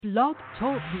Blog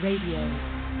Talk Radio.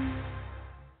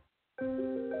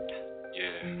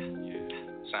 Yeah.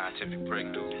 Scientific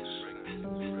breakthroughs,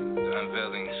 the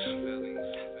unveilings,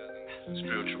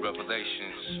 spiritual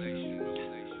revelations,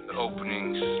 the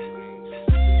openings.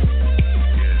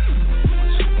 Yeah.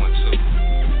 1, 2, 1,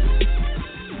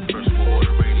 2. First World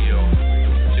Order Radio,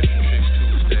 Tips and Tricks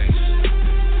Tuesdays.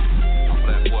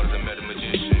 Black Water, the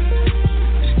Meta-Maji-Shen.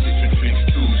 Tips and Tricks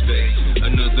Tuesday,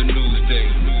 another news day.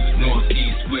 North,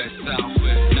 east, west, south.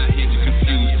 Not here to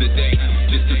confuse the day,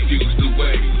 just to fuse the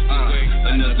way.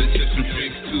 Another Tips and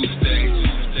Tricks Tuesday.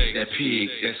 That pig,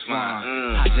 that's fine.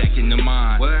 Hijacking the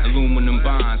mind. Aluminum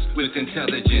bonds with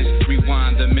intelligence.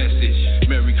 Rewind the message.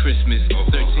 Merry Christmas.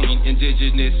 13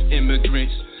 indigenous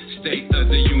immigrants. State of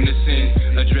the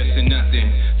unison. Addressing nothing.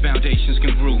 Foundations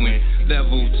congruent.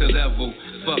 Level to level.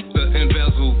 Fuck the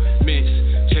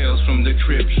embezzlements. Tales from the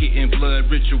crypt, hitting blood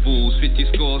rituals.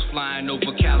 50 scores flying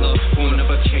over California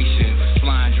vacation.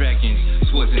 Flying dragons,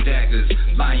 swords and daggers,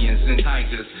 lions and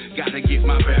tigers. Gotta get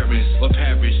my bearings or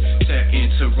perish. Tap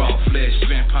into raw flesh,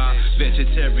 vampire,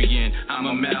 vegetarian. I'm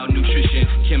a malnutrition,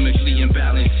 chemically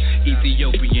imbalanced.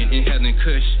 Ethiopian, inhaling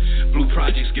kush. Blue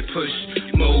projects get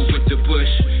pushed, move with the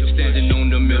bush. Standing on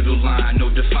the middle line, no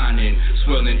defining.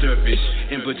 Swirling dervish,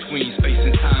 in between space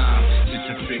and time. Tips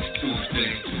and Tricks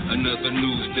Tuesday, another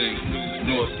news day.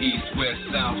 North, east, west,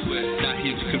 south. Not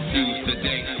here to confuse the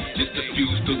day, just to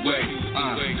fuse the way.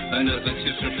 Another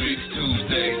Tips and Tricks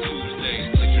Tuesday.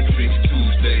 Tips and Tricks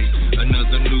Tuesday,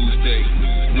 another news day.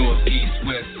 North, east,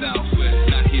 west, south.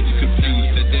 Not here to confuse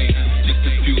the day, just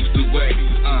to fuse the way.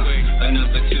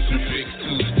 Another Tips and Tricks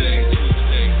Tuesday.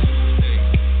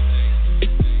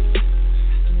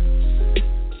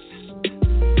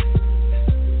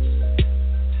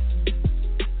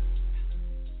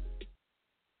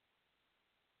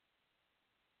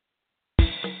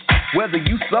 Whether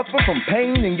you suffer from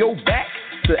pain in your back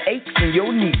to aches in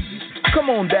your knees, come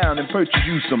on down and purchase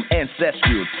you some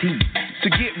ancestral tea to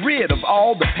get rid of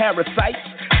all the parasites,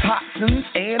 toxins,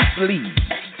 and fleas.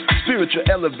 Spiritual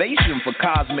elevation for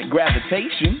cosmic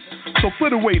gravitation. So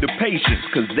put away the patience,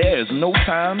 cause there's no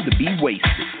time to be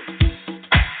wasted.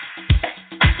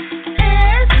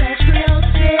 Ancestral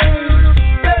tea,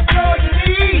 that's all you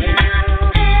need.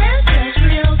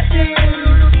 Ancestral tea,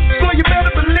 So you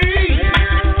better believe,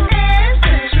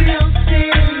 ancestral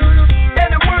tea,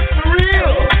 and it works for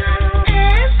real.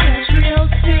 ancestral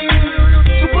tea,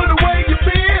 So put away your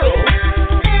pills,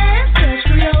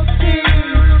 ancestral tea,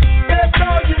 that's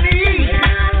all you need.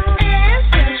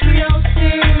 ancestral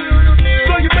tea,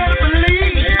 So you better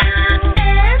believe,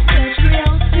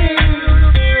 ancestral tea,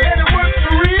 and it works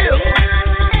for real.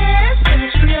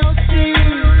 ancestral tea.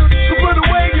 So put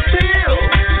away your pills.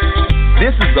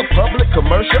 This is a public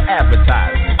commercial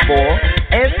advertisement for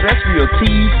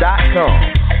AncestralTeas.com.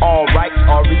 All rights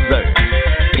are reserved.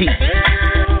 Peace.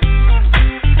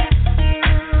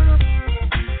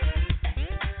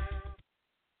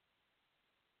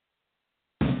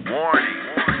 Warning,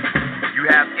 you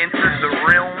have entered the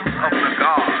realms of the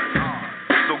gods,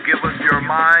 so give us your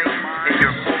mind and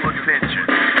your full attention.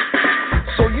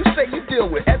 So you say you deal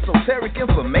with esoteric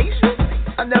information?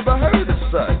 I never heard of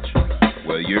such.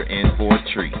 Well, you're in for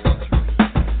a treat.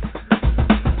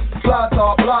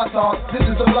 Blog talk, this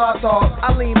is the blog talk.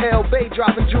 I lean L Bay,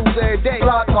 dropping jewels every day.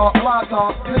 Blog talk,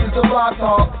 this is the blog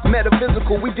talk.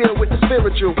 Metaphysical, we deal with the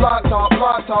spiritual. Blog talk,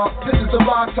 this is the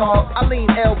blog talk. I lean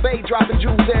L Bay, dropping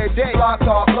jewels every day. Blog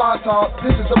talk,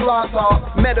 this is the blog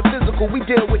talk. Metaphysical, we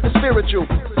deal with the spiritual.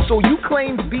 So you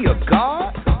claim to be a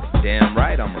god? Damn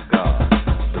right I'm a god.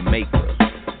 The maker,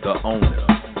 the owner,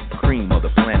 cream of the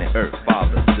planet Earth,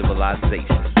 father,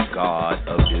 civilization, god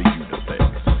of the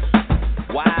universe.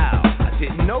 Wow, I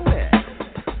didn't know that.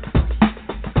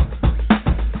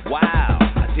 Wow,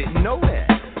 I didn't know that.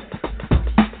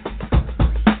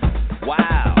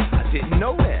 Wow, I didn't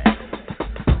know that.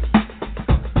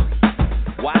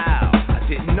 Wow, I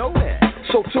didn't know that.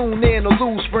 So tune in or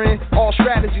lose, friend. All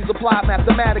strategies applied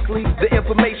mathematically. The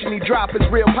information he drop is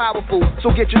real powerful.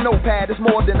 So get your notepad, it's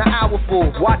more than an hour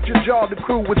full. Watch your jaw, the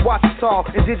crew is watching talk.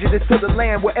 Indigenous to the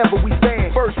land wherever we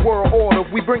stand. First world order,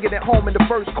 we bringing it home in the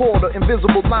first quarter.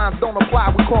 Invisible lines don't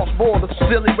apply, we cross borders.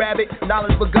 Silly rabbit,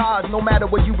 knowledge for gods. No matter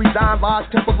where you reside,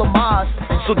 Lodge, Temple of Mars.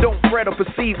 So don't fret or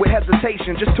proceed with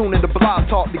hesitation. Just tune in to Blog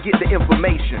Talk to get the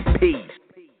information. Peace.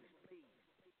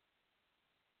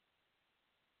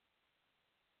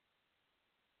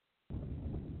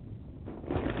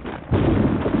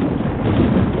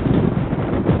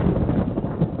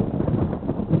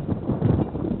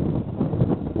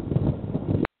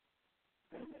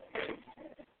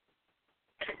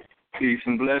 Peace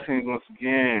and blessings once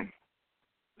again.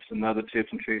 another Tips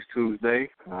and Tricks Tuesday.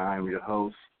 I'm your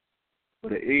host for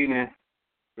the evening,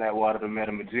 Blackwater the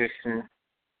Meta-Maji-Shen.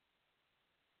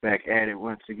 Back at it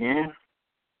once again.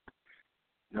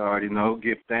 You already know,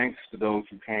 give thanks to those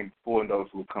who came before and those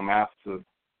who will come after.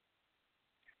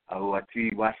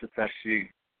 Awati Wasatashi.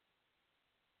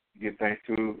 Give thanks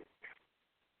to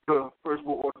the First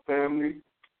World Order family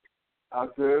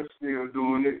out there still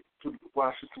doing it to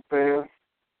Washington Japan,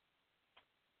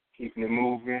 keeping it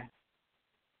moving.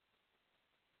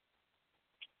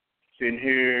 Sitting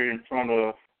here in front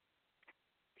of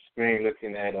the screen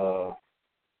looking at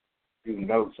few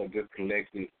notes I just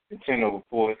collected. The 10 over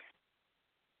 4th.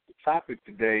 The topic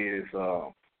today is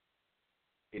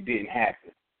it didn't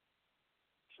happen.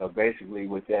 So basically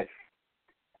what that's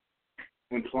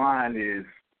implying is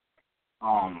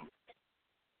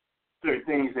certain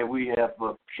things that we have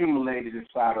accumulated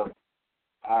inside of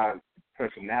our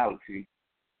personality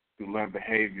through learned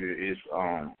behavior is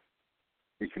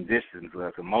it conditions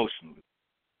us emotionally.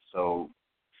 So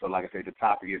like I said, the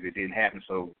topic is it didn't happen.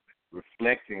 So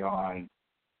reflecting on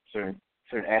certain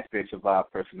aspects of our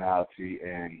personality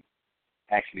and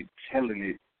actually telling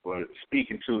it or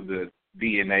speaking to the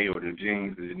DNA or the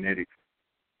genes, the genetics,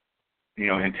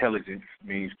 intelligence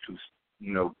means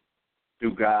to,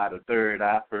 through God, the third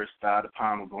eye, first eye, the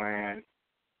pineal gland,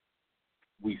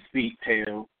 we speak,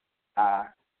 tell, eye,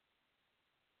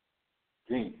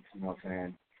 genes, you know what I'm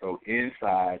saying? So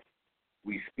inside,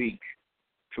 we speak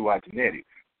to our genetics.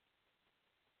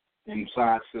 And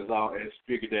science has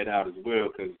figured that out as well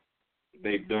because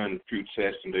they've done a few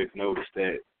tests and they've noticed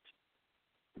that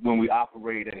when we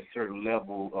operate at a certain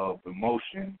level of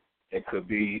emotion, it could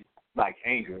be like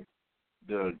anger,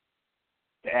 the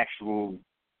actual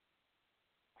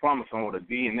chromosome or the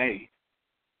DNA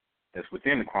that's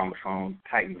within the chromosome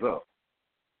tightens up.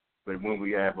 But when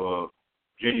we have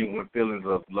genuine feelings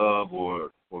of love or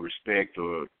respect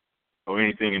or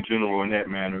anything in general in that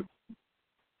manner,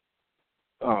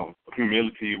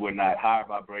 humility, whatnot, higher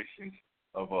vibrations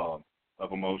of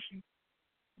emotion,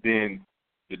 then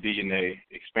the DNA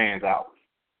expands out.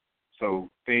 So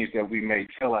things that we may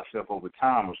tell ourselves over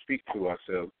time or speak to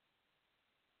ourselves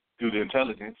through the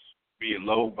intelligence, be it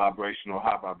low vibration or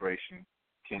high vibration,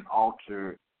 can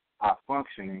alter our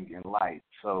functioning in life.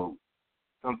 So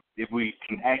if we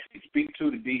can actually speak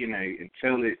to the DNA and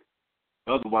tell it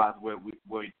otherwise what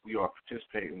we are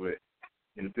participating with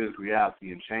in the physical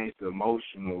reality and change the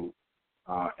emotional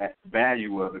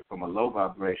value of it from a low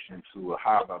vibration to a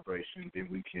high vibration, then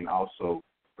we can also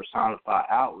personify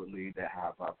outwardly that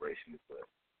high vibration as well.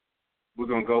 We're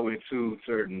going to go into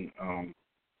certain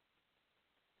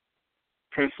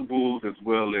principles as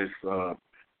well as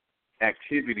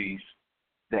activities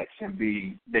that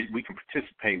we can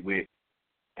participate with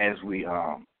as we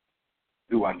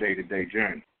do our day-to-day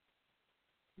journey.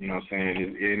 You know what I'm saying?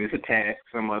 And it's a task,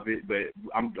 some of it, but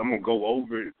I'm going to go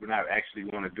over it when I actually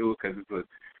want to do it because it's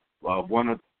one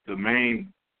of the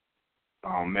main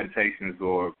meditations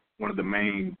or one of the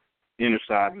main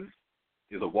exercises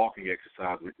is a walking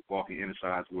exercise, walking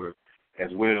exercise where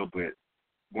as well, but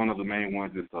one of the main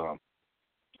ones is a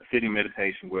sitting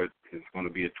meditation where it's going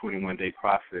to be a 21-day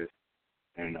process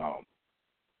and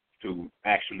to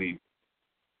actually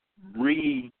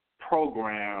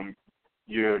reprogram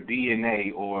your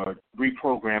DNA or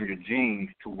reprogram your genes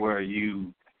to where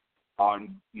you are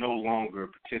no longer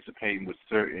participating with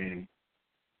certain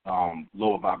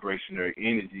lower vibrationary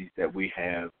energies that we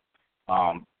have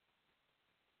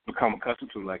become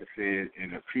accustomed to, like I said,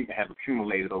 and have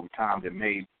accumulated over time that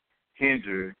may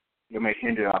hinder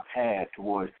our path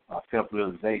towards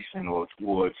self-realization or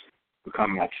towards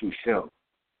becoming our true self.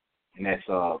 And that's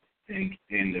in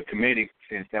the Kemetic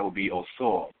sense, that would be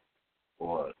Osor,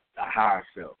 or a higher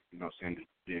self, you know what I'm saying,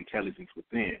 the intelligence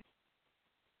within.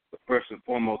 But first and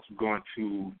foremost, we're going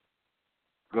to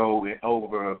go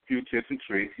over a few tips and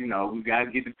tricks. We got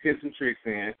to get the tips and tricks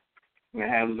in. We're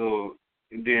going to have a little,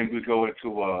 and then we go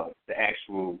into the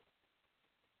actual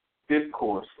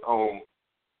discourse on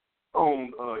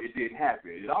it didn't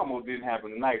happen. It almost didn't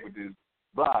happen tonight with this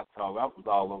blog talk. I was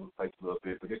all over the place a little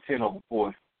bit, but it's 10 over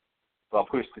 4. So I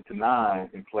pushed it to 9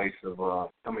 in place of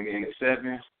coming in at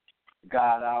 7.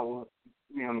 God hour,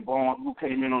 who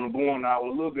came in on the born hour a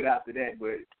little bit after that,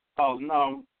 but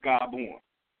no, God born.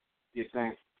 You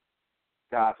think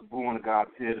God's born, God's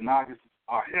here. The Nagas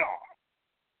are here.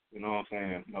 You know what I'm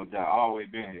saying? No doubt, always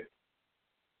been here.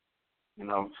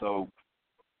 So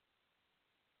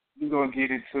we're gonna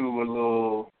get into a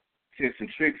little tips and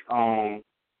tricks on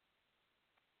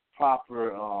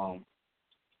proper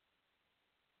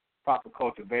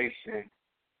cultivation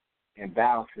and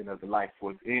balancing of the life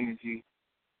force energy.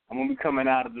 I'm going to be coming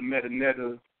out of the meta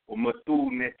or Matu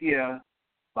Netia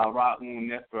Bara'un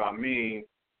Nefer Amin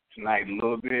tonight a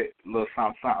little bit, a little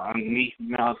something underneath, you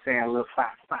know what I'm saying, a little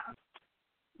something.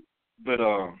 But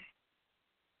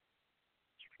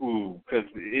because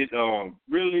it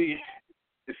really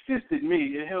assisted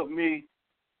me. It helped me,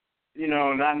 you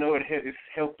know, and I know it's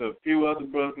helped a few other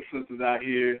brothers and sisters out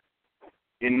here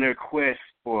in their quest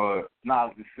for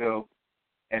knowledge of self,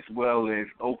 as well as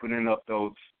opening up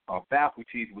those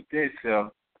faculties within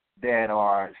self that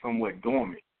are somewhat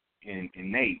dormant and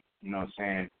innate, you know what I'm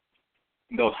saying?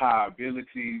 Those higher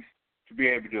abilities to be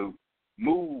able to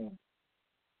move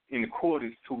in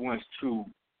accordance to one's true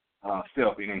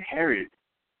self and inherit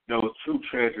those true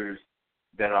treasures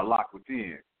that are locked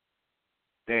within.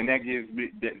 Then that gives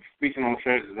me, that, speaking on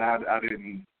treasures, I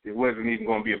didn't, it wasn't even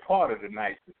going to be a part of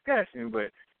tonight's discussion,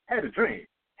 but had a dream.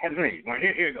 Well,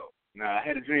 here you go. Now, I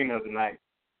had a dream the other night,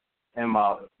 and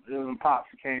my little pops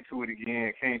came to it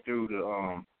again, came through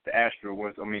the astral,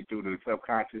 through the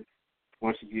subconscious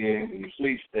once again in the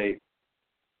sleep state.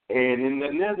 And in the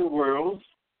netherworlds,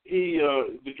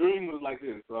 the dream was like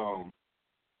this.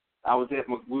 I was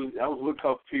with a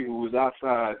couple people who was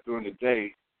outside during the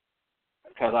day,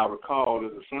 because I recall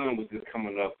that the sun was just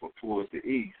coming up towards the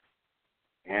east.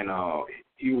 And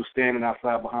he was standing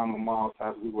outside behind my mom's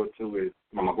house. We went to it,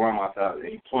 my grandma's house, and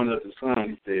he pointed at the sun.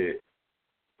 He said,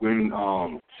 when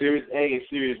Series A and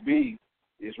Series B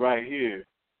is right here,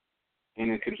 and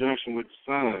in conjunction with the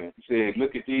sun, he said,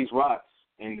 look at these rocks,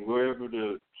 and wherever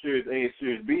the Series A and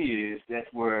Series B is,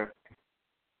 that's where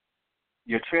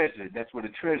your treasure, that's where the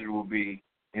treasure will be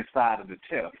inside of the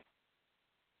TIPZ.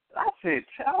 I said,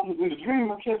 I was in the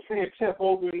dream, I kept saying TIPZ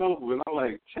over and over, and I'm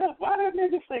like, TIPZ? Why did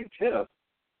nigga say TIPZ?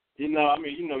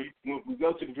 When we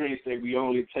go to the dream state, we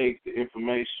only take the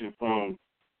information from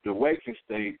the waking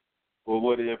state or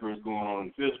whatever is going on in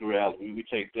the physical reality. We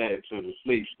take that to the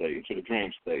sleep state, to the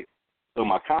dream state. So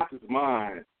my conscious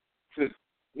mind took,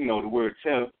 the word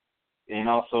TIPZ and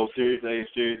also Series A and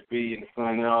Series B and the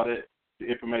sun and all that, the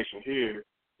information here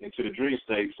into the dream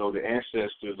state, so the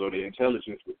ancestors or the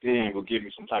intelligence within will give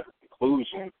me some type of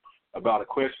conclusion about a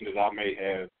question that I may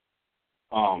have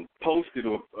posted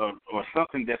or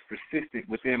something that's persistent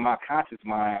within my conscious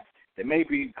mind that may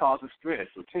be causing stress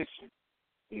or tension.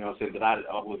 That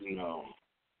I wasn't,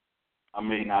 I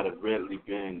may not have readily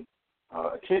been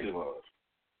attentive of.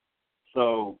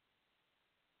 So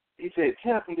he said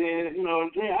TEP, and then,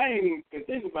 I ain't even been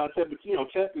thinking about TEP, but,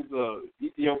 TEP is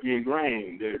Ethiopian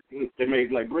grain. They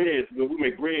make like bread. We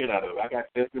make bread out of it. I got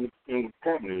TEP in the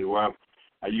cabinet where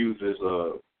I use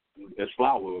as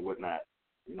flour or whatnot.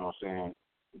 You know what I'm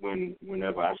saying?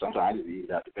 Whenever sometimes I just eat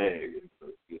it out the bag.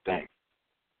 You think.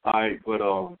 All right, but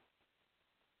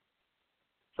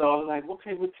so I was like,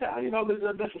 okay, well,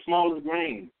 that's the smallest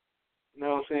grain. You know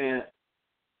what I'm saying?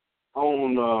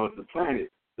 On the planet,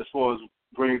 as far as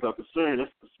grains are concerned,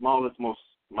 that's the smallest, most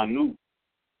minute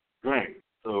grain.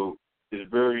 So it's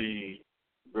very,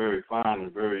 very fine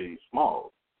and very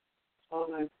small. So I was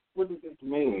like, what does this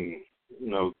mean?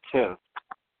 TEP.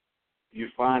 You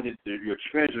find it, your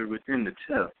treasure within the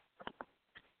TEP.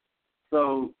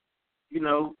 So,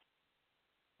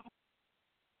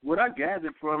 what I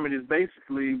gathered from it is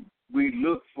basically we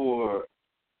look for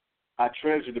our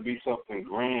treasure to be something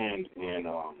grand and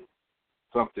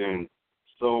something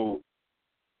so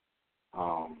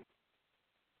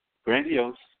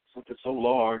grandiose, something so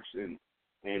large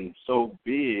and so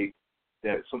big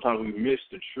that sometimes we miss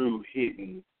the true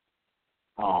hidden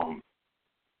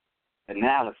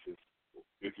analysis,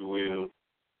 if you will,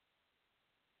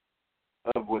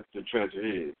 of what the treasure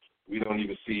is. We don't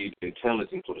even see the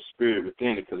intelligence or the spirit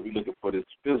within it because we're looking for this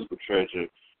physical treasure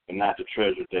and not the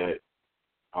treasure that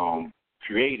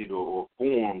created or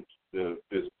formed the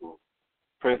physical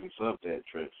presence of that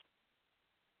treasure.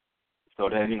 So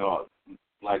that,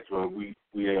 like we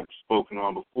have spoken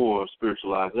on before,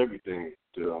 spiritualize everything,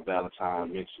 to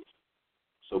Valentine mentioned.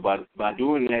 So by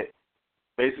doing that,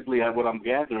 basically what I'm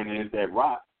gathering is that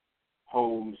rock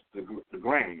holds the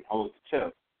grain, holds the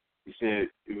TEP. He said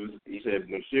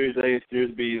when Series A and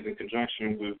Series B is in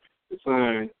conjunction with the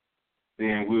sun,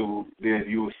 then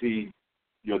you will see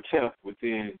your TEP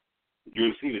within.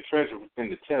 You'll see the treasure within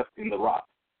the TEP in the rock.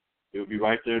 It will be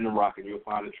right there in the rock, and you'll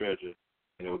find the treasure,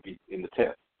 and it will be in the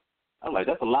TEP. I'm like,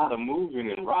 that's a lot of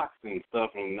moving and rocks and stuff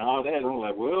and all that. And I'm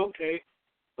like, well, okay.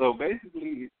 So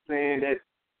basically, it's saying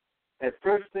that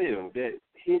first cell, that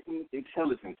hidden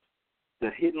intelligence, the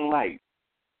hidden light,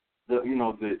 the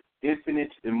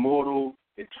infinite, immortal,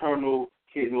 eternal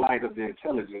hidden light of the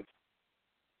intelligence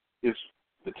is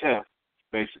the TEP,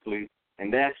 basically,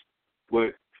 and that's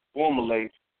what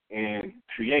formulates and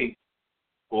creates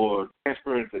or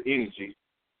transfers the energy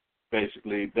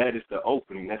basically, that is the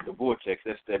opening, that's the vortex,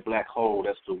 that's that black hole,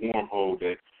 that's the wormhole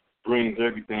that brings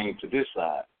everything to this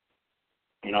side.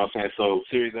 You know what I'm saying? So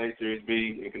Series A, Series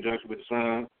B, in conjunction with the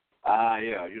sun,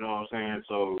 yeah, you know what I'm saying?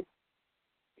 So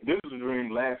this was a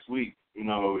dream last week, you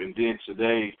know, and then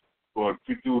today, or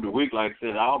through the week, like I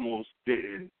said, I almost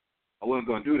didn't, I wasn't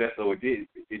going to do that, so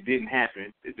it didn't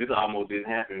happen. This almost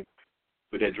didn't happen.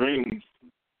 But that dream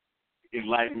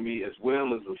enlightened me, as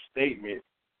well as a statement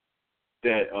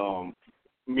that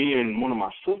me and one of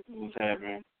my sisters was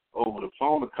having over the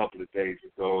phone a couple of days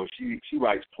ago. She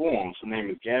writes poems. Her name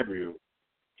is Gabrielle.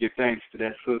 Give thanks to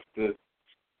that sister.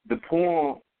 The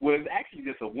poem was actually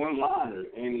just a one-liner,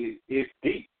 and it's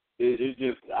deep. It's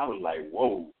just, I was like,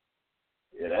 whoa.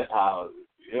 Yeah, that's how,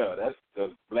 yeah, that's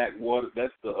the black water,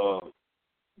 that's the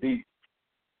deep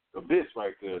abyss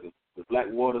right there, the black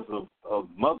waters of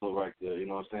mother right there, you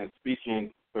know what I'm saying,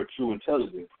 speaking her true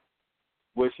intelligence.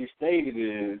 What she stated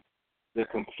is, the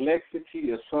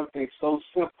complexity of something so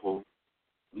simple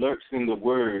lurks in the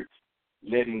words,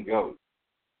 letting go.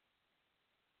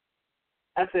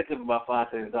 I said to him about 5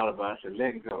 seconds, thought about it, I said,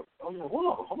 letting go. Oh, no,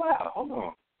 hold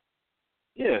on.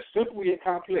 Yeah, simple yet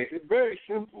complex. It's very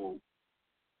simple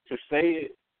to say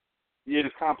it, yet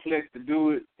it's complex to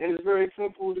do it, and it's very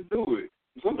simple to do it.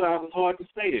 Sometimes it's hard to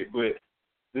say it, but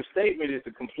the statement is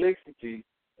the complexity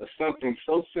of something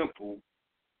so simple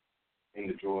in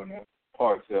the drawing up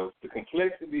part itself. The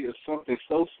complexity of something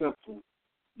so simple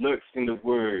lurks in the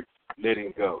word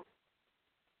letting go.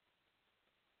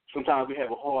 Sometimes we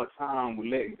have a hard time with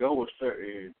letting go of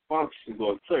certain functions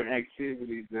or certain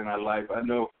activities in our life. I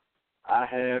know I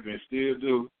have and still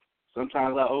do.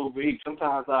 Sometimes I overeat.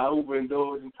 Sometimes I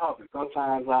overindulge in talking.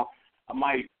 Sometimes I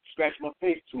might scratch my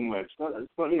face too much.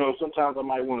 You know, sometimes I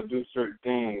might want to do certain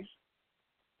things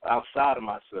outside of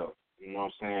myself. You know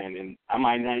what I'm saying? And I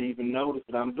might not even notice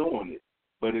that I'm doing it.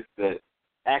 But it's the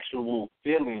actual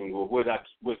feeling or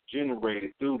what's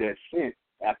generated through that sense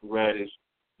apparatus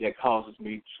that causes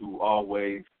me to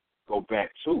always go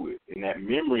back to it. And that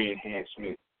memory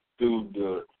enhancement through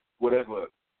the whatever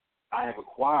I have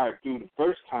acquired through the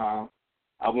first time,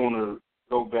 I want to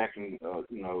go back and,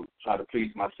 try to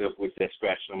please myself with that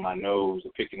scratching on my nose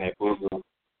or picking that booger,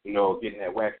 getting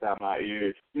that wax out my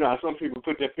ear. You know how some people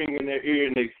put their finger in their ear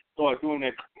and they start doing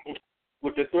that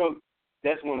with their throat?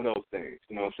 That's one of those things,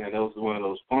 you know what I'm saying? Those are one of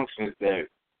those functions that,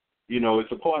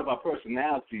 it's a part of my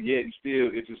personality, yet still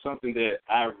it's just something that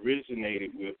I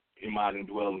originated with in my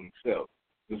indwelling self.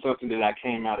 It's something that I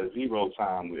came out of zero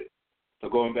time with. So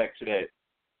going back to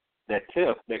that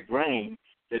tip, that grain,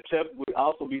 that tip would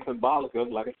also be symbolic of,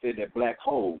 like I said, that black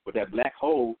hole. But that black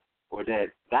hole or that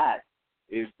dot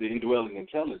is the indwelling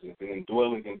intelligence. And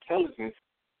indwelling intelligence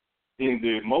in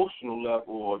the emotional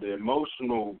level or the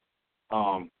emotional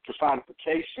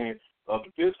personification of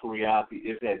the physical reality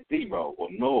is at zero or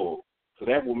null. So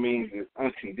that will mean it's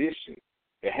unconditioned.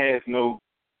 It has no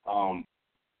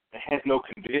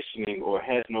conditioning or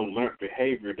has no learned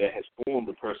behavior that has formed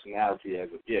the personality as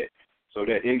of yet. So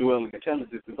that indwelling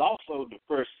intelligence is also the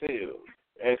first cell.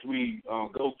 As we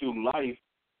go through life,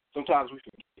 sometimes we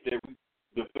forget that we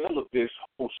develop this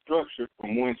whole structure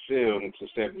from one cell into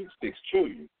 76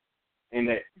 trillion. And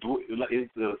that is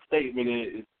the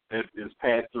statement is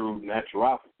passed through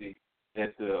naturopathy,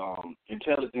 that the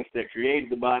intelligence that created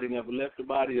the body never left the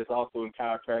body. Is also in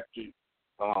chiropractic.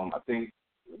 I think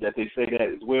that they say that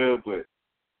as well, but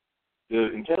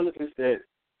the intelligence that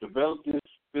developed this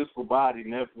physical body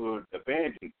never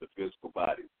abandoned the physical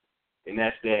body. And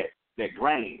that's that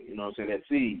grain, you know what I'm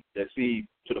saying, that seed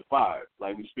to the fire,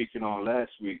 like we speaking on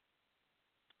last week.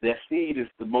 That seed is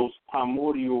the most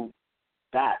primordial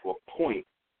dot or point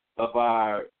of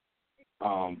our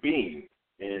being.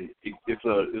 And it's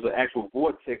an actual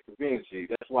vortex of energy.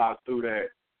 That's why I threw that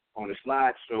on the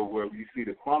slideshow where you see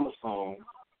the chromosomes,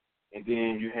 and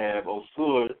then you have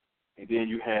Osur, and then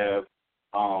you have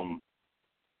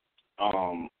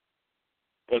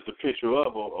that's a picture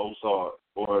of Osar,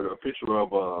 or a picture of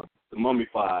the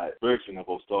mummified version of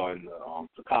Osar in the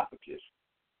sarcophagus.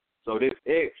 So this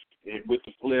X with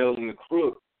the flail and the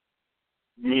crook,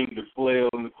 meaning the flail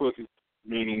and the crook is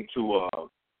meaning to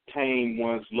tame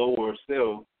one's lower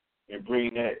self and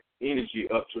bring that energy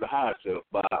up to the higher self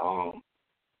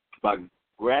by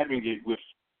grabbing it with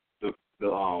the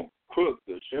crook,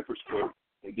 the shepherd's crook,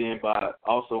 and then by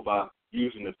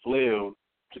using the flail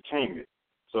to tame it.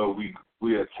 So we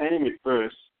tame it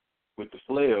first with the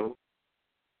flail,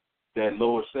 that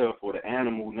lower self or the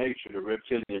animal nature, the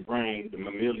reptilian brain, the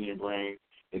mammalian brain,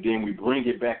 and then we bring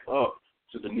it back up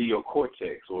to the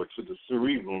neocortex or to the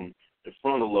cerebrum, the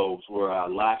frontal lobes, where our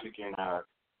logic and our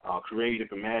creative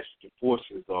imaginative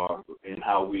forces are, and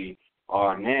how we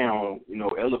are now,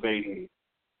 elevating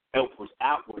upwards,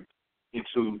 outward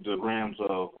into the realms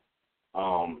of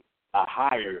our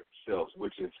higher selves,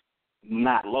 which is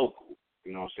not local.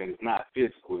 You know what I'm saying? It's not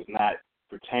physical. It's not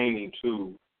pertaining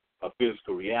to a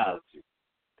physical reality.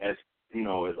 As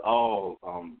as all,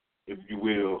 if you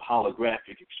will,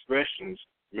 holographic expressions.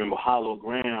 Remember,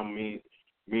 hologram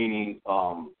meaning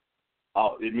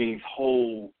it means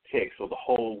whole text, or the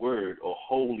whole word, or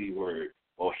holy word,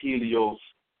 or helios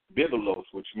biblos,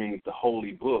 which means the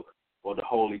holy book or the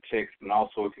holy text, and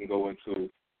also it can go into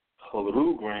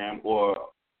hologram, or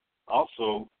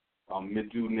also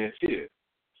medu netir.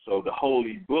 So the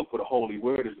holy book or the holy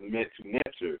word is metu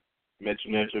netir. Metu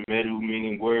netir, medu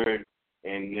meaning word,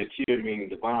 and netir meaning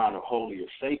divine or holy or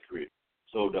sacred.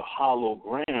 So the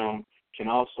hologram can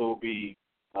also be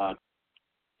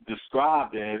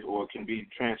described as, or can be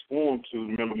transformed to,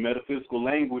 remember, metaphysical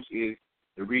language is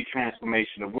the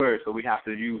retransformation of words. So we have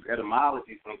to use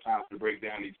etymology sometimes to break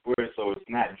down these words. So it's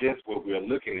not just what we're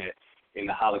looking at in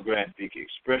the holographic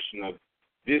expression of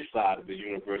this side of the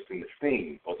universe in the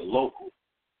scene or the local.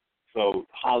 So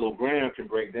hologram can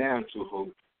break down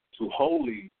to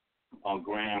holy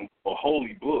gram or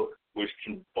holy book, or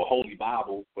holy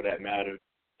Bible for that matter,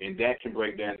 and that can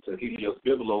break down to helios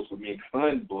biblos, which means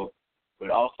sun book, but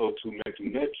also to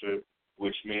metu netir,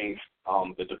 which means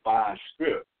the divine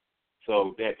script.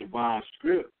 So that divine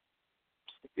script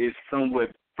is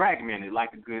somewhat fragmented,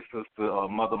 like the good sister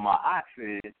Mother Ma'at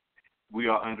said. We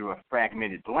are under a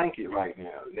fragmented blanket right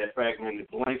now. That fragmented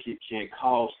blanket can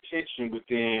cause tension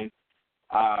within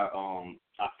our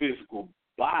physical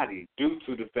body due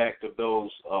to the fact of those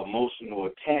emotional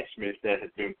attachments that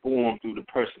have been formed through the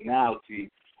personality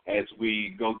as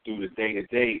we go through the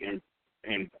day-to-day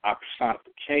and our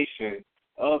personification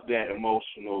of that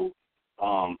emotional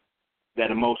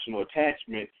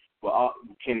attachment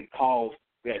can cause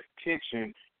that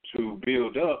tension to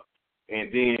build up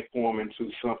and then form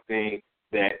into something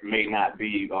that may not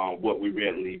be what we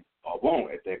really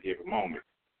want at that given moment.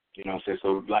 You know what I'm saying?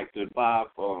 So like the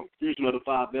fusion of the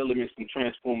 5 elements and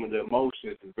transforming the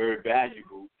emotions is very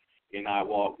valuable in our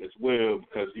walk as well,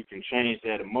 because you can change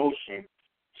that emotion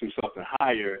to something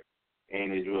higher,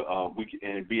 and we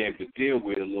can be able to deal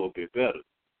with it a little bit better.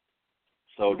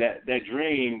 So that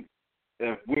dream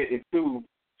went into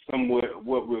somewhat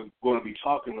what we're going to be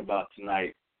talking about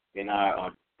tonight in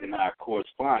our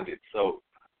correspondence. So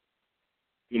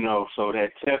so that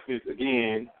TIPZ,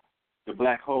 again, the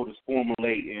black hole is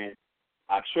formulating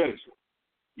our treasure.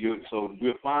 So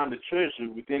we'll find the treasure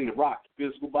within the rock, the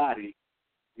physical body.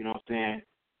 You know what I'm saying?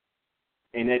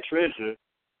 And that treasure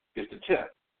is the TIPZ.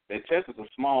 That TIPZ is a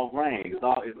small grain. It's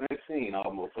unseen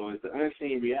almost. So it's the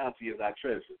unseen reality is our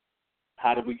treasure.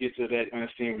 How do we get to that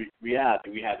unseen reality?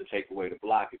 We have to take away the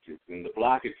blockages. And the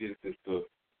blockages is the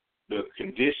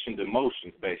conditioned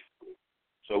emotions, basically.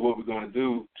 So what we're going to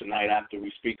do tonight after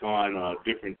we speak on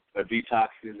different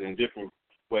detoxes and different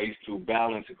ways to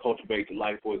balance and cultivate the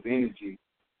life force energy,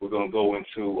 we're going to go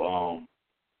into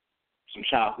some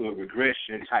childhood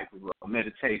regression type of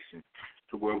meditation,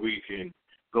 to where we can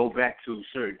go back to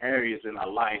certain areas in our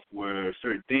life where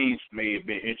certain things may have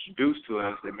been introduced to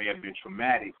us that may have been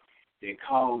traumatic, that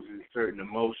causes certain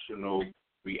emotional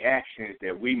reactions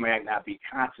that we might not be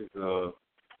conscious of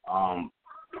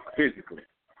physically.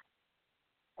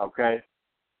 Okay?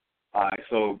 All right,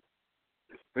 so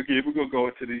again, we're going to go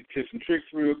into these tips and tricks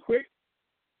real quick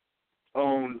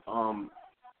on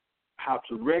how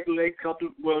to regulate,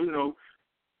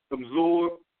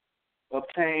 absorb,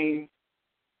 obtain,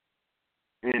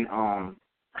 and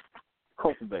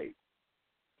cultivate.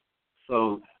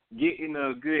 So getting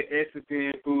a good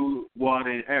estrogen, food, water,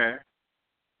 and air,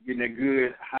 getting a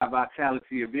good high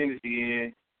vitality of energy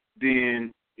in,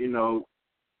 then,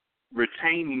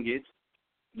 retaining it,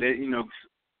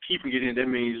 keeping it in, that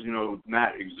means,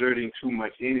 not exerting too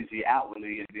much energy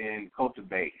outwardly, and then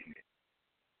cultivating it.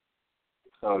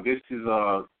 So this is,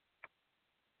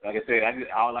 like I said, I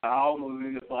just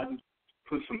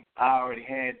put I already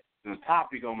had the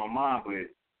topic on my mind, but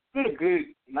it's been a good,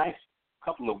 nice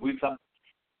couple of weeks. I've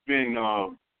been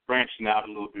branching out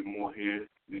a little bit more here.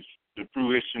 It's the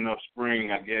fruition of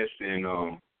spring, I guess, and,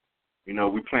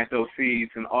 we plant those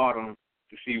seeds in autumn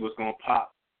to see what's going to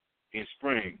pop in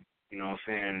spring. You know what I'm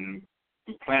saying?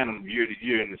 We plant them year to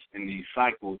year in these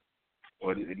cycles,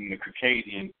 or in the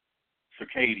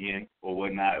circadian or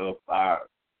whatnot of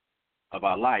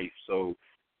our life. So,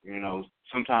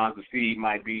 sometimes the seed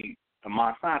might be a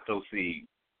Monsanto seed,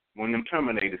 one of them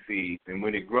Terminator seeds, and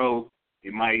when it grows,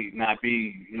 it might not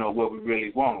be, what we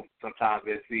really want. Sometimes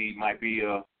that seed might be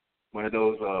a one of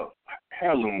those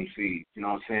heirloom seeds. You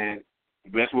know what I'm saying?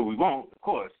 That's what we want, of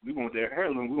course. We want their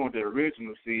heirloom. We want their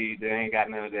original seed that ain't got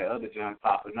none of that other junk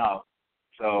popping off.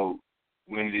 So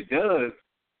when it does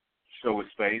show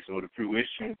its face or the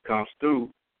fruition comes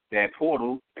through that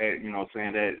portal, you know what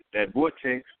I'm saying, that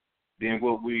vortex, then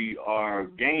what we are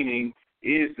gaining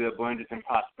is the abundance and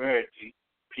prosperity,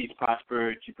 peace,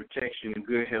 prosperity, protection, and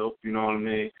good health, you know what I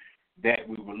mean, that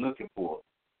we were looking for.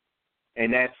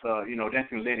 And that's,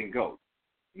 that's in letting go.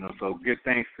 You know, so good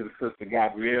thanks to the Sister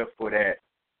Gabrielle for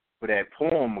that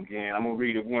poem again. I'm gonna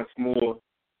read it once more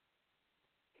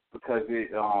because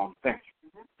it thank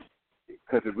you.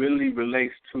 Because it really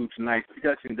relates to tonight's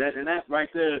discussion. That right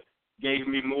there gave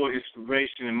me more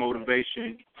inspiration and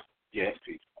motivation. Yes,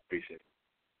 Pete, I appreciate it.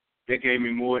 That gave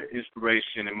me more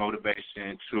inspiration and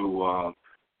motivation to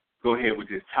go ahead with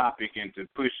this topic and to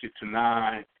push it to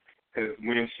 9. Because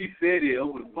when she said it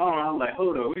over the phone, I was like,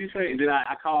 hold on, what do you say? And then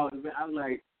I called her. I was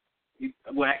like,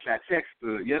 well, actually, I texted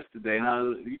her yesterday, and I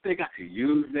was, you think I could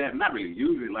use that? Not really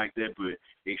use it like that, but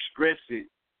express it.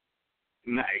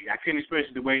 I couldn't express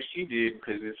it the way she did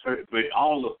because it's her, but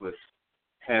all of us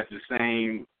have the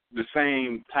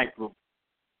same type of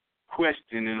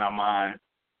question in our mind,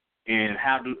 and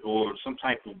or some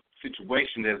type of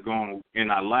situation that's going on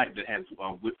in our life that has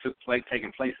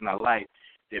taken place in our life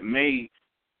that may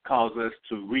cause us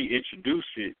to reintroduce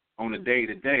it on a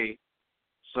day-to-day.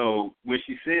 So when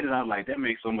she said it, I was like, that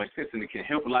makes so much sense, and it can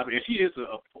help a lot. And she is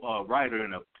a writer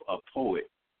and a poet,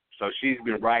 so she's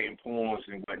been writing poems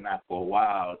and whatnot for a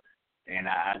while, and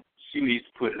she needs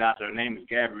to put it out there. Her name is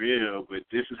Gabrielle, but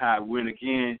this is how it went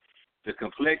again. The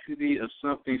complexity of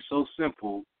something so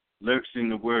simple lurks in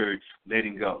the words,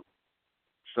 letting go.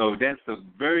 So that's a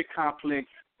very complex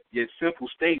yet simple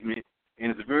statement, and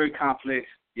it's a very complex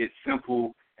yet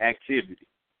simple activity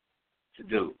to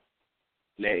do,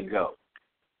 letting go.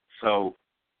 So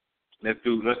let's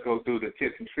go through the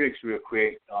tips and tricks real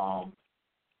quick. Well,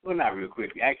 not real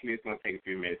quick. Actually, it's going to take a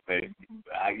few minutes, but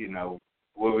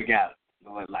what we got,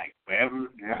 like forever.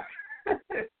 Yeah.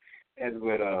 That's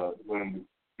what when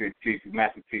the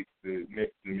master teacher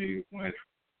mentioned to me once.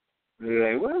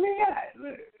 They're like, what do we got?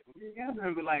 Look, we got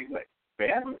them, but like, what,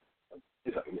 forever?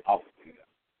 It's awful.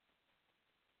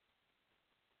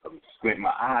 I'm squinting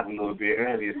my eyes a little bit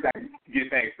earlier. Get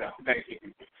thanks, though. Thank you.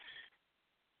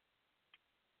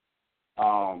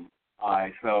 All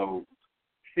right, so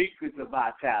secrets of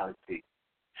vitality.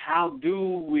 How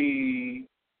do we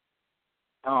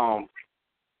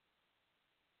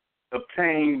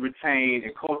obtain, retain,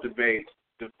 and cultivate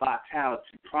the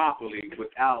vitality properly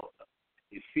without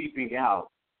it seeping out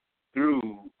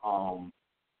through our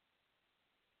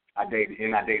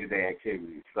day-to-day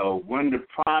activities? So one of the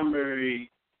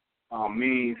primary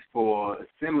means for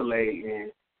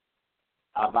assimilating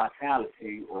our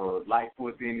vitality or life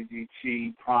force energy,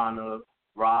 chi, prana,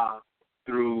 ra,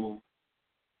 through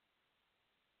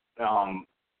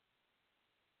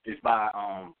is by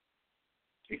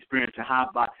experiencing high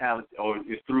vitality, or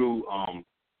it's through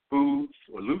foods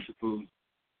or lucid foods,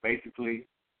 basically.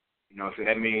 So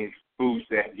that means foods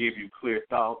that give you clear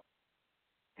thought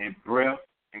and breath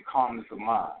and calmness of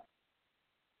mind.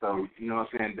 So, you know what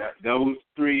I'm saying, those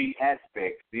three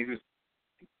aspects, these are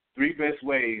three best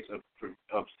ways of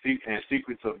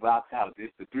secrets of vitality.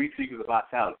 It's the three secrets of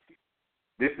vitality.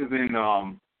 This is in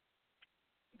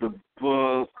the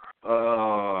book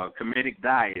Comedic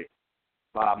Diet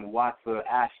by Muwata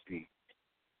Ashby,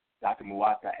 Dr.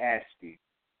 Muwata Ashby.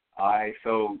 All right,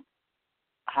 so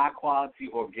high-quality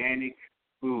organic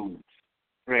foods,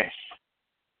 fresh,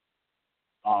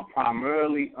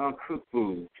 primarily uncooked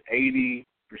foods, 50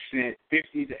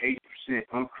 to 80%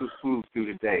 uncooked foods through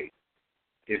the day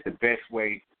is the best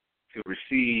way to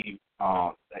receive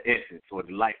the essence or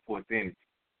the life force energy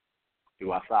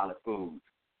through our solid foods,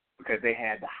 because they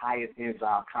have the highest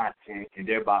enzyme content and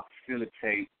thereby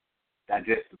facilitate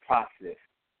digestive process.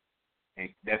 And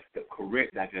that's the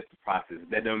correct digestive process.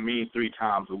 That doesn't mean 3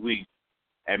 times a week.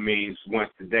 That means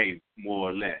once a day, more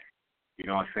or less. You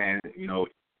know what I'm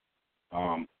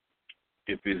saying?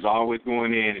 If it's always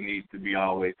going in, it needs to be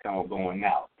always kind of going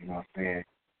out. You know what I'm saying?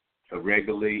 So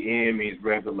regularly in means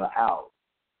regular out.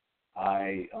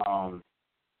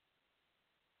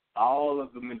 All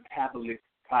of the metabolic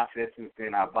processes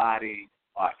in our body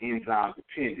are enzyme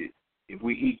dependent. If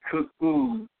we eat cooked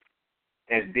food,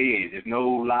 that's dead. There's no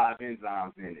live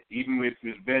enzymes in it. Even if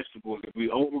it's vegetables, if we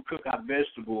overcook our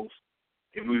vegetables,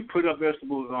 if we put our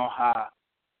vegetables on high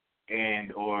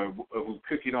or if we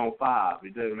cook it on 5,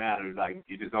 it doesn't matter. Like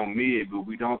if it's on mid, but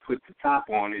we don't put the top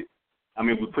on it. I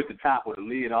mean, we put the top or the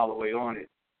lid all the way on it.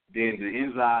 then the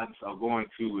enzymes are going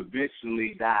to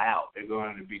eventually die out. They're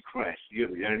going to be crushed.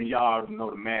 And you already know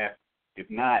the math. If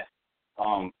not,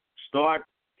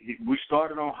 we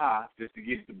started on high just to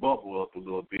get the bubble up a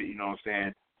little bit, you know what I'm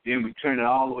saying? Then we turn it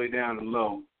all the way down to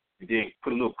low, and then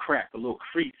put a little crack, a little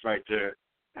crease right there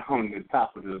on the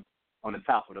top of the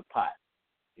pot.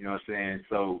 You know what I'm saying?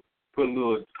 So put a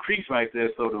little crease right there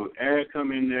so the air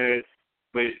come in there,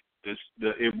 but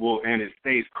it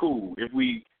stays cool. If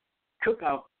we cook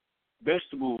our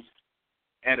vegetables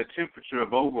at a temperature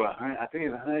of over 100, I think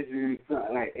it's 100,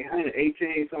 like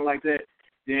 118, something like that,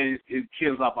 then it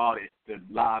kills off all the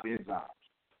live enzymes.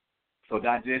 So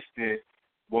digestion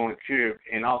won't occur,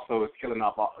 and also it's killing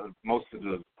off most of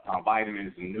the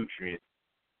vitamins and nutrients.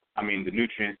 I mean, the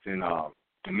nutrients and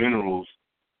the minerals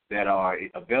that are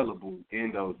available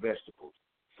in those vegetables.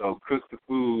 So cook the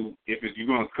food. If you're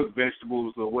going to cook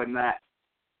vegetables or whatnot,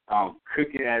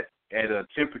 cook it at a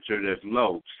temperature that's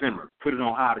low, simmer. Put it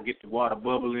on high to get the water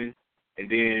bubbling, and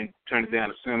then turn it down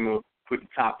to simmer, put the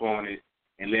top on it,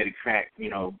 and let it crack, you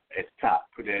know, at the top.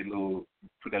 Put that little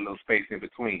space in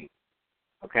between.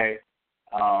 Okay?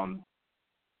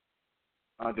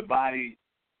 The body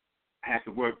has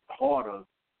to work harder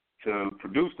to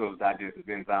produce those digestive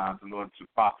enzymes in order to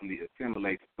properly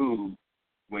assimilate the food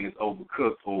when it's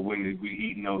overcooked or when we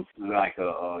eating those like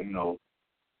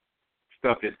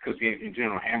stuff that's cooked in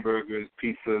general, hamburgers,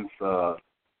 pizzas,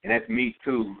 and that's meat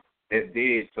too. That's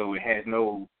dead, so it has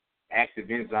no active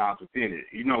enzymes within it.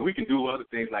 You know, we can do other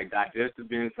things like digestive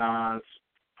enzymes,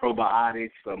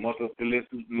 probiotics, muscle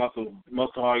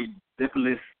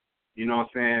you know what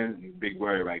I'm saying? Big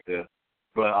word right there.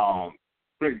 But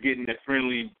getting that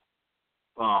friendly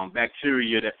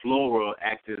bacteria, that flora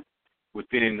active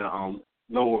within the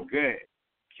lower gut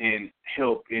can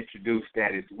help introduce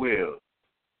that as well.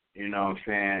 You know what I'm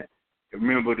saying?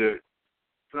 Remember the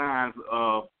signs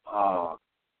of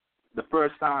the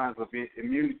first signs of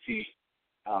immunity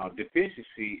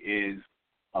deficiency is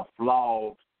a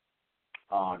flawed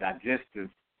digestive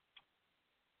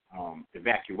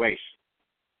evacuation.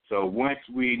 So once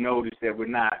we notice that we're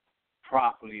not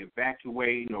properly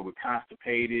evacuating or we're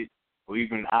constipated or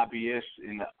even IBS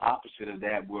in the opposite of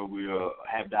that where we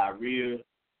have diarrhea,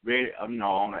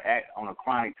 on a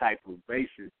chronic type of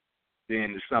basis,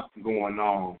 then there's something going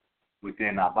on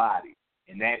within our body.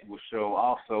 And that will show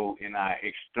also in our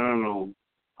external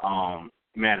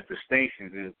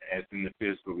manifestations as in the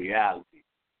physical reality.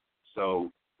 So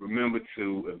remember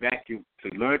to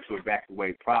learn to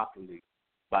evacuate properly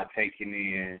by taking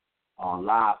in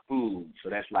live food. So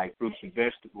that's like fruits and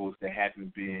vegetables that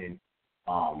haven't been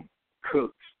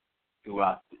cooked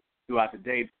throughout the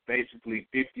day. Basically,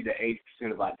 50 to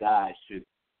 80% of our diet should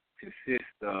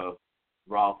consist of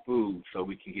raw food, so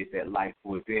we can get that life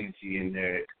force energy in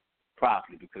there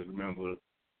properly. Because remember,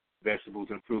 vegetables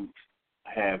and fruits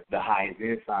have the highest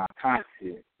enzyme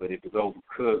content, but if it's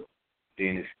overcooked,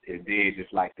 then it's dead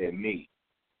just like that meat.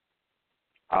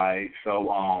 All right,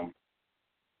 so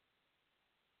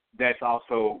that's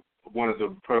also one of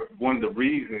the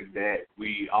reasons that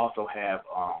we also have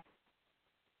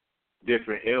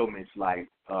different ailments like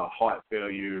heart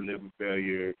failure, liver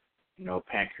failure,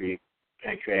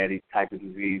 pancreatic type of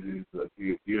diseases,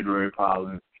 urinary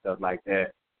problems, stuff like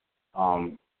that,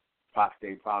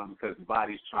 prostate problems, because the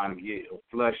body's trying to get or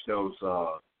flush those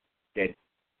that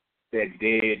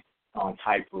dead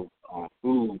type of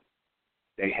food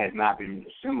that has not been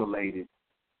assimilated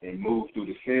and moved through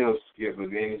the cells to give us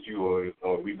energy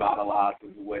or revitalize us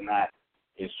or whatnot.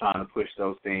 It's trying to push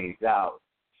those things out,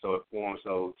 so it forms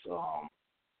those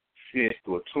cysts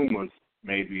or tumors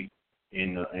maybe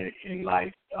in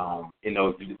life in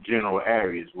those general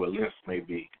areas where lymphs may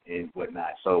be and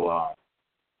whatnot. So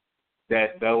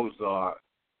those are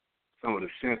some of the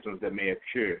symptoms that may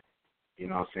occur. You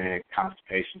know what I'm saying?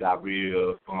 Constipation,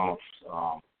 diarrhea, bumps,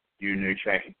 urinary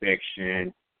tract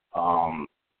infection,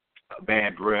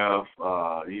 bad breath,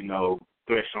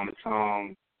 thresh on the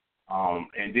tongue,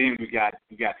 and then we got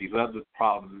these other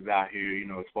problems out here.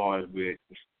 As far as with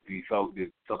the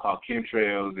so-called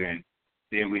chemtrails, and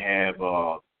then we have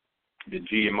the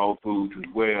GMO foods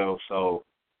as well. So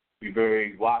be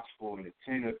very watchful and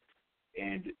attentive.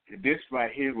 And this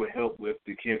right here will help with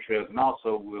the chemtrails, and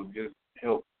also will just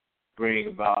help bring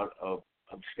about a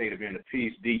state of inner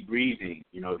peace, deep breathing,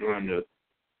 during the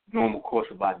normal course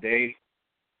of our day.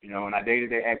 In our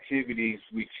day-to-day activities,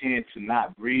 we tend to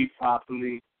not breathe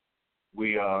properly.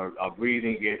 We are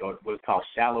breathing or what's called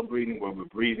shallow breathing, where we're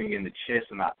breathing in the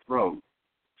chest and our throat.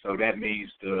 So that means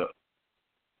the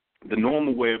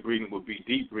normal way of breathing would be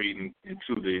deep breathing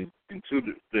into the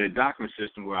endocrine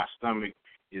system, where our stomach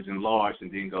is enlarged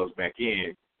and then goes back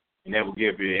in. and that will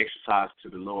give you exercise to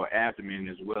the lower abdomen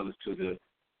as well as to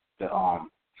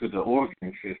the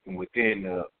organ system within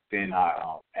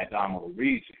our abdominal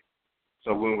region.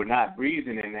 So when we're not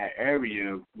breathing in that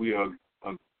area, we are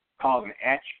causing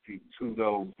atrophy to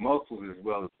those muscles as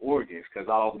well as organs, because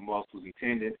all the muscles and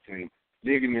tendons and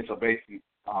ligaments are basically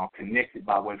connected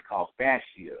by what's called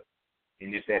fascia.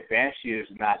 And if that fascia is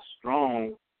not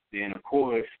strong, then of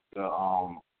course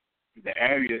the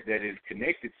areas that is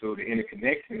connected to, the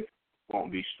interconnections,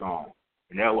 won't be strong.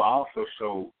 And that will also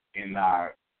show in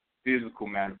our physical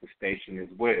manifestation as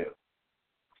well.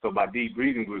 So by deep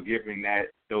breathing, we're giving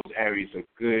those areas a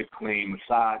good, clean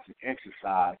massage and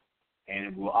exercise, and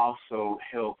it will also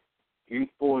help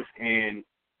enforce and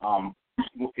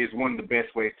is one of the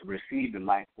best ways to receive the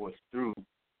life force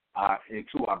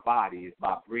into our body is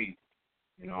by breathing.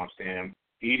 You know what I'm saying?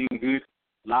 Eating good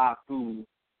live food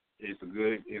is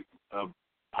an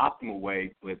optimal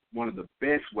way, but one of the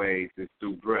best ways is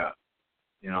through breath.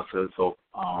 You know, so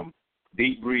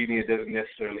deep breathing, it doesn't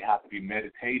necessarily have to be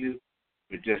meditative,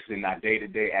 but just in our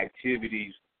day-to-day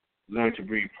activities, learn to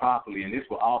breathe properly, and this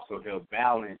will also help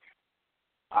balance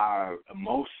our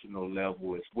emotional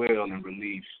level as well and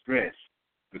relieve stress,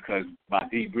 because by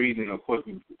deep breathing, of course,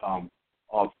 we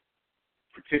are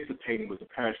participating with the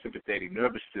parasympathetic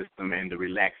nervous system and the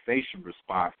relaxation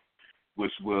response,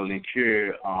 which will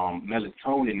incur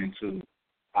melatonin into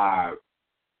our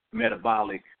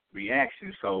metabolic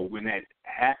reaction. So when that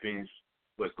happens,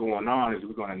 what's going on is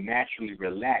we're going to naturally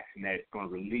relax, and that's going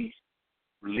to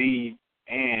relieve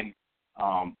and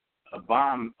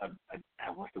abolish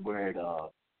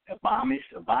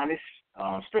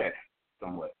stress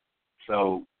somewhat.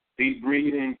 So deep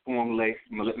breathing formulates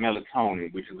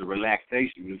melatonin, which is a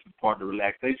relaxation. This is part of the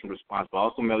relaxation response, but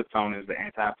also melatonin is an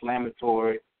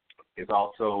anti-inflammatory. It's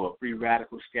also a free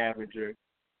radical scavenger,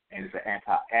 and it's an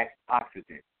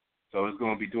antioxidant. So it's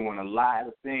going to be doing a lot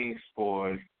of things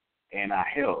for us and our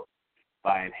health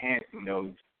by enhancing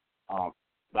those,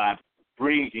 by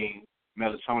bringing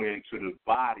melatonin into the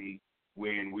body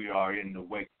when we are in the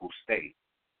wakeful state.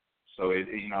 So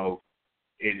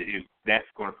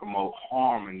that's going to promote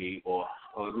harmony or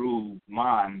haru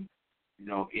man,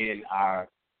 in our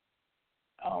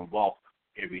walk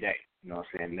every day. You know what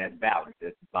I'm saying? That balance,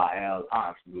 that's Baal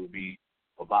Ankh, will be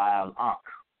or Baal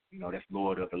Ankh. That's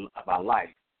Lord of our life.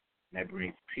 And that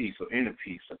brings peace or inner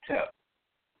peace or tep.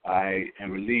 All right,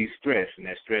 and relieve stress. And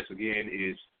that stress, again,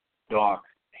 is dark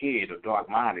head or dark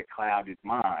minded, clouded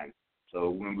mind.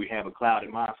 So when we have a clouded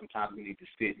mind, sometimes we need to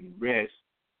sit and rest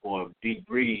or deep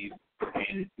breathe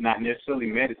and not necessarily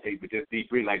meditate, but just deep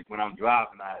breathe. Like when I'm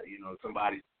driving,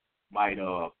 somebody might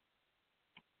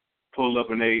pull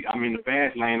up and I'm in the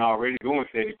fast lane already going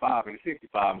 75 and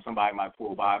 65, and somebody might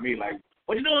pull by me like,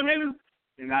 "What you doing, nigga?"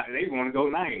 And they want to go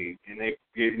 90, and they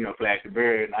get, flash the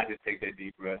bird, and I just take that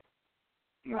deep breath,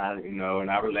 and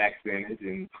I relax in it,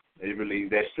 and it relieves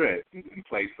that stress in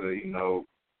place of,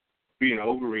 being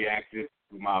overreactive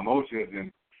with my emotions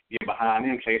and get behind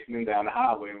them, chasing them down the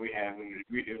highway, and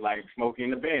it's like Smokey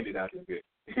and the Bandit out there.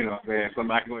 You know what I'm saying?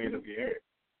 Somebody going to end up getting hurt,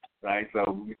 right?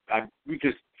 So we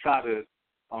just try to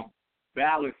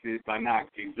balance it by not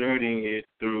exerting it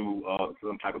through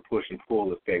some type of push and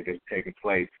pull effect that's taking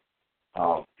place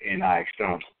in our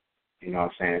external. You know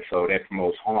what I'm saying? So that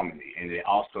promotes harmony, and it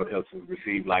also helps us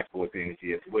receive life force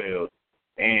energy as well,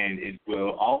 and it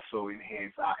will also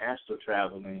enhance our astral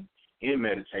traveling in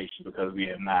meditation because we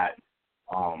have not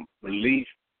released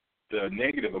the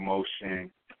negative emotion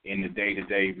in the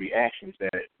day-to-day reactions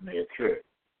that may occur.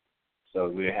 So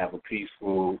we'll have a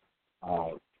peaceful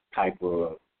type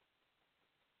of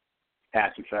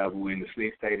astral travel in the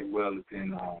sleep state as well as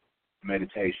in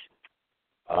meditation.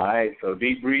 All right, so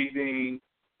deep breathing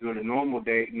during the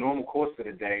normal course of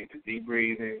the day, the deep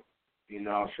breathing, you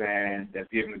know what I'm saying, that's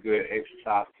giving a good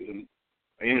exercise to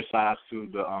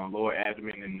the lower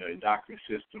abdomen and the endocrine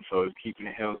system, so it's keeping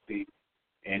it healthy,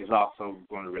 and it's also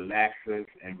going to relax us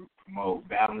and promote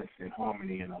balance and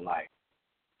harmony in our life.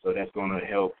 So that's going to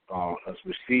help us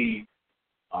receive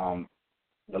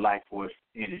the life force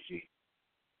energy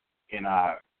in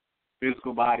our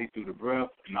physical body through the breath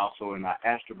and also in our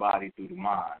astral body through the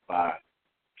mind by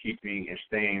keeping and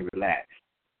staying relaxed.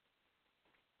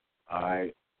 All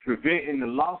right. Preventing the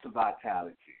loss of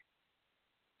vitality.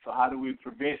 So how do we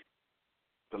prevent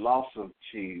the loss of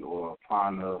chi or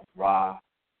prana, ra,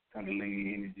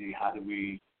 kundalini energy? How do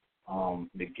we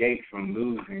negate from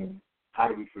losing? How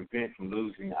do we prevent from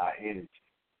losing our energy,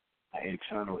 our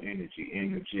internal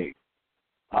energy?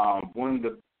 One of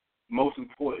the most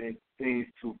important things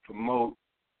to promote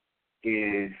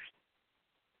is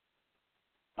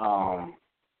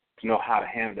to know how to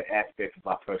handle the aspects of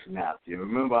our personality. And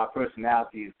remember, our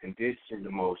personality is conditioned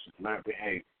emotions, learned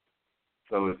behavior.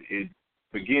 So it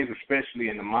begins especially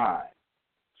in the mind.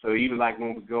 So even like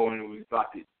when we go and we're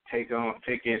about to take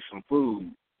in some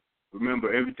food,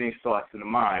 remember everything starts in the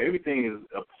mind. Everything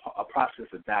is a process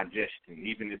of digestion,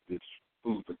 even if it's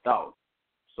food for thought.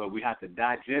 So we have to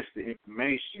digest the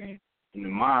information in the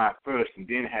mind first, and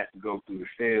then it has to go through the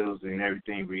cells, and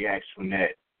everything reacts from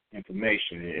that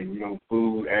information. And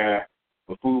food, air,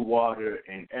 but food, water,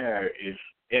 and air is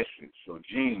essence, or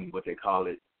jing, what they call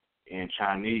it in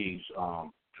Chinese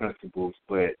principles.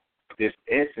 But this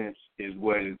essence is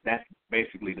that's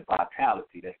basically the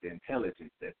vitality, that's the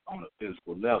intelligence that's on a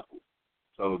physical level.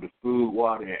 So the food,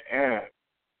 water, and air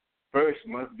first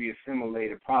must be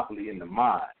assimilated properly in the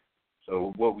mind.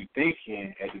 So what we're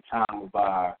thinking at the time of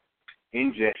our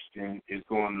ingestion is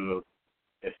going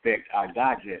to affect our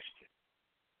digestion.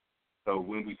 So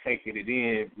when we take it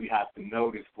in, we have to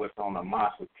notice what's on our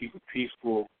mind. So keep a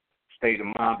peaceful state of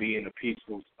mind, be in a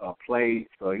peaceful place.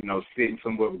 So, sitting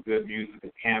somewhere with good music,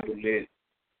 a candle lit,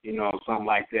 something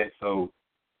like that. So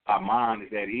our mind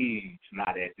is at ease,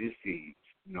 not at disease.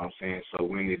 You know what I'm saying? So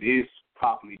when it is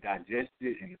properly digested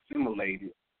and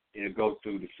assimilated, it'll go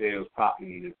through the cells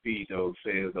properly to feed those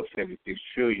cells, those 76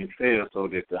 trillion cells, so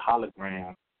that the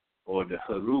hologram or the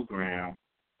hologram,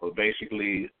 or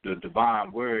basically the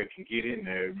divine word, can get in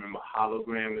there. Remember,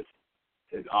 hologram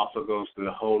it also goes to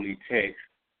the holy text,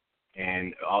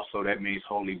 and also that means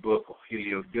holy book, or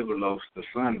Helios Divalos, the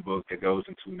sun book that goes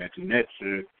into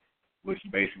Meta-Maji-Shen, which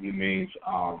basically means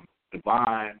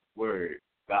divine word,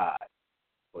 God,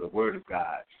 or the word of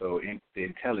God, so in the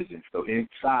intelligence. So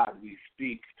inside we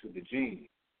speak to the gene.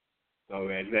 So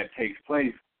as that takes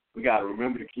place, we got to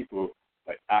remember to keep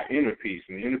our inner peace,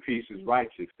 and the inner peace is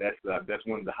righteous. That's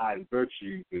one of the highest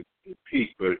virtues, is peace.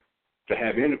 But to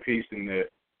have inner peace, and the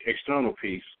external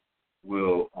peace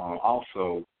will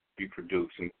also be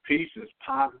produced. And peace is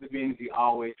positive energy,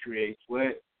 always creates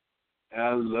what?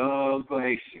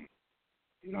 Elevation.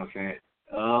 You know what I'm saying?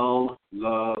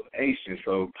 Elevation.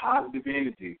 So positive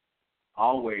energy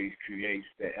always creates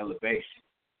that elevation.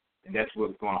 And that's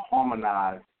what's going to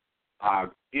harmonize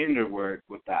our inner work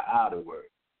with our outer work,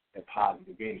 that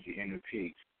positive energy, inner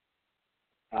peace.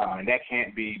 And that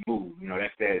can't be moved.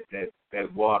 That's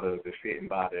that water that's sitting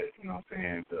by the, what I'm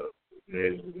saying,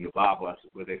 there's in the Bible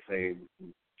where they say the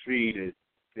tree that's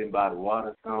sitting by the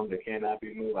water stone that cannot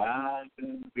be moved.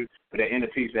 But that inner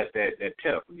peace, that's that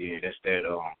tip again. That's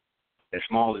that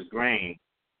smallest grain,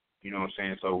 you know what I'm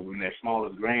saying? So when that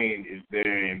smallest grain is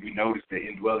there, and we notice the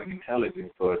indwelling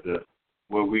intelligence, or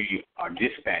where we are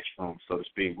dispatched from, so to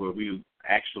speak, where we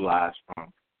actualize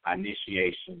from our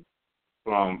initiation,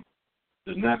 from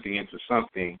the nothing into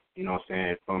something, you know what I'm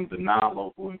saying, from the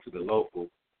non-local into the local,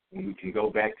 when we can go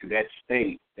back to that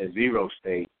state, that zero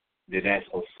state, that's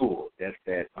Osur. That's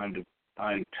that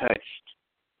untouched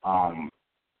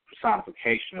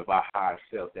personification of our higher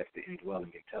self. That's the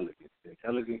indwelling intelligence. The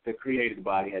intelligence that created the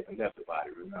body hasn't left the body,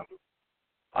 remember.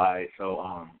 All right,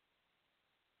 so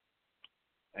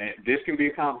and this can be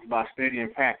accomplished by study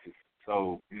and practice.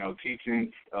 So,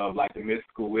 teachings of like the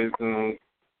mystical wisdom,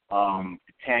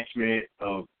 detachment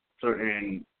of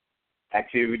certain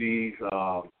activities,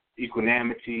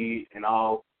 equanimity, and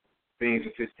all things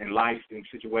in life and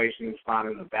situations,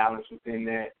 finding a balance within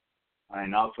that,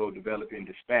 and also developing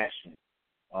dispassion.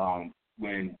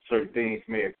 When certain things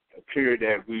may appear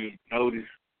that we notice,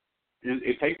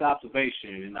 it takes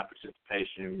observation and not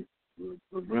participation.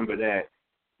 Remember that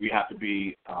we have to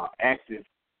be active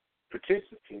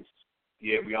participants,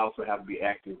 yet we also have to be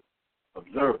active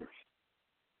observers.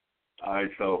 All right,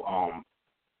 so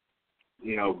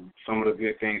some of the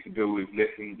good things to do is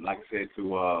listen, like I said,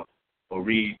 to or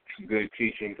read some good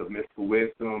teachings of mystical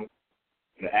wisdom,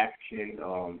 the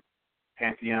African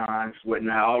pantheons,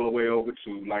 whatnot, all the way over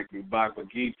to like the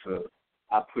Bhagavad-gita.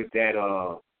 I put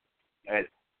that at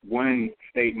one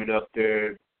statement up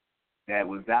there that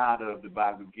was out of the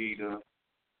Bhagavad-gita.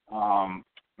 I'm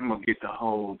gonna get the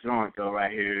whole joint though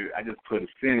right here. I just put a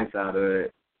sentence out of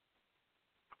it,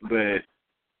 but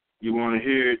you want to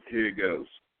hear it? Here it goes.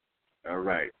 All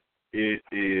right. It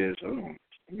is. Let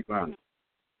me find it.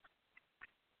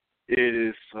 It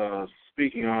is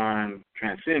speaking on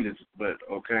transcendence, but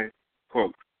okay.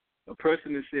 Quote: a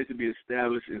person is said to be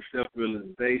established in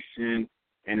self-realization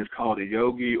and is called a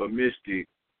yogi or mystic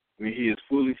when he or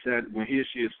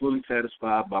she is fully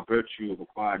satisfied by virtue of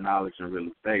acquired knowledge and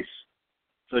realization.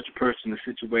 Such a person is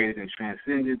situated in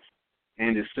transcendence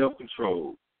and is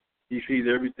self-controlled. He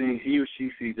or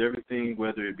she sees everything,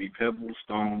 whether it be pebbles,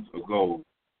 stones, or gold,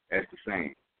 as the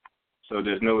same. So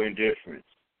there's no indifference.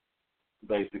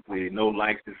 basically no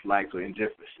likes, dislikes, or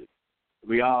indifferences.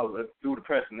 We all, through the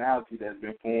personality that's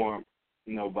been formed,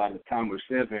 by the time we're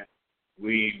 7,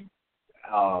 we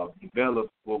develop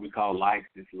what we call likes,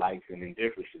 dislikes, and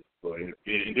indifferences. So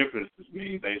indifferences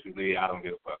mean basically I don't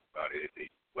give a fuck about it any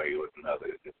way or another.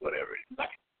 It's just whatever it's like.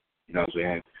 You know what I'm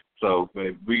saying? So,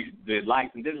 but the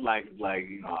likes and dislikes is like,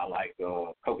 I like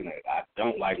coconut. I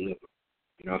don't like liver.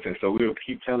 You know what I'm saying? So we'll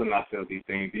keep telling ourselves these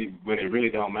things when it really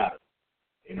don't matter.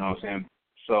 You know what I'm saying?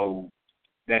 So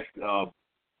that's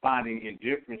finding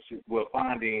indifferences,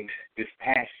 finding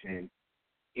dispassion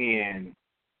in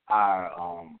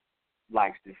our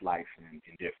likes, dislikes, and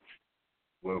indifference,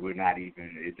 where we're not even,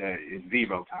 it's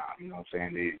zero time, you know what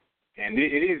I'm saying?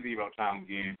 It is zero time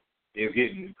again. It's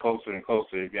getting closer and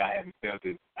closer. If y'all haven't felt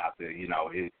it out there,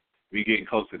 we're getting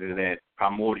closer to that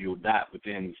primordial dot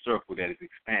within the circle that is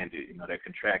expanded, that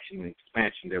contraction and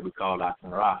expansion that we call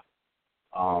Atanra.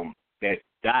 That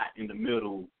dot in the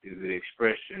middle is the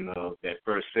expression of that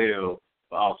first cell,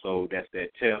 but also that's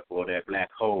that TEP or that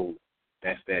black hole.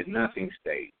 That's that nothing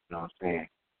state, you know what I'm saying?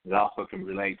 It also can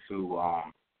relate to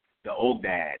the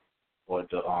Ogdad, or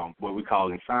the what we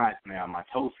call in science now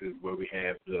mitosis, where we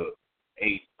have the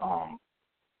 8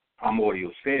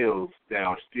 primordial cells that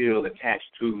are still attached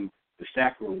to the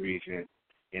sacral region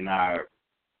in our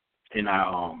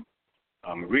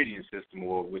meridian system,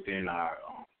 or within our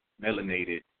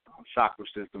melanated chakra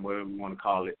system, whatever we want to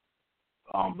call it.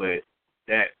 But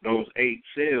those 8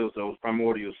 cells, those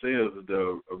primordial cells, are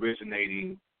the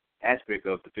originating aspect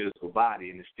of the physical body,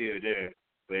 and it's still there.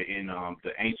 But in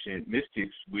the ancient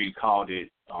mystics, we called it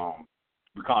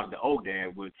the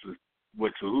Ogdad, which was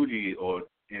what Tahuti, or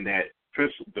in that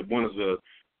principle, one of the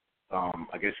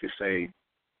I guess you could say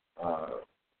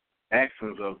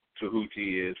actions of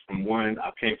Tahuti is from 1.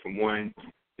 I came from 1,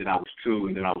 then I was 2,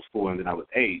 and then I was 4, and then I was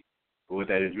 8. But what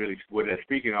that's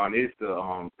speaking on is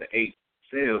the 8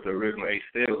 cells, the original 8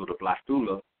 cells of the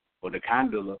blastula or the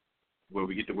kandala, where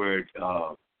we get the word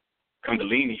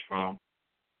kundalini from.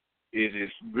 It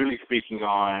is really speaking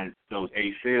on those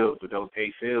 8 cells, but those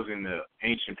 8 cells in the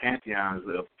ancient pantheons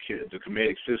of the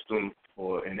Kemetic system,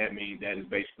 and that means that is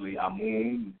basically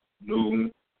Amun,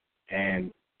 Nun,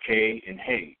 and K, and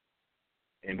He.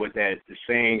 And what that is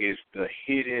saying is the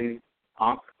hidden,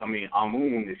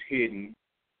 Amun is hidden,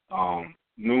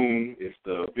 Nun is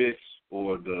the abyss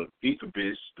or the deep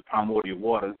abyss, the primordial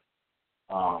water.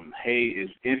 He is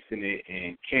infinite,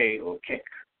 and K or Kek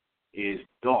is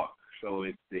dark. So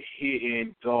it's the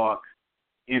hidden, dark,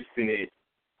 infinite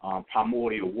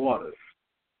primordial waters.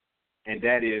 And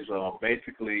that is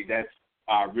basically, that's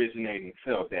our originating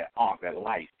self, that Ankh, that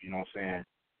life, you know what I'm saying?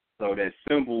 So that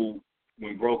symbol,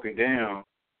 when broken down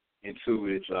into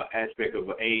its aspect of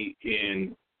an 8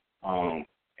 in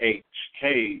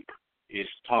HK, is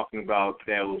talking about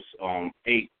those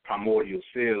 8 primordial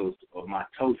cells of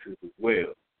mitosis as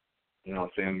well. You know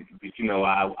what I'm saying? But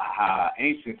how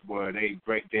ancients were, they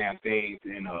break down things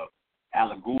in a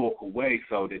allegorical way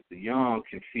so that the young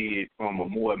can see it from a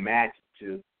more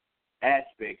imaginative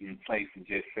aspect, in place of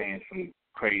just saying some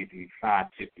crazy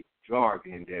scientific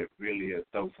jargon that really will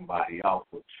throw somebody off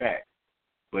the track.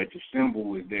 But the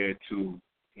symbol is there to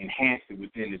enhance it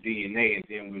within the DNA, and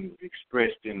then when it's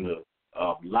expressed in the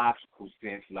logical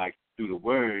sense, like through the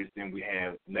words, then we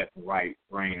have left and right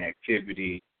brain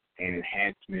activity and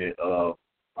enhancement of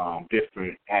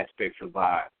different aspects of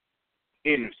our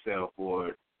inner self,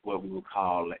 or what we would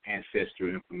call ancestral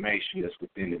information that's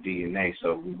within the DNA,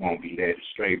 so we won't be led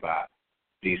astray by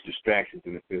these distractions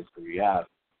in the physical reality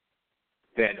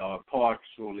that are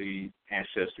partially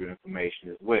ancestral information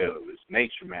as well. It's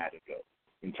nature matter, though.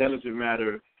 Intelligent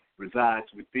matter resides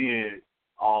within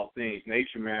all things.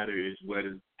 Nature matter is what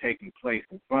is taking place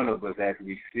in front of us as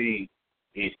we see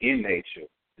it in nature.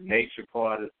 The nature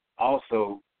part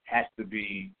also has to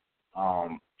be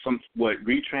somewhat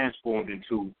retransformed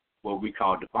into what we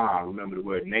call divine. Remember, the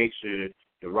word nature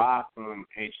derived from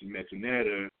ancient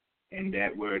Meta-Maji-Shen, and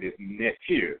that word is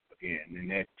netir again. And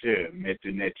netir,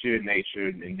 netir, nature,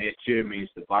 and netir means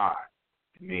divine.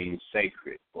 It means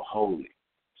sacred or holy.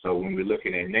 So when we're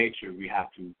looking at nature, we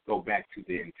have to go back to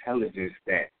the intelligence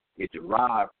that it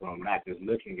derived from, not just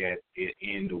looking at it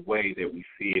in the way that we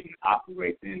see it and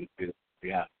operate in the physical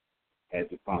reality as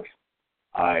a function.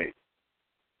 All right.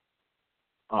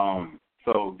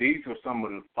 So these are some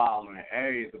of the following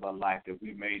areas of our life that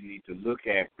we may need to look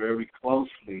at very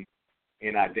closely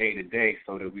in our day-to-day,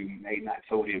 so that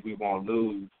we won't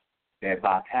lose that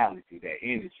vitality, that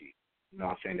energy. You know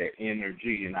what I'm saying? That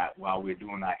energy, and while we're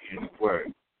doing our inner work.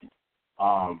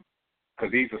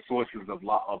 Because these are sources of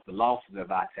the losses of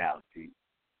vitality.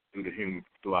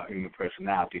 through our human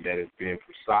personality that has been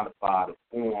personified or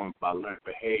formed by learned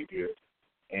behavior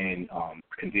and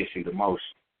conditioned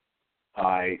emotion. All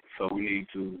right, so we need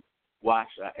to watch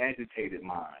an agitated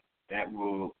mind that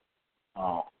will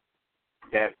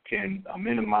that can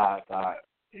minimize our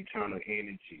internal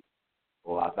energy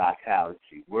or our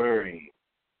vitality. Worrying,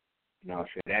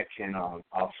 that can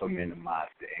also minimize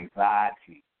the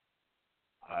anxiety.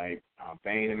 All right,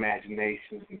 vain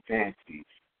imaginations and fantasies.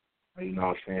 You know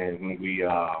what I'm saying?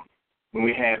 When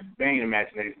we have vain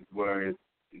imaginations where it's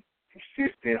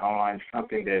consistent on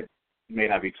something that may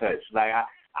not be touched. Like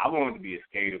I wanted to be a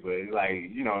skater, but it's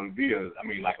like,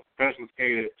 like a professional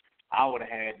skater, I would have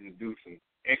had to do some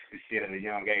extra shit at a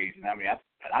young age. And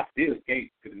I still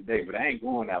skate to this day, but I ain't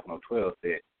going out for no 12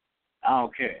 set. I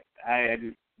don't care. I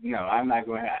just, I'm not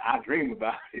going to I dream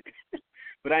about it.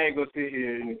 But I ain't going to sit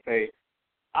here and say,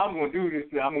 I'm going to do this,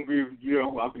 I'm going to be,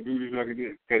 I can do this, I can do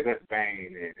this, because that's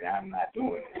vain, and I'm not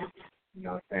doing it. You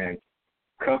know what I'm saying?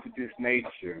 Covetous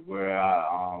nature, where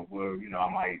I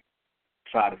might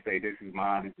try to say, this is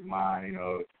mine,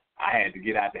 I had to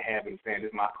get out the habit of saying, this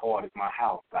is my car, this is my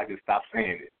house. I just stopped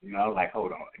saying it. Like,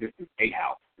 hold on, this is a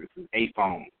house, this is a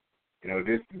phone,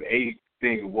 this is a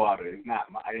thing of water. It's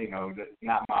not my, it's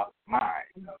not my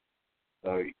mind,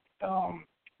 So,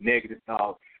 negative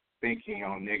thoughts, thinking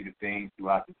on negative things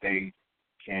throughout the day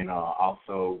can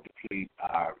also deplete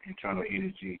our internal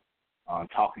energy.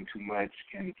 Talking too much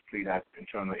can deplete our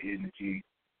internal energy.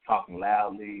 Talking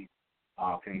loudly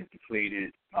can deplete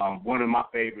it. One of my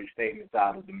favorite statements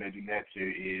out of the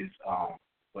Meta-Maji-Shen is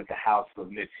what the house of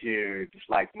Netir, just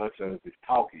like much of it, is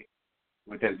talking.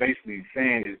 What that's basically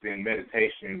saying is in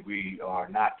meditation we are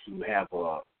not to have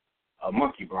a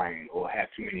monkey brain or have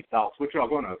too many thoughts, which are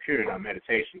going to occur in our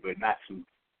meditation, but not to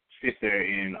sit there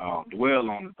and dwell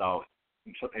on the thought.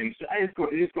 And it's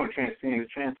going to transcend the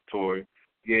transitory,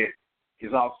 yet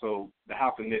it's also the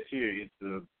house of Netir is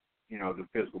the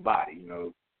physical body,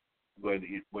 what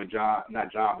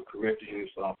Corinthians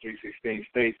 3:16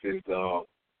 states is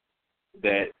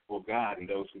that for God and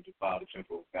those who defile the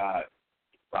temple of God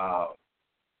defile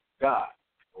God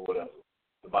or whatever.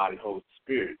 The body holds the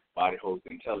spirit, the body holds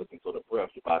the intelligence or the breath,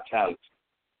 the vitality.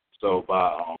 So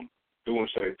by doing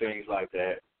certain things like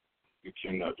that, you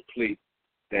can deplete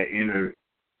that inner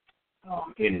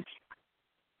energy.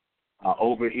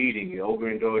 Overeating,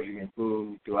 overindulging in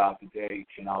food throughout the day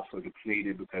can also deplete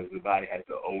it because the body has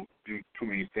to do too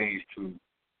many things to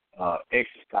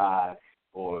exercise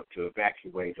or to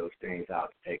evacuate those things out,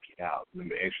 to take it out.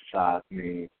 Remember, exercise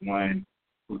means one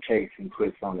who takes and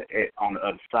puts on the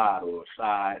other side, or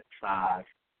side,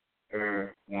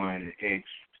 one, and X,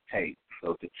 take.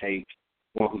 So to take,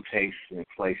 one who takes and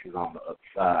places on the other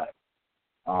side.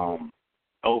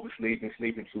 Oversleeping,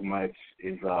 sleeping too much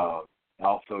is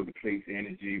also depletes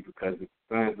energy because if the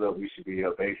sun's up, we should be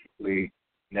up basically,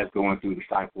 and that's going through the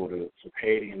cycle of the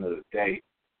circadian of the day.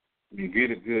 You get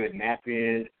a good nap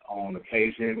in on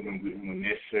occasion when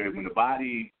necessary. When the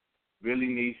body really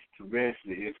needs to rest,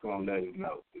 it's going to let it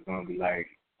know. It's going to be like,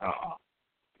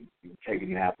 you take a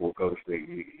nap or go to sleep.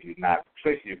 You're not,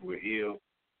 especially if we're ill,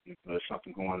 if there's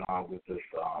something going on with us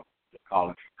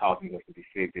causing us to be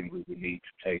sick, then we would need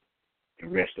to take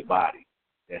and rest the body.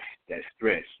 That's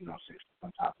stress,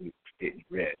 sometimes we didn't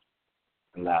rest,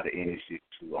 allow the energy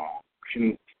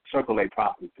to circulate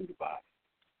properly through the body.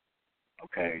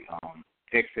 Okay,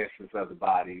 excesses of the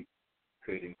body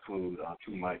could include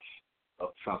too much of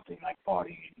something like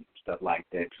partying and stuff like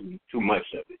that, too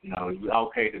much of it. It's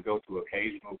okay to go to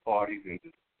occasional parties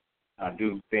and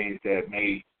do things that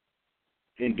may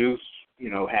induce,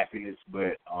 happiness,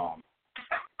 but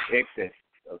excess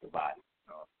of the body.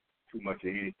 Too much of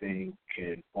anything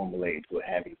can formulate into a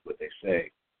habit, is what they say.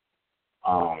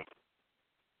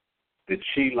 The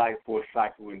chi life force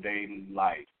cycle in daily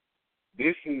life.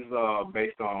 This is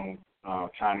based on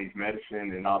Chinese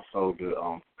medicine and also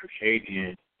the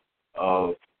circadian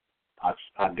of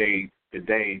our day, the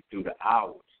day through the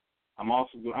hours. I'm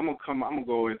gonna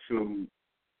go into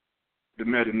the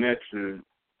Meta-Maji-Shen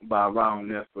by around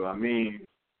Nefer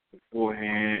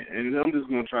beforehand, and I'm just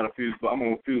gonna try to fuse. I'm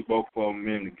gonna fuse both of them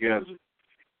in together.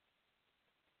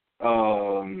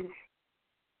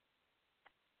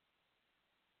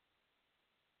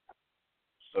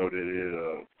 So that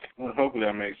it hopefully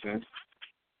that makes sense.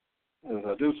 As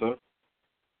I do so.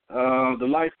 The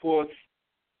life force.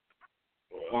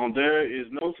 There is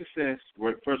no success.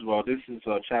 First of all, this is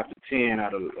chapter 10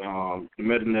 out of the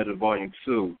Meta-Maji-Shen volume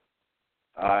 2.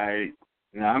 All right.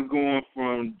 Now I'm going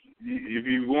from, if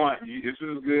you want, this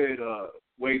is a good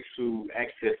way to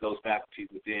access those faculties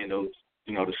within those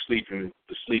the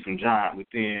sleeping giant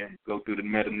within, go through the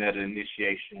meta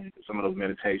initiation, some of those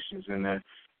meditations, and that,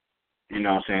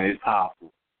 it's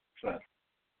powerful. So,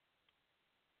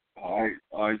 all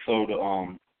right. So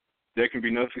there can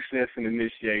be no success in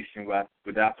initiation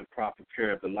without the proper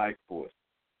care of the life force.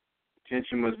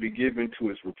 Attention must be given to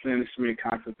its replenishment,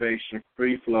 conservation,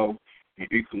 free flow,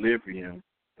 and equilibrium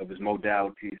of its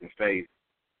modalities and phases.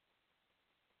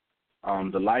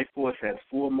 The life force has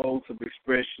 4 modes of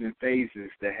expression and phases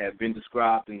that have been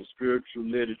described in the spiritual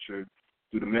literature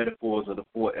through the metaphors of the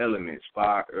 4 elements: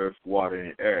 fire, earth, water,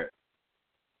 and air.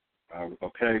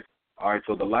 Okay? All right,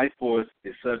 so the life force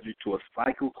is subject to a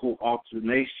cyclical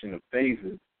alternation of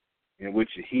phases in which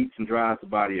it heats and dries the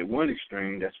body at one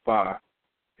extreme, that's fire,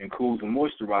 and cools and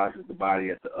moisturizes the body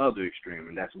at the other extreme,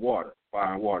 and that's water.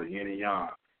 Fire and water, yin and yang,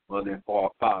 mother and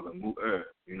father, mu, earth.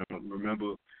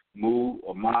 Remember, mu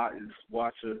or ma is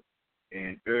water,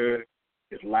 and earth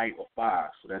is light or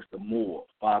fire, so that's the more,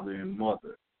 father and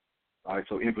mother. All right,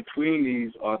 so in between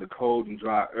these are the cold and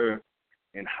dry earth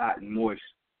and hot and moist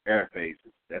air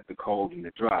phases. That's the cold and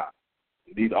the dry.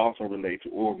 These also relate to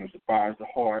organs. The fire is the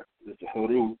heart, that's the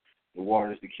haru. The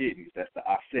water is the kidneys, that's the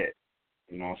aset.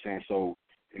 You know what I'm saying? So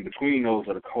in between those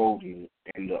are the cold and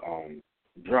the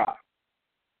dry.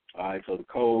 All right, so the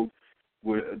cold,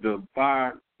 the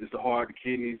fire is the heart, the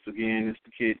kidneys again is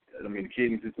the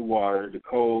kidneys is the water. The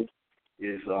cold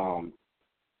is the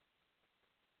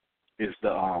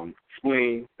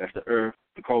spleen, that's the earth.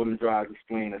 The cold and dry is the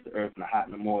spleen, that's the earth, and the hot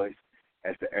and the moist,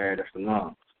 that's the air, that's the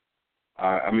lungs.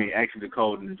 Actually the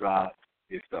cold and the dry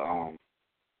is the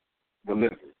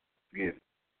liver. Yeah.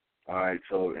 All right,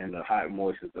 so and the hot and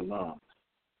moist is the lungs.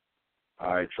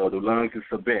 All right, so the lungs is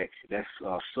sabek. That's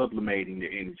sublimating the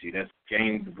energy. That's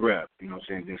gaining the breath. You know what I'm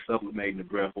saying? Then sublimating the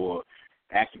breath or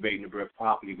activating the breath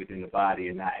properly within the body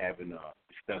and not having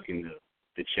stuck in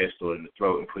the chest or in the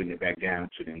throat and putting it back down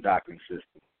to the endocrine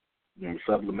system.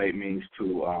 Sublimate means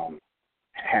to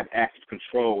have active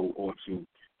control or to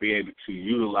be able to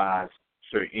utilize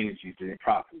certain energies in it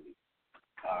properly.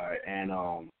 All right, and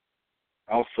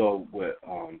also with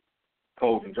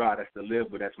cold and dry, that's the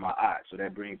liver, that's my eye. So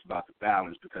that brings about the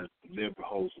balance because the liver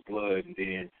holds the blood and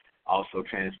then also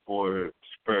transfers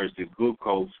the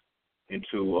glucose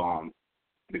into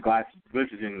the glycogen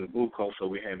and the glucose, so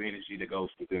we have energy that goes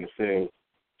within the cells.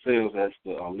 Cells, that's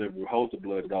the liver holds the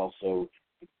blood. It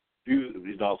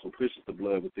also pushes the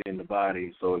blood within the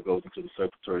body, so it goes into the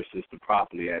circulatory system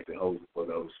properly as it holds it for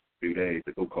those few days,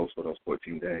 the glucose for those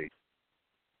 14 days.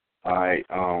 All right.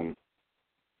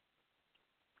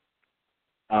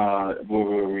 We'll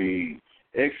read.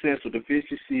 Excess or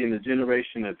deficiency in the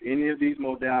generation of any of these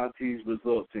modalities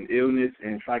results in illness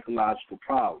and psychological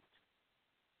problems.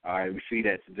 All right, we see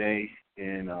that today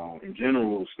in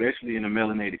general, especially in the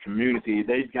melanated community.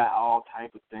 They've got all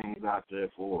type of things out there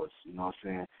for us, you know what I'm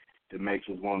saying, that makes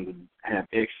us want to have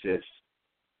excess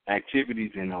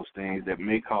activities in those things that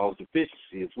may cause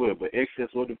deficiency as well. But excess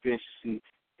or deficiency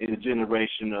in the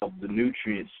generation of the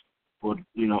nutrients, for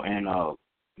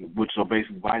which are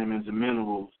basically vitamins and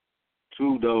minerals,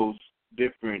 to those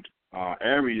different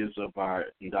areas of our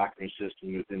endocrine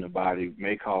system within the body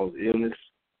may cause illness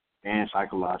and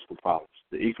psychological problems.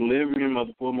 The equilibrium of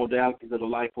the 4 modalities of the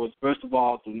life force, first of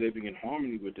all, through living in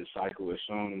harmony with this cycle as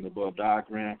shown in the above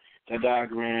diagram. That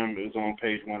diagram is on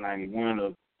page 191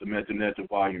 of the Meta-Maji-Shen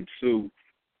Volume 2.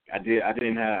 I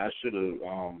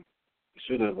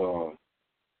should have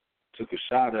took a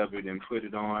shot of it and put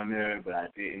it on there, but I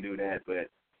didn't do that. But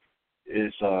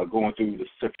it's going through the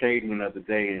circadian of the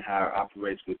day and how it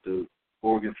operates with the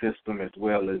organ system as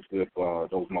well as with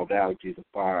those modalities of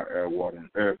fire, air, water, and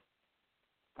earth.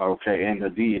 Okay, and the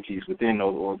deities within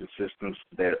those organ systems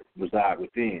that reside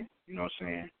within, you know what I'm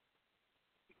saying?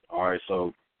 All right,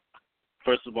 so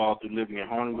first of all, through living in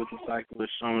harmony with the cycle is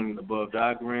shown in the above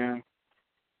diagram,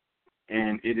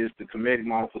 and it is the Kemetic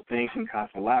model for thinking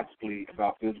cosmologically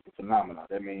about physical phenomena.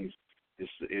 That means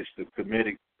it's the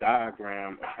Kemetic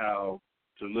diagram of how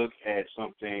to look at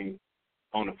something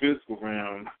on the physical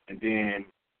realm and then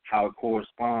how it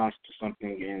corresponds to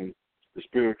something in the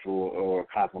spiritual or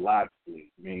cosmologically,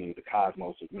 meaning the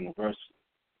cosmos or universal.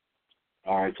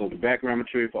 All right, so the background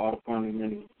material for all the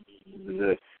fundamentals,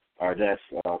 that's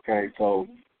okay. So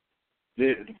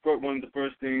one of the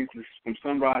first things is from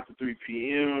sunrise to 3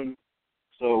 p.m.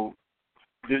 So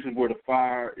this is where the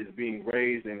fire is being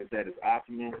raised and it's at its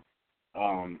optimum.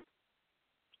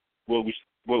 What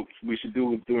we should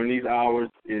do during these hours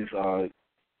is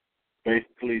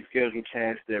basically schedule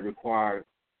tasks that require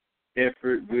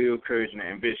effort, will, courage, and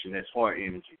ambition. That's heart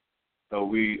energy. So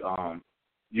we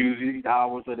use these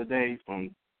hours of the day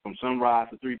from sunrise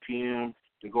to 3 p.m.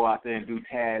 to go out there and do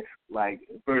tasks like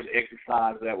first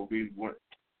exercise. That would be one,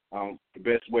 the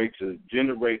best way to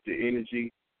generate the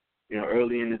energy,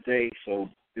 early in the day. So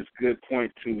it's a good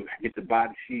point to get the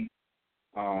body heat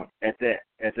at that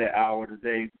hour of the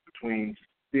day between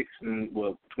 6 and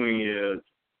 9.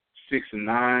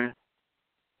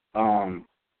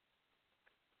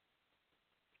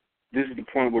 This is the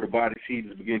point where the body's heat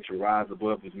is beginning to rise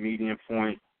above its median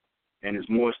point, and its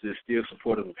moisture is still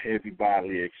supportive of heavy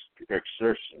bodily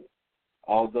exertion.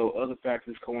 Although other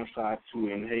factors coincide to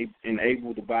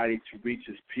enable the body to reach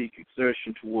its peak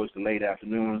exertion towards the late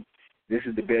afternoon, this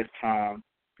is the best time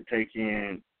for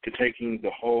taking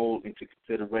the whole into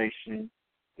consideration.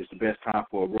 It's the best time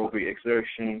for aerobic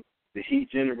exertion. The heat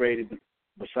generated,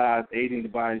 besides aiding the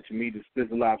body to meet its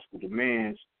physiological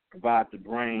demands, provides the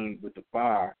brain with the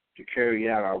fire to carry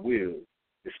out our will,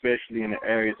 especially in the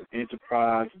areas of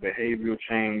enterprise, behavioral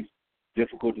change,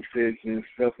 difficult decisions,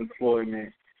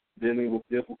 self-employment, dealing with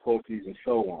difficulties, and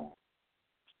so on.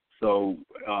 So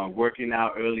working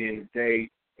out early in the day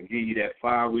and give you that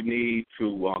fire we need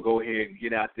to go ahead and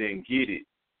get out there and get it,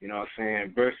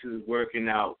 versus working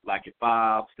out like at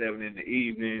 5, 7 in the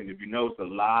evening. If you notice, a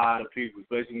lot of people,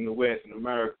 especially in the West, in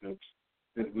America,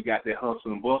 since we got that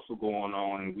hustle and bustle going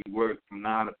on and we work from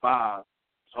 9 to 5,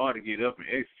 it's hard to get up and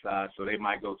exercise, so they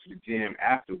might go to the gym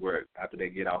after work, after they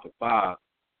get off at 5.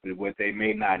 But what they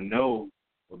may not know,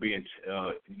 or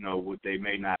what they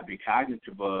may not be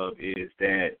cognitive of, is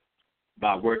that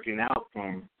by working out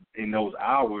in those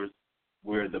hours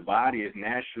where the body is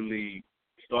naturally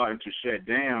starting to shut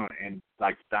down, and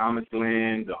like the thymus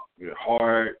gland, the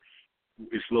heart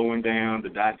is slowing down, the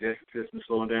digestive system is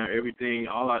slowing down, everything,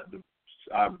 all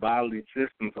our bodily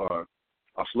systems are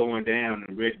slowing down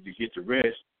and ready to get to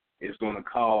rest, is going to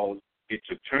cause it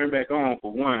to turn back on,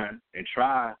 for one, and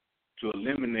try to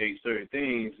eliminate certain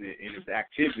things in its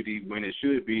activity when it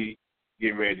should be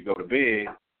getting ready to go to bed.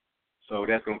 So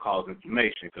that's going to cause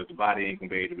inflammation because the body ain't going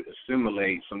to be able to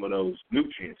assimilate some of those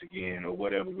nutrients again or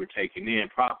whatever we're taking in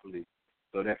properly.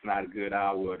 So that's not a good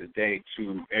hour of the day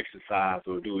to exercise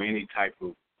or do any type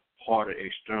of harder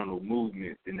external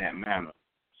movement in that manner.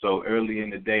 So early in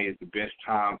the day is the best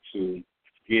time to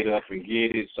get up and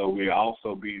get it. So we'll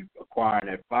also be acquiring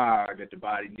that fire that the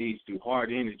body needs through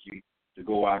hard energy to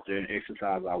go out there and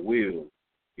exercise our will,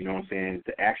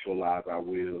 to actualize our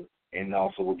will. And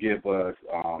also will give us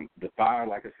the fire,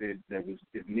 like I said, that is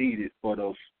needed for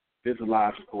those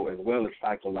physiological as well as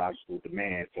psychological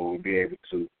demands. So we'll be able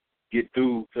to get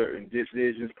through certain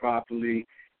decisions properly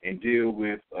and deal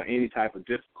with any type of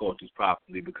difficulties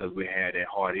properly because we had that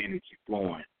hard energy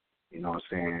flowing, and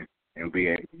be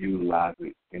able to utilize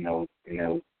it in those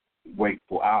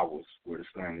wakeful hours where the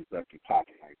sun is up and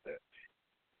popping like that.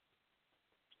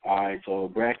 All right, so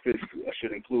breakfast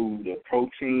should include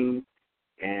protein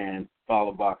and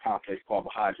followed by complex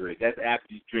carbohydrate. That's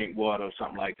after you drink water or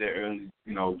something like that, early,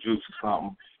 juice or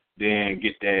something, then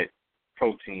get that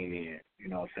protein in.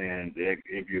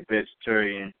 If you're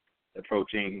vegetarian, the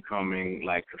protein can come in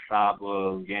like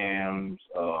cassava, yams,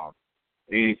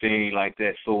 anything like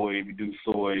that, soy, if you do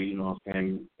soy,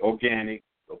 organic,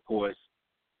 of course,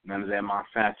 none of that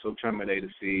Monsanto terminator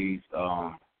seeds.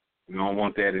 We don't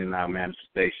want that in our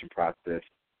manifestation process.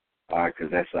 All right,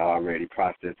 because that's already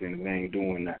processed and we ain't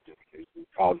doing nothing. It's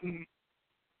causing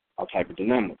all type of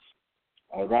dilemmas.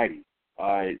 All righty.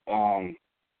 All right.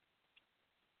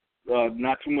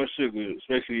 Not too much sugar,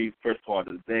 especially first part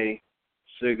of the day.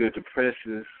 Sugar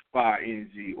depresses fire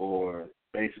energy, or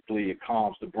basically it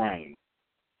calms the brain.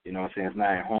 It's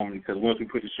not at home because once we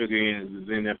put the sugar in, it's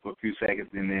in there for a few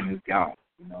seconds and then it's gone.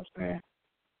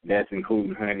 That's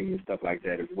including honey and stuff like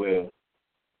that as well.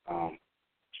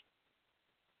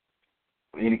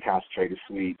 Any concentrated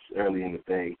sweets early in the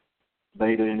day.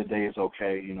 Later in the day is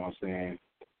okay,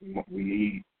 We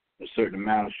eat a certain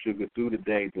amount of sugar through the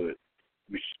day, but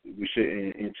we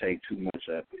shouldn't intake too much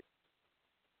of it.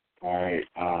 All right.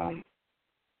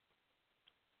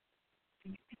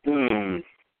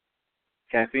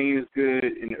 Caffeine is good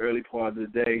in the early part of the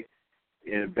day.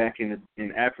 Back in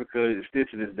Africa, still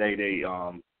to this day, they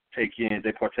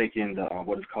partake in the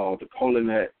what is called the cola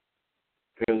nut.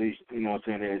 Early,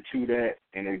 they chew that,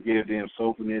 and it gives them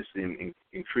soberness and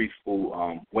increasing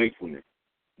their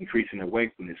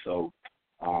wakefulness. So,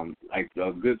 like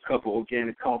a good cup of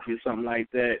organic coffee or something like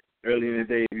that, early in the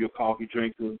day, if you're a coffee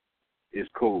drinker, is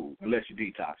cool, unless you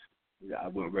detox. I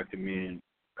wouldn't recommend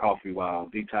coffee while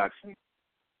detoxing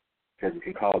because it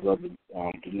can cause other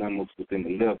dilemmas within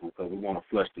the liver because we want to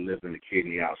flush the liver and the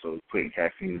kidney out. So putting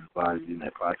caffeine in the body in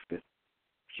that process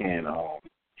can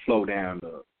slow down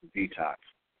the detox.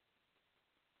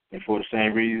 And for the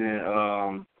same reason,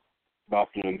 about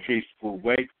the increased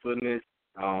wakefulness,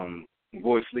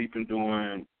 avoid sleeping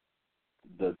during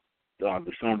the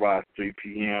sunrise 3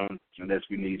 p.m. unless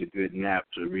we need a good nap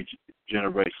to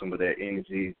generate some of that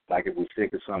energy. Like if we're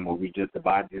sick or something, or the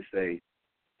body just say,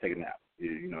 take a nap.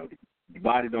 You know, the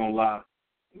body don't lie.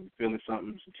 If we're feeling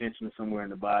something, some tension somewhere in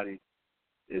the body,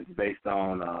 it's based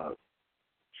on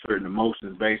certain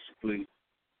emotions, basically.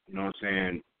 You know what I'm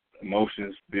saying?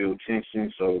 Emotions build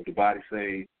tension, so if the body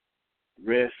say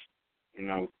rest, you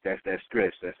know, that's that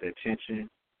stress, that's that tension.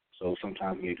 So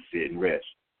sometimes we need to sit and rest.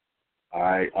 All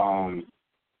right.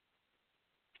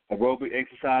 Aerobic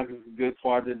exercise is a good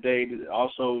part of the day.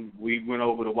 Also, we went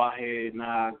over the Wahed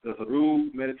Na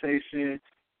Gaharu meditation a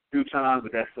few times,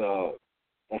 but that's a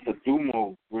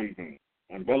Dumo breathing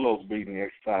and bellows breathing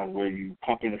exercise where you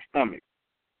pump in the stomach.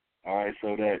 All right,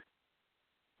 so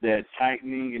that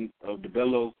tightening of the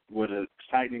bellows, where the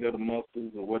tightening of the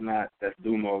muscles or whatnot, that's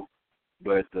Dumo.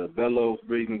 But the bellows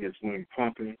breathing is when you're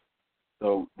pumping.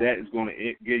 So that is going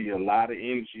to give you a lot of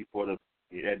energy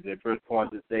at the first part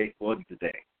of the day for the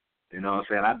day. You know what I'm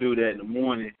saying? I do that in the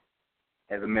morning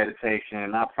as a meditation,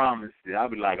 and I promise you, I'll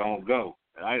be like on go.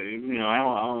 I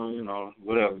don't,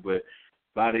 whatever. But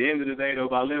by the end of the day, though,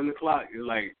 by 11 o'clock, it's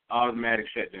like automatic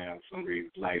shutdown for some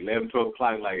reason. Like 11, 12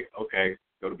 o'clock, like, okay,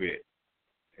 go to bed.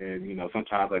 And, you know,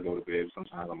 sometimes I go to bed.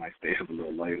 Sometimes I might stay up a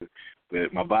little later.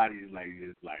 But my body is like,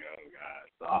 oh, God.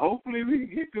 So hopefully we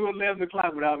can get to 11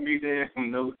 o'clock without me there.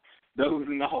 No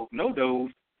dozing off. No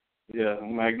doze. Yeah, I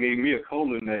might need me a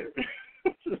cola in that.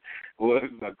 Or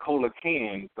a cola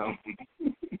can, something.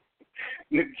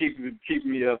 keep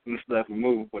me up and stuff and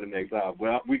moving for the next hour.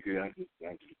 Well, we could. I'm just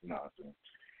nonsense.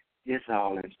 Yes,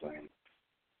 all that thing.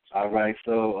 All right,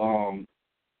 so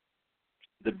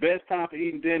the best time for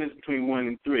eating dinner is between 1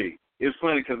 and 3. It's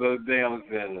funny because the other day I was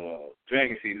at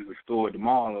Dragon Seed, there's a store at the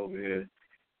mall over here,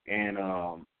 and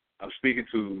I'm speaking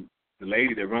to the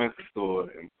lady that runs the store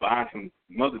and buying some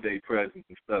Mother's Day presents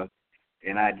and stuff.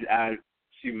 And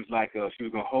she was like, she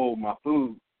was gonna hold my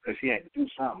food because she had to do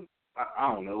something.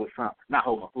 I don't know, it's something. Not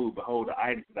hold my food, but hold the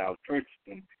items that I was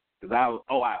purchasing. Because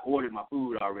I ordered my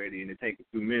food already, and it takes a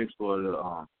few minutes for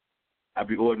the I'll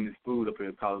be ordering this food up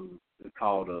here because it's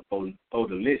called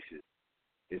Delicious.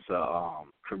 It's a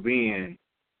Korean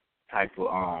type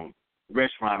of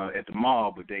restaurant at the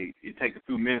mall, but it takes a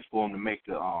few minutes for them to make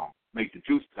the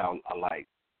juice I like.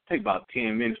 It takes about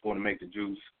 10 minutes for them to make the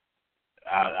juice.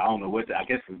 I don't know I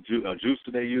guess a juice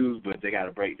that they use, but they got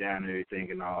to break down everything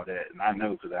and all that. And I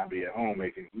know because I'll be at home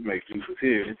we make juices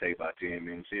here. It takes about 10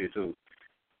 minutes here too.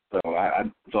 So I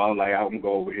was like, I'm gonna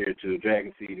go over here to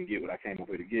Dragon Seed and get what I came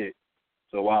over here to get.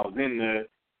 So while I was in there,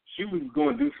 she was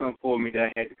going to do something for me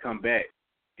that I had to come back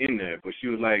in there. But she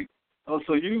was like, oh,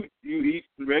 so you eat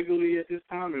regularly at this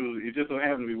time? It just so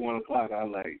happened to be 1 o'clock. I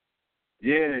was like,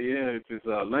 yeah. If it's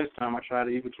lunchtime, I try to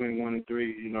eat between 1 and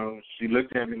 3. You know, she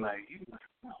looked at me like, you must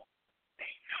know.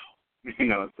 You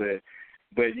know what I'm saying?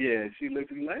 But yeah, she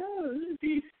looked at me like, oh,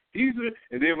 these are.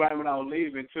 And then right when I was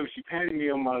leaving too, she patted me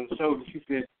on my shoulder. She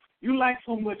said, you like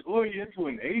so much Oriental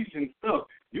and Asian stuff.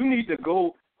 You need to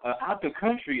go out the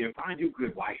country and find you a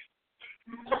good wife.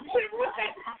 I said, what?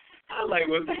 I was like,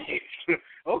 well,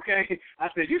 okay. I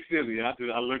said, you silly.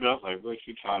 I looked up like, what's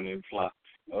she trying to imply?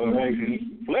 All right,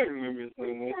 flirting with me or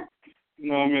something.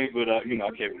 You know what I mean? But, I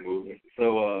kept it moving.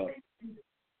 So,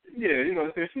 yeah, you know what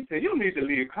I'm saying? She said, you need to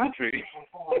leave country.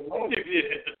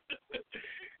 Yeah.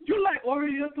 You like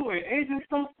Oriental and Asian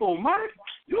stuff so much,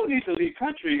 you don't need to leave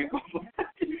country.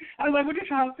 I was like, what are you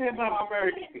trying to say about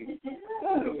Americans?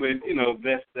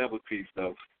 But, that was peace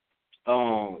stuff.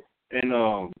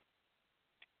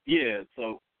 Yeah,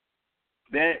 so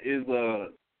that is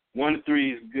 1 to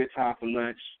 3 is a good time for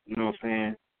lunch, you know what I'm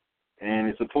saying? And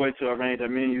it's important to arrange our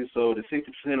menu. So the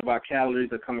 60% of our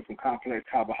calories are coming from complex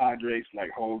carbohydrates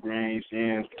like whole grains,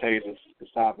 yams, potatoes,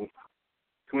 cassava,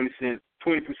 20%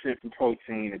 from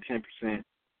protein, and 10%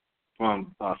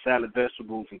 from salad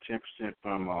vegetables, and 10%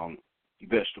 from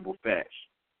vegetable fats.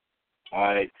 All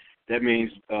right, that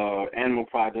means animal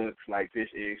products like fish,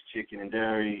 eggs, chicken, and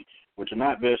dairy, which are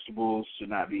not vegetables, should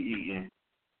not be eaten.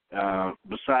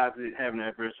 Besides it having an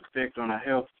adverse effect on our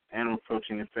health, animal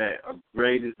protein and fat are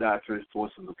greatest dietary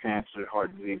sources of cancer,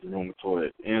 heart disease, and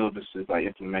rheumatoid illnesses like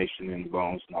inflammation in the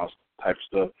bones and all type of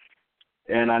stuff.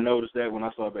 And I noticed that when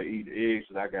I started about eating eggs,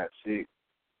 that I got sick.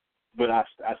 But I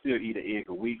still eat an egg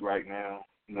a week right now.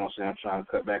 You know what I'm saying? I'm trying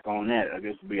to cut back on that. I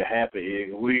guess it'll be a half an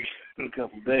egg a week in a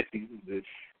couple of days.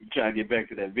 I'm trying to get back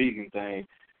to that vegan thing.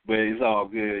 But it's all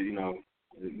good, you know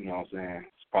what I'm saying?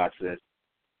 It's processed.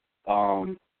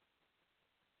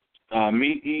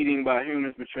 Meat eating by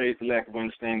humans betrays the lack of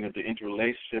understanding of the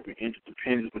interrelationship and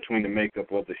interdependence between the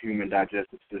makeup of the human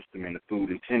digestive system and the food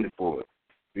intended for it.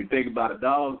 If you think about a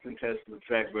dog's intestinal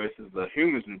tract versus a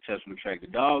human's intestinal tract, the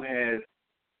dog has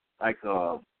like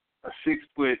a 6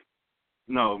 foot,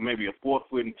 no, maybe a 4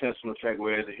 foot intestinal tract,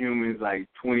 whereas the human's like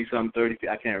 20-something, 30 feet.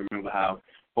 I can't remember how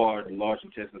far the large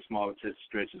intestine, small intestine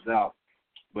stretches out.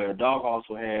 But a dog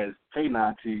also has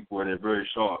canine teeth where they're very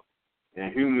sharp.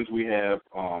 And humans, we have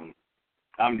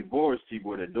omnivorous teeth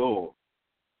where they're dull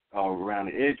around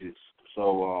the edges.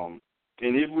 So,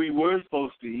 and if we were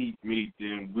supposed to eat meat,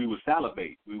 then we would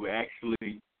salivate. We would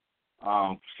actually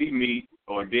see meat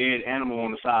or a dead animal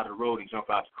on the side of the road and jump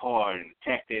out the car and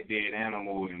attack that dead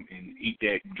animal and eat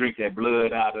that, drink that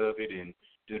blood out of it and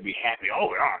just be happy.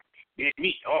 Oh, dead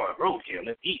meat. Oh, roadkill.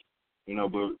 Let's eat. You know,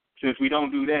 but since we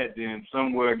don't do that, then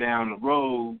somewhere down the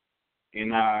road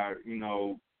in our,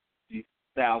 these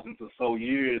thousands or so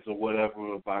years or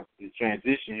whatever about the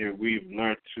transition here, we've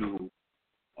learned to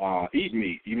eat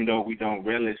meat, even though we don't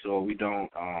relish or we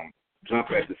don't jump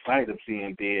at the sight of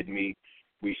seeing dead meat.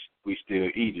 We still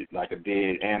eat it like a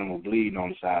dead animal bleeding on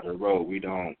the side of the road. We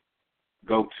don't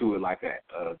go to it like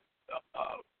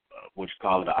what you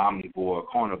call it, an omnivore or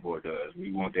carnivore does.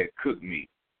 We want that cooked meat.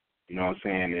 You know what I'm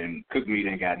saying? And cooked meat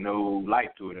ain't got no life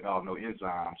to it at all, no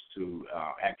enzymes to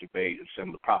activate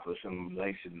proper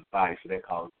assimilation in the body. So that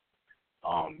causes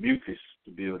mucus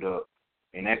to build up,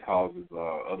 and that causes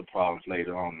other problems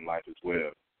later on in life as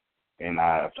well. And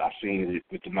I've seen it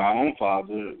with my own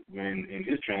father when in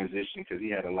his transition, because he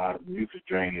had a lot of mucus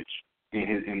drainage in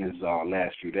his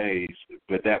last few days.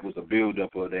 But that was a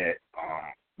buildup of that,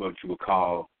 what you would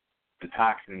call the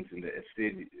toxins and the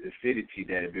acidity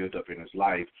that had built up in his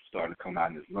life starting to come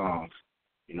out in his lungs.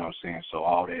 You know what I'm saying? So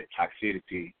all that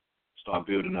toxicity started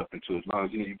building up into his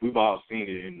lungs. And we've all seen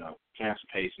it in cancer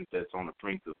patients that's on the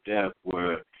brink of death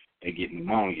where they get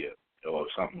pneumonia or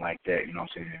something like that. You know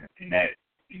what I'm saying? And that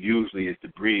usually is the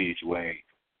bridge way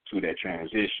to that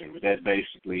transition. But that's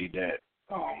basically that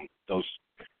those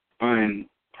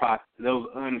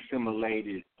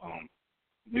unassimilated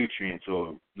nutrients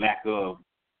or lack of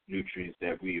nutrients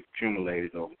that we've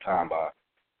accumulated over time by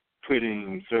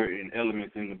putting certain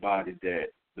elements in the body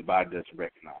that the body doesn't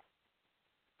recognize.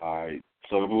 All right.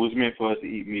 So if it was meant for us to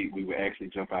eat meat, we would actually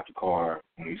jump out the car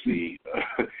when we see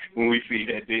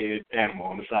that dead animal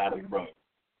on the side of the road.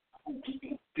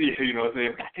 You know what I'm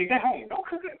saying? I take that home. Don't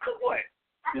cook it. Cook what?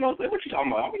 You know what I'm saying? What you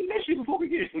talking about? I'm eating that shit before we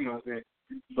get it. You know what I'm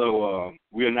saying? So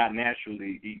we are not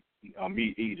naturally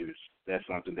meat eaters. That's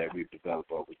something that we've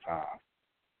developed over time.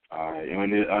 All right,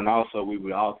 and also we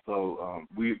would also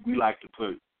we like to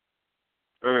put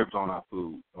herbs on our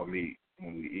food or meat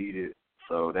when we eat it.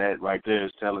 So that right there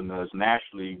is telling us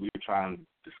naturally we're trying to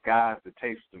disguise the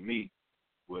taste of meat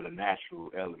with a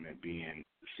natural element being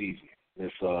the seasoning.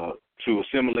 It's to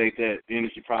assimilate that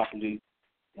energy properly.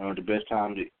 The best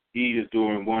time to eat is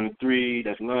during 1 to 3.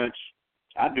 That's lunch.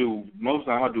 Most of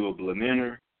the time I do a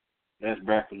blender. That's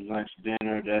breakfast, lunch,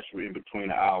 dinner. That's in between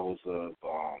the hours of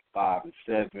 5 and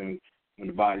 7 when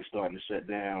the body's starting to shut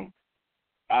down.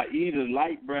 I eat a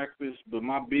light breakfast, but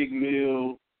my big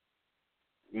meal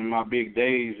in my big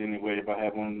days anyway, if I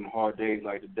have one of them hard days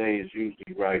like today, is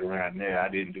usually right around there. I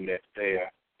didn't do that today. I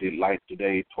did light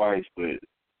today twice, but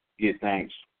yeah,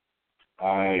 thanks.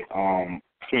 All right,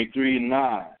 between 3 and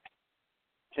 9.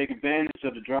 Take advantage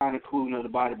of the drying and cooling of the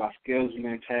body by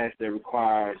scheduling tasks that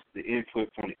requires the input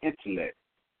from the intellect.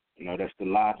 That's the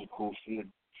logical,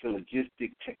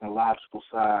 syllogistic, technological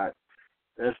side.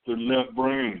 That's the left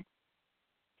brain.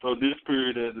 So this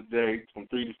period of the day, from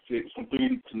 3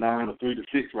 to 9 or 3 to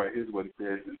 6, right, here's what it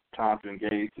says, is time to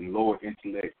engage in lower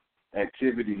intellect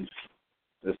activities.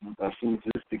 That's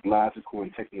syllogistic, logical,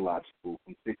 and technological.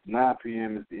 From 6 to 9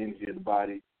 p.m. is the energy of the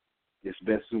body. It's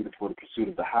best suited for the pursuit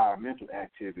of the higher mental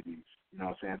activities. You know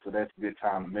what I'm saying? So that's a good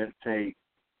time to meditate,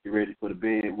 get ready for the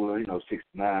bed. Well, 6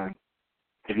 to 9.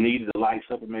 If needed, the light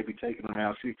supper may be taken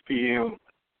around 6 p.m.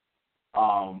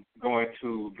 Going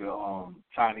to the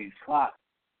Chinese clock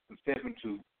from 7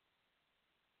 to,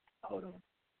 hold on.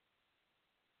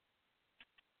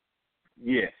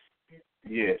 Yes.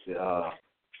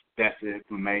 That's the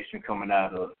inflammation coming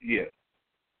out of,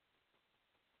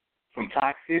 from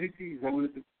toxicity, is that what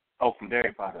it is? Oh, from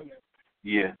dairy products.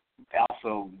 Yeah.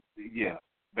 Also,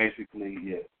 basically,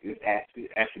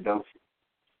 it's acidosis.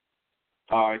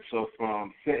 All right, so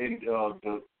from setting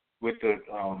with the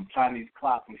Chinese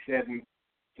clock from 7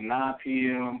 to 9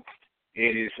 p.m.,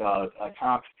 it is a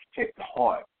time to protect the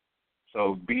heart.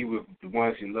 So be with the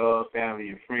ones you love, family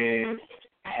and friends,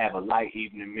 have a light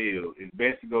evening meal. It's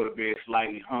best to go to bed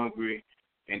slightly hungry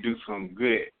and do some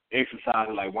good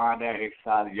exercises like wind down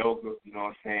exercise, yoga, you know what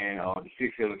I'm saying? The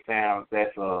 6 healing sounds,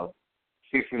 that's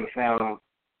 6 healing sound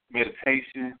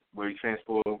meditation where you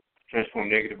transform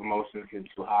negative emotions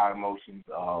into higher emotions.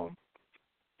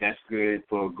 That's good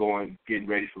for getting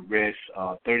ready for rest.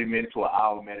 30 minutes to an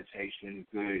hour meditation is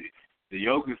good. The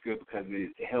yoga is good because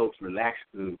it helps relax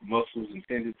the muscles and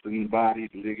tendons in the body,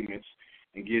 the ligaments,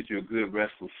 and gives you a good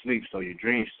restful sleep. So your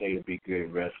dream state will be good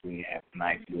and restful when you have a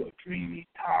nice little dreamy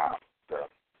time.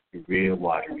 You're real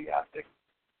watery out there.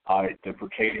 All right, the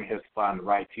Circadian helps find the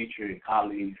right teacher and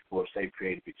colleagues for safe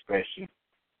creative expression.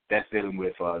 That's dealing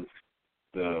with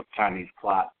the Chinese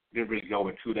clock. Didn't really go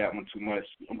into that one too much.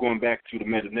 I'm going back to the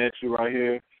Meta-Netra right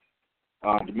here.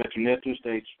 The Meta-Netra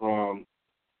states from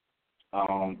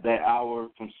that hour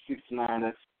from 6 to 9.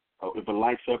 That's if a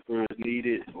light supper is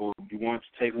needed or you want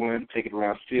to take one, take it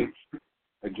around 6.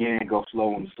 Again, go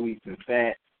slow on the sweets and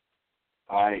fat.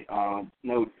 All right.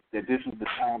 Note that this is the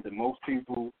time that most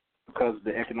people, because of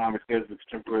the economic schedule is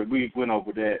temporary. We went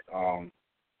over that.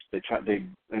 They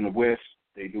in the West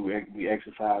we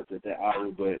exercise at that hour,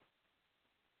 but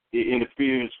it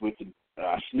interferes with the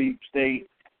sleep state,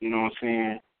 you know what I'm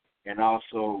saying, and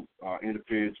also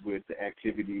interferes with the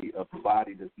activity of the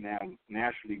body that's now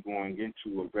naturally going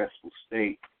into a restful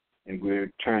state, and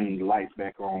we're turning the lights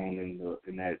back on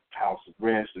in that house of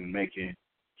rest and making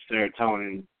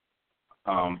serotonin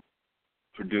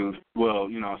produce. Well,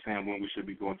 you know what I'm saying, when we should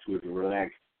be going to the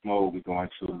relaxed mode, we're going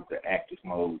to the active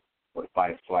mode or the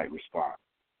fight-flight response.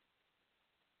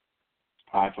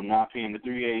 All right, from 9 p.m. to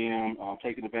 3 a.m.,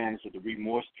 taking advantage of the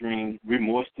remorsening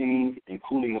and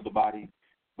cooling of the body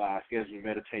by scheduling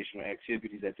meditational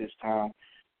activities at this time.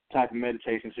 Type of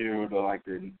meditations here are like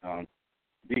the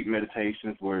deep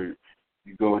meditations where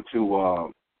you go into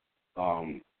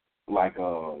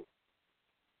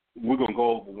we're going to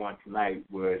go over one tonight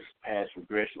where it's past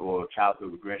regression or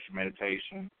childhood regression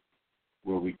meditation,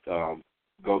 where we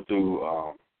go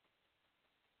through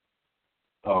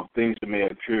things that may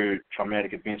have occurred,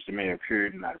 traumatic events that may have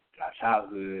occurred in our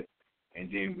childhood, and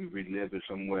then we relive it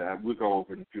somewhere. We'll go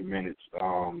over it in a few minutes.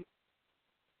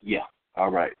 Yeah,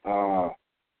 all right.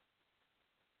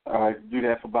 Do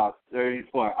that for about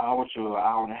for an hour to an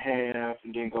hour and a half,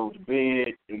 and then go to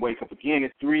bed and wake up again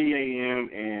at 3 a.m.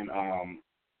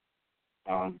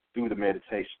 and do the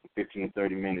meditation for 15 to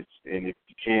 30 minutes. And if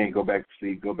you can, go back to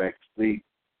sleep,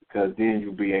 because then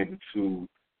you'll be able to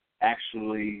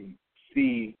actually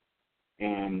see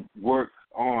and work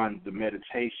on the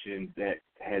meditation that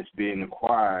has been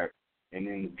acquired, and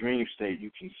in the dream state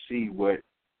you can see what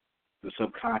the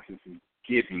subconscious is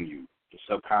giving you, the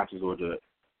subconscious or the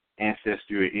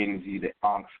ancestral energy, the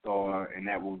Ankh star, and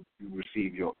that will you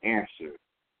receive your answer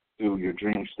through your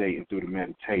dream state and through the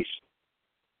meditation.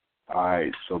 All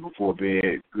right, so before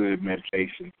bed, good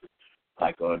meditation,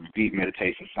 like a deep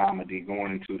meditation, samadhi,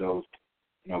 going into those,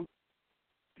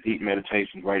 deep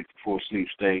meditations right before sleep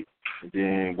state, and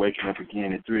then waking up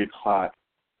again at 3 o'clock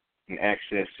and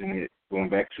accessing it, going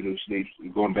back to the sleep,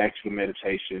 going back to the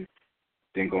meditation,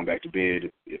 then going back to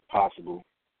bed if possible.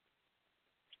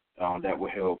 That will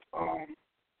help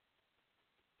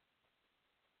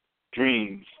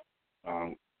dreams,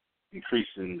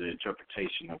 increasing the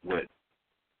interpretation of what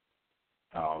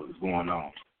is going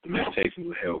on. The meditation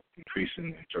will help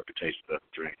increasing the interpretation of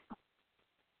the dream.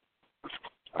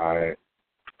 All right.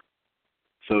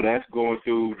 So that's going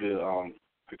through the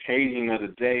circadian of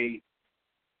the day,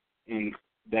 and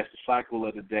that's the cycle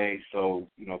of the day. So,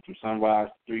 from sunrise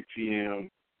to 3 p.m.,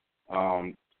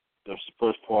 that's the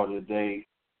first part of the day.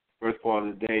 First part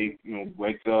of the day,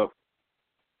 wake up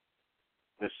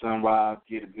at sunrise,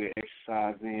 get a good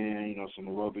exercise in, some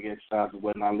aerobic exercise or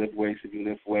whatnot, lift weights if you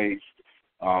lift weights.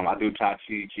 I do Tai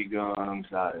Chi, Qigong,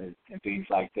 and things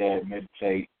like that,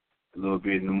 meditate a little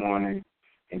bit in the morning.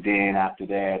 And then after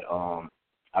that,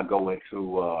 I go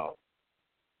into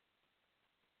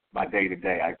my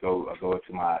day-to-day. I go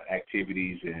into my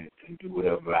activities and do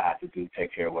whatever I have to do,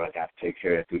 take care of what I got to take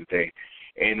care of through the day.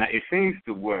 And it seems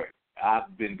to work.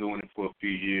 I've been doing it for a few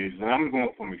years, and I'm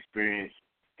going from experience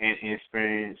and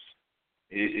inexperience.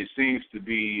 It seems to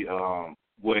be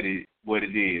what it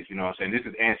is. You know what I'm saying? This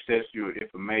is ancestral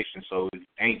information, so it's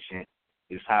ancient.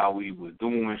 It's how we were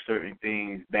doing certain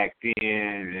things back then,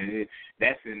 and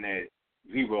that's in that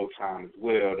zero time as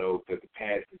well, though, because the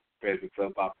past is present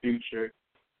of our future.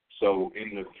 So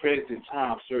in the present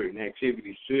time, certain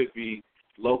activities should be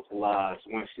localized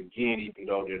once again, even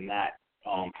though they're not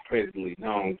presently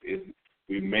known.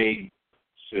 We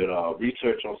should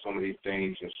research on some of these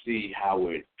things and see how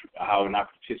in our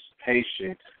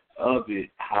participation of it,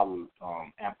 how it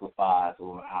amplifies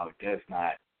or how it does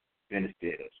not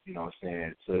benefit us, you know what I'm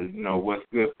saying? So, you know, what's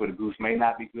good for the goose may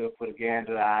not be good for the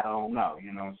gander, I don't know,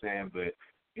 you know what I'm saying? But,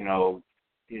 you know,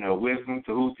 wisdom,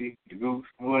 Tahuti, the goose,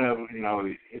 whatever, you know,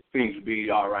 it seems to be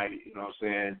all right, you know what I'm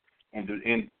saying? And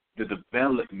in the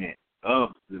development of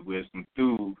the wisdom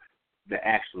through the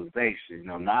actualization, you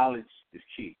know, knowledge is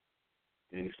key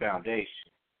and it's foundation.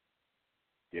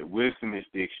 That wisdom is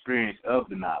the experience of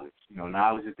the knowledge. You know,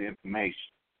 knowledge is the information.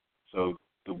 So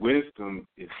the wisdom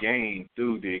is gained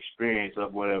through the experience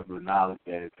of whatever knowledge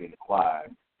that has been acquired.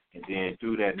 And then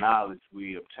through that knowledge,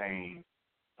 we obtain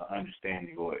an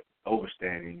understanding or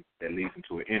overstanding that leads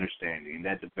into an understanding. And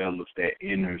that develops that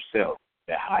inner self,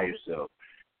 that higher self.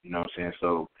 You know what I'm saying?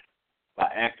 So by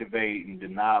activating the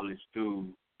knowledge through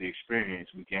the experience,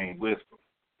 we gain wisdom.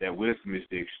 That wisdom is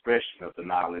the expression of the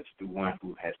knowledge through one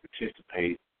who has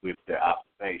participated with their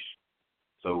observation.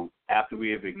 So after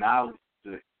we have acknowledged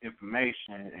the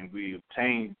information and we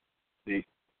obtain the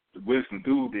wisdom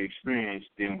through the experience,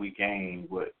 then we gain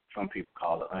what some people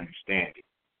call an understanding.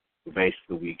 So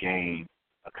basically, we gain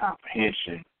a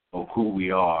comprehension of who we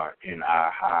are in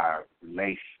our higher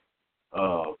relation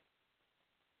of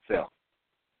self.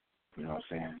 You know what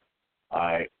I'm saying? All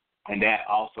right. And that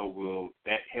also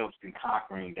that helps in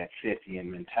conquering that Sethian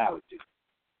mentality.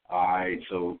 All right,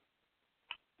 so,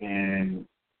 and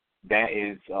that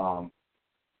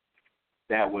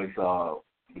was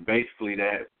basically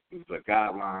that was a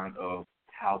guideline of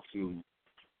how to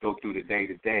go through the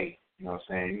day-to-day, you know what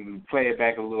I'm saying? You play it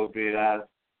back a little bit, I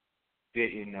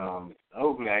didn't,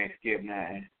 hopefully I ain't skipped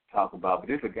nothing to talk about, but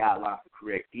this is a guideline for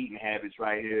correct eating habits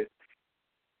right here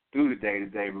through the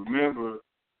day-to-day. Remember,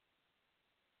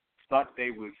 start the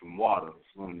day with some water,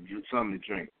 something to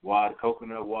drink. Water,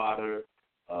 coconut water,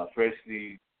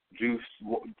 freshly juiced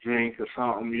drink or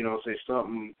something, you know, say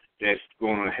something that's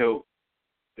going to help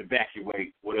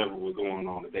evacuate whatever was going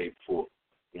on the day before.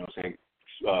 You know what I'm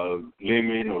saying?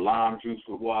 Lemon or lime juice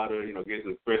with water, you know, get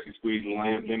a freshly squeezed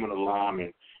lemon or lime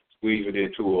and squeeze it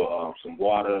into some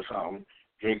water or something.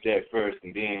 Drink that first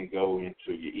and then go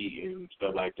into your eating and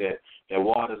stuff like that. That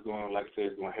water's going, like I said,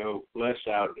 it's going to help flush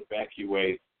out,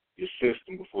 evacuate your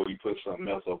system before you put something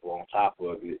else up on top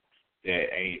of it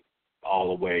that ain't all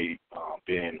the way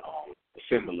been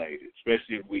assimilated,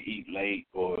 especially if we eat late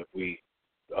or if we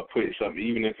put something,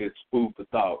 even if it's food for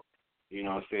thought, you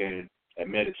know what I'm saying, that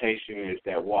meditation is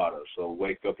that water. So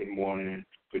wake up in the morning,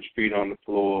 put your feet on the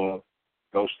floor,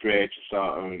 go stretch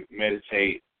or something,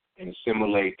 meditate and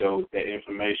assimilate that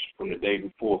information from the day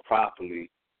before properly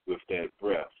with that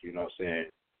breath, you know what I'm saying,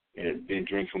 and then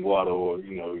drink some water or,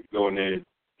 you know, go in there.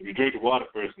 If you drink the water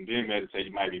first and then meditate,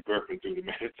 you might be burping through the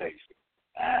meditation.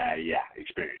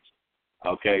 Experience.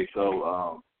 Okay,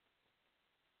 so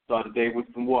start the day with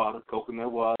some water,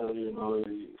 coconut water, you know,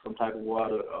 some type of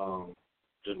water,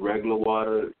 just regular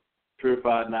water,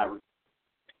 purified, not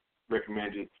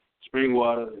recommended. Spring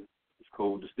water is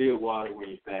cold. Distilled water when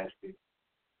you're fasting.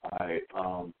 All right,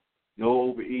 no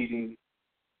overeating.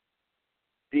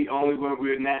 Eat only when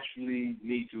we naturally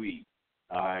need to eat.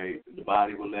 All right, the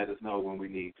body will let us know when we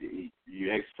need to eat.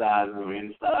 You exercising or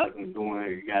exercising,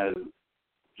 you got a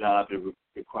job that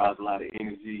requires a lot of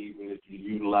energy, even if you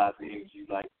utilize the energy,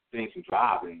 like things and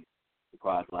driving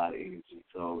requires a lot of energy.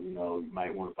 So, you know, you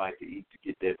might want to bite to eat to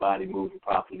get that body moving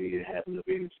properly and have enough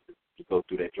energy to go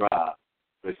through that drive.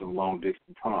 There's some long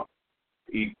distance pump.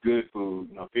 Eat good food,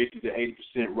 you know, 50 to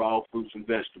 80% raw fruits and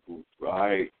vegetables,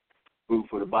 right? Food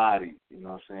for the body, you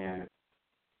know what I'm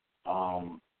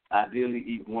saying? Ideally,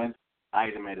 eat one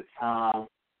item at a time.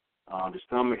 The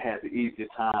stomach has the easier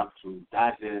time to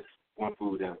digest one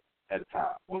food at a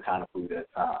time, one kind of food at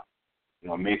a time. You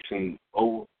know, mixing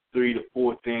over 3 to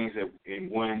 4 things in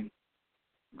one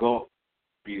gulp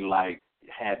be like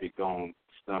habit on the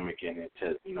stomach and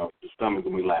intestine. You know, the stomach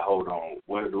will be like, hold on,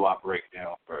 where do I break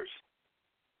down first?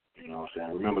 You know what I'm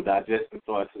saying? Remember, digesting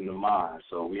starts in the mind,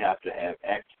 so we have to have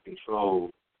active control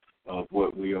of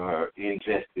what we are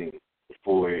ingesting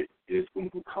before it is going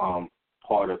to become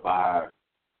part of our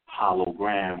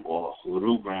hologram or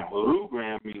hologram.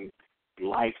 Hologram means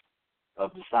life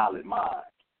of the solid mind.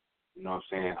 You know what I'm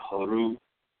saying? Haru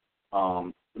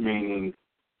meaning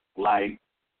light,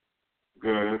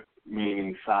 Gur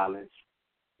meaning silence,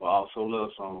 but also love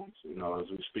songs. You know, as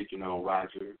we were speaking on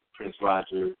Prince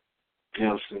Roger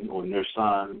Nelson or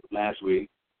Nursan last week,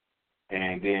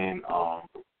 and then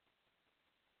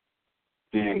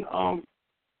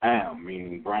am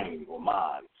meaning brain or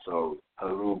mind. So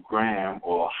hologram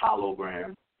or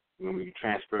hologram, when we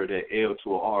transfer that L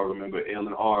to an R, remember L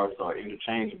and R's are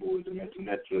interchangeable in the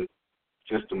metametric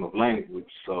system of language.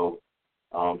 So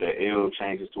that L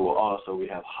changes to an R, so we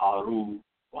have haru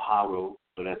or haro,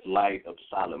 So that's light of the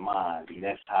solid mind, and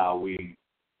that's how we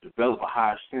develop a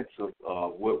higher sense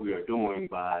of what we are doing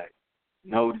by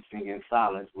noticing in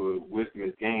silence, where wisdom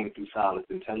is gained through silence,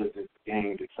 intelligence is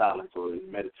gained in silence, or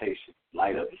meditation,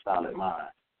 light of the solid mind.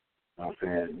 You know what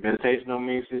I'm saying? Meditation don't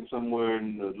mean sitting somewhere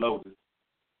in the lotus.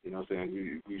 You know what I'm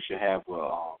saying? We should have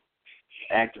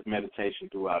active meditation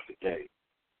throughout the day.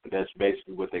 But that's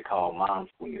basically what they call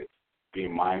mindfulness,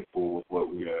 being mindful of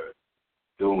what we are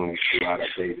doing throughout our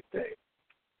day-to-day.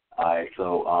 All right,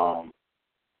 so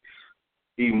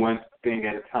eating one thing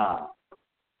at a time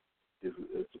is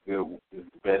the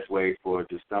best way for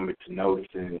the stomach to notice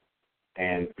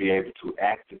and be able to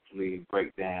actively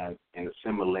break down and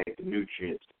assimilate the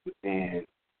nutrients within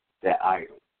that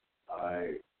item. All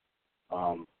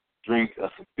right. Drink a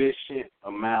sufficient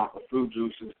amount of fruit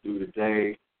juices through the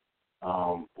day.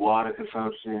 Water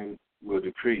consumption will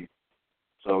decrease.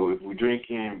 So if we're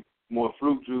drinking more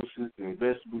fruit juices and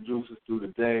vegetable juices through the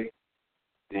day,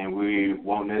 then we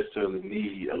won't necessarily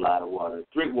need a lot of water.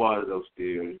 Drink water though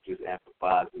still, it just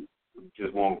amplifies it.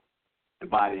 The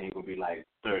body ain't gonna be like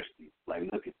thirsty, like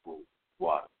looking for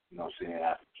water. You know what I'm saying?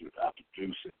 After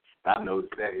juicing. I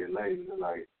noticed that here lately.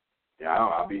 Like, yeah,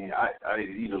 I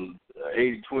eat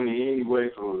 80-20 anyway,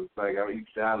 so it's like I eat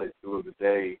salad through the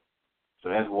day, so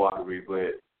that's watery.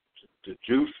 But the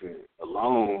juicing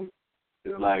alone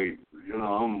is like, you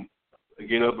know, I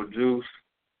get up a juice,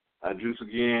 I juice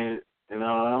again, and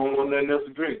I don't want nothing else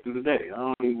to drink through the day.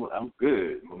 I'm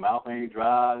good. My mouth ain't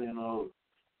dry, you know,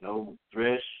 no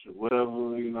fresh,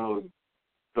 whatever, you know,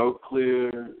 throat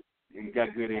clear, and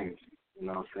got good energy. You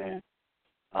know what I'm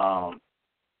saying?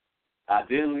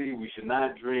 Ideally, we should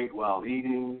not drink while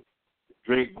eating.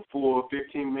 Drink before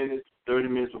 15 minutes, 30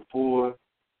 minutes before,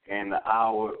 and an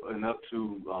hour and up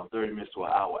to 30 minutes to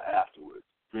an hour afterwards.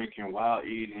 Drinking while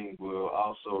eating will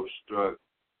also obstruct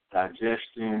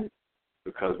digestion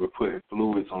because we're putting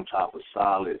fluids on top of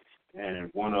solids, and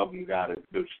one of them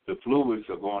the fluids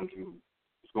are going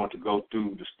to go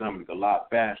through the stomach a lot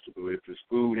faster. But if it's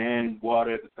food and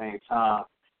water at the same time,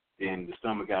 then the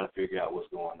stomach got to figure out what's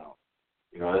going on.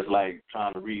 You know, it's like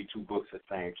trying to read two books at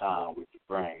the same time with your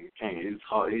brain. It's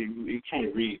hard. You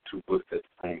can't read two books at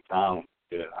the same time.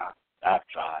 I've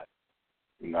tried.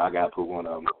 You know, I got to put one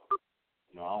of them.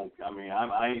 You know,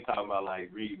 I ain't talking about like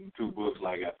reading two books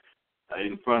like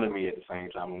in front of me at the same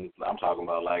time. I'm talking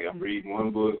about like I'm reading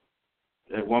one book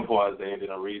at one part of the day, and then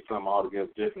I read something altogether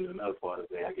different in another part of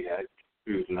the day. I get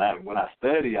confused. And when I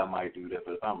study, I might do that,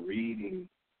 but if I'm reading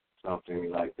something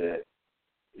like that,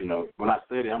 you know, when I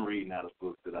study, I'm reading out of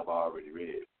books that I've already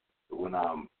read. But when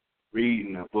I'm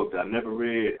reading a book that I've never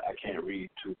read, I can't read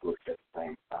two books at the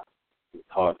same time. It's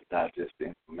hard to digest the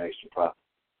information properly.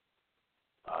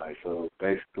 All right, so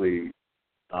basically,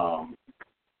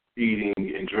 eating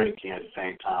and drinking at the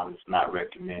same time is not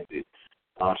recommended.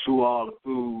 Chew all the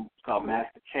food. It's called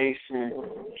mastication.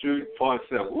 Chew for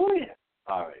itself. Oh, yeah.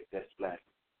 All right, that's blasphemy.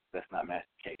 That's not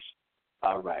mastication.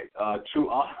 All right. Chew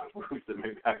all the food.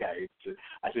 Maybe I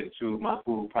should have chewed my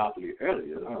food properly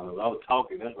earlier. I was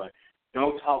talking. That's right.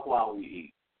 Don't talk while we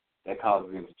eat. That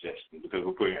causes indigestion because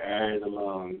we're putting air in the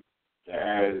lungs.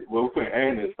 We're putting air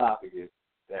in the esophagus.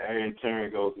 The air in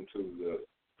turn goes into the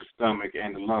stomach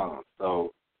and the lungs.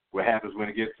 So what happens when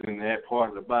it gets in that part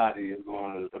of the body is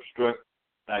going to obstruct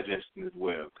digestion as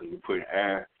well because we're putting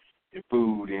air and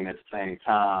food in at the same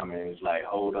time, and it's like,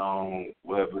 hold on,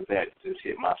 whatever's that just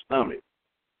hit my stomach.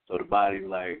 So the body's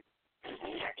like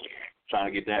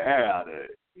trying to get that air out of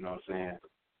it. You know what I'm saying?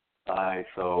 All right,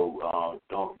 so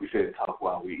we said talk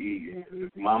while we eat.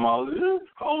 And Mama, it's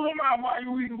cold in my mind,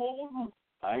 you eating boy.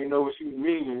 I didn't know what she was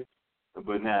meaning,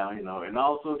 but now, you know, and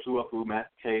also to a food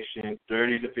mastication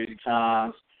 30 to 50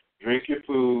 times, drink your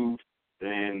food,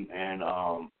 and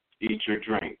eat your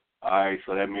drink. All right,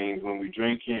 so that means when we're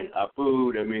drinking our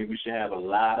food, that means we should have a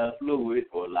lot of fluid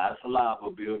or a lot of saliva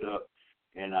build up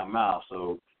in our mouth.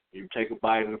 So you take a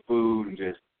bite of the food and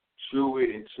just chew it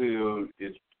until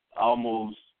it's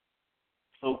almost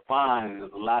so fine,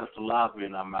 there's a lot of saliva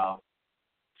in our mouth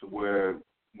to where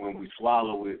when we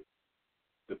swallow it,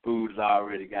 the food has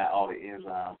already got all the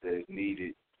enzymes that is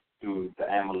needed through the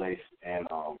amylase and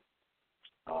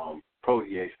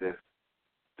protease that's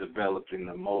developed in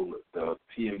the molar, the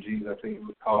TMGs, I think it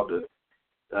was called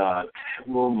the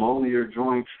molar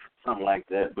joints, something like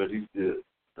that. But it's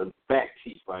the back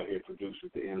teeth right here produces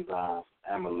the enzyme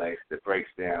amylase that breaks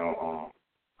down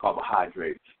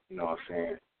carbohydrates. You know what I'm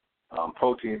saying?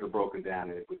 Proteins are broken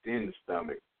down within the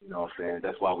stomach. You know what I'm saying?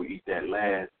 That's why we eat that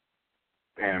last.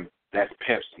 And that's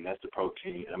pepsin. That's the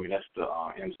protein. That's the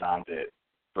enzyme that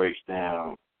breaks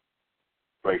down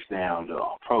the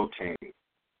protein.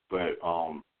 But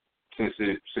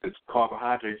since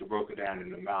carbohydrates are broken down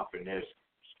in the mouth, and that's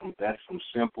from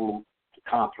simple to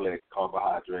complex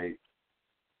carbohydrates.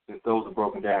 Since those are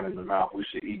broken down in the mouth, we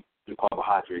should eat the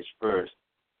carbohydrates first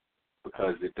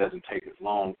because it doesn't take as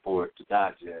long for it to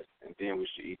digest, and then we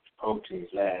should eat the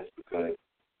proteins last because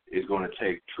it's going to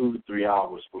take 2 to 3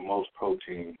 hours for most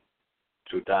protein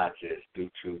to digest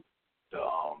due to the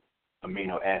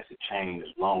amino acid chain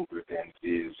is longer than it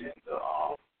is in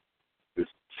the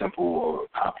simple or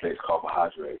complex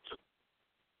carbohydrates.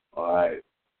 All right.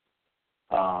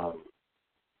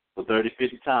 So 30,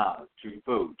 50 times, chew your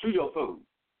food. Chew your food.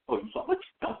 Oh, you saw what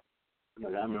you done?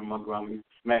 Like, I remember my grandma used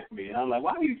to smack me, and I'm like,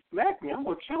 why you smack me? I'm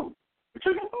going to chew. But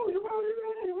chew your food.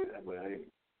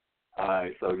 All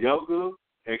right, so yoga,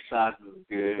 exercise is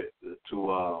good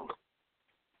to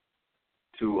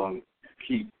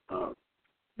keep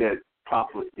that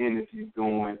proper energy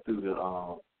going through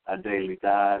our daily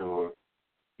diet or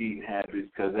eating habits,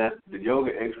 because that's the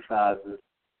yoga exercises,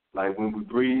 like when we're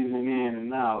breathing in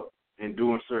and out and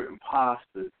doing certain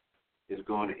postures, is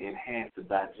going to enhance the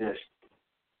digestion.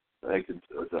 Like the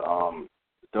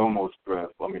Domos breath,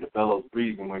 the bellows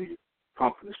breathing when you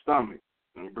pump the stomach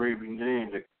and breathing in,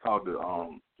 they call the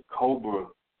cobra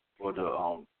or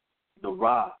the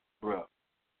Ra breath,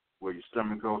 where your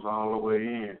stomach goes all the way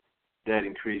in. That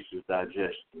increases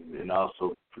digestion and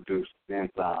also produces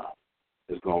enzymes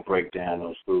that's going to break down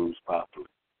those foods properly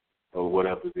or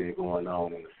whatever's been going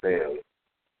on in the cells.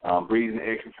 Breathing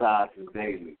exercises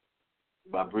daily.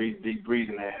 By deep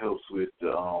breathing, that helps with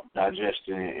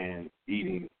digestion and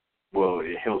eating. Well,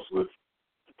 it helps with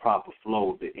the proper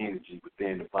flow of the energy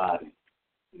within the body.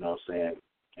 You know what I'm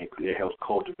saying? And it helps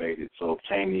cultivate it. So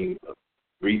obtaining,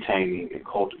 retaining, and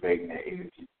cultivating that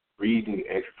energy. Breathing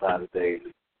exercises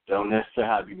daily. Don't necessarily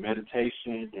have to be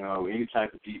meditation, any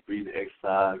type of deep breathing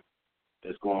exercise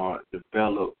that's going to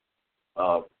develop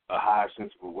a higher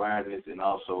sense of awareness and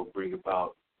also bring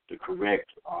about the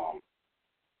correct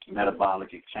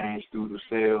metabolic exchange through the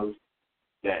cells.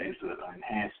 That is an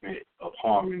enhancement of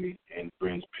harmony and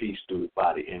brings peace through the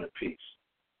body, inner peace.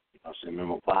 So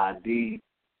remember, body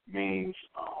means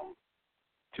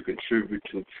to contribute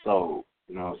to the soul.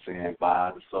 You know what I'm saying?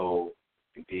 By the soul,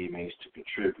 indeed means to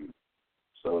contribute.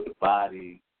 So the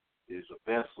body is a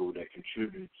vessel that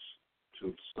contributes to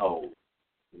the soul.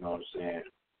 You know what I'm saying?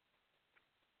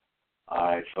 All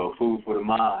right, so food for the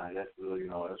mind, that's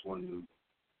one of the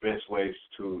best ways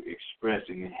to express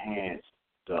and enhance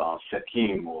the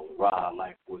Sekim or Ra,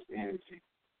 life force energy,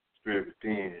 spirit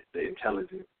within, the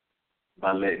intelligence,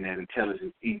 by letting that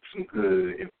intelligence eat some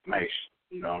good information.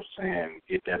 You know what I'm saying?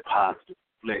 Get that positive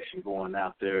reflection going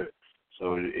out there,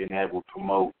 so that will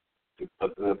promote a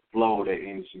good flow of that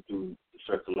energy through the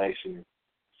circulation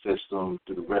system,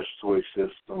 through the respiratory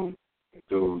system, and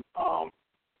through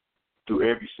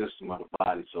every system of the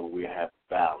body, so we have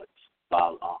balance.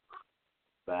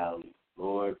 Balance,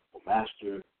 Lord or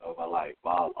Master of our life.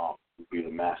 Baal will be the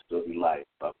master of your life,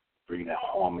 by bringing that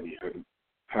harmony,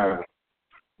 her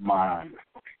mind.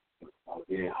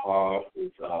 Again, Har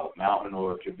is mountain,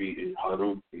 or it could be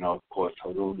Haru. Of course,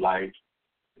 Haru light.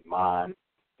 Mind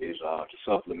is to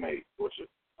supplement or to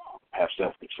have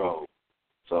self-control.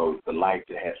 So the light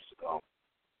that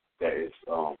is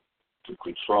to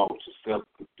control, to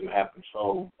have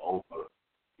control over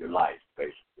your life,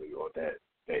 basically, or that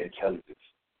intelligence.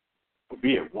 But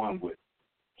be at one with,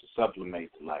 to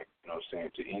supplement the light. You know what I'm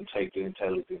saying? To intake the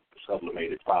intelligence, to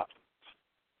supplement it properly.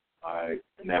 All right,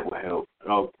 and that will help.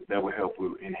 That will help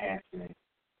with enhancing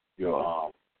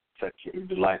your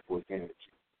the life force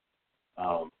energy.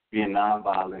 Being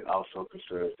nonviolent also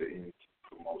conserves the energy,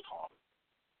 promotes harmony.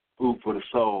 Food for the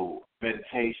soul,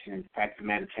 meditation, practice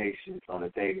meditation on a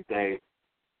day-to-day.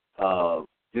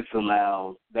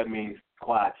 That means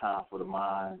quiet time for the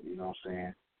mind, you know what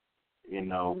I'm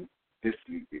saying?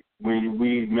 When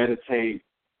we meditate,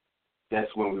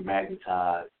 that's when we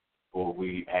magnetize, or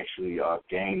we actually are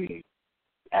gaining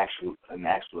an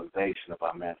actualization of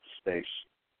our manifestation.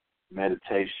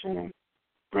 Meditation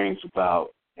brings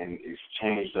about an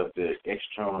exchange of the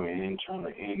external and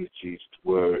internal energies to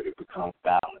where it becomes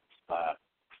balanced by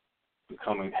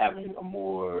having a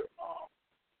more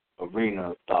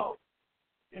arena of thought,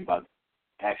 and by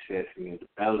accessing and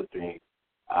developing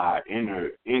our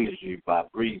inner energy by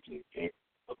breathing and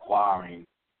acquiring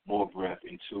more breath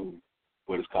into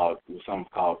what is called,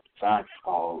 science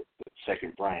called the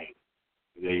second brain.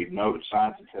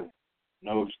 Scientists have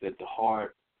noticed that the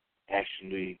heart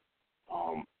actually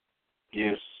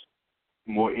gives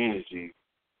more energy,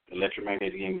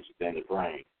 electromagnetic energy, than the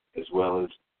brain, as well as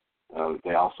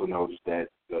they also noticed that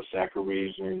the sacral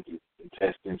region, the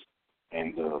intestines,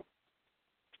 and the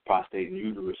prostate and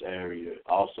uterus area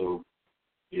also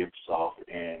gives off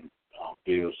and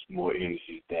builds more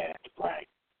energy than the brain.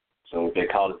 So they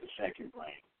call it the second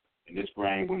brain. And this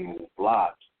brain, when it was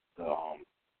blocked,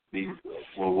 these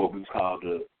what we call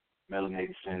the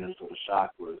melanated centers or the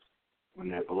chakras, when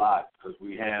they're blocked, because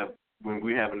when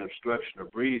we have an obstruction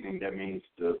of breathing, that means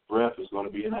the breath is going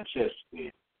to be in our chest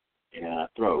and in our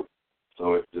throat.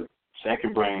 So if the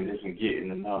second brain isn't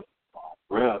getting enough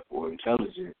breath or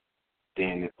intelligence,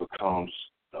 then it becomes,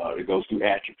 it goes through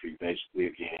atrophy basically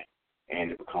again,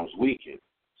 and it becomes weakened.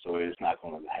 So it's not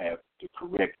going to have the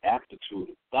correct aptitude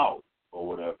of thought or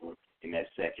whatever in that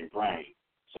second brain.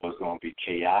 So it's going to be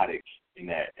chaotic in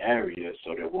that area,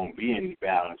 so there won't be any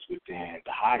balance within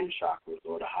the higher chakras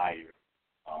or the higher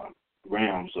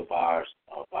realms of our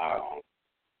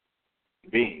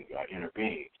being, our inner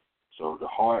being. So the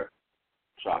heart,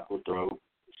 chakra, throat,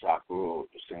 the chakra or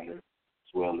the center,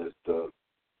 as well as the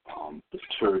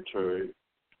pituitary,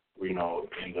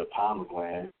 and the pineal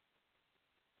gland.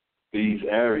 These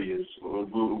areas,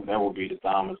 that will be the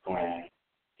thymus gland,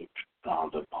 the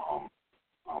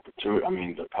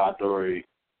pituitary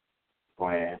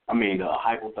gland. The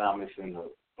hypothalamus and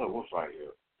what's right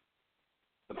here?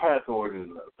 The parathyroid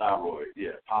and the thyroid.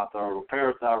 Yeah,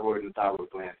 parathyroid and the thyroid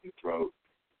glands in the throat,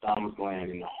 thymus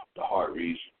gland in the heart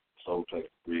region, solar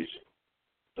plexus region.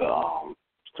 The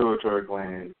pituitary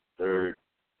gland, third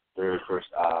first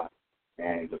eye,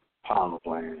 and the pineal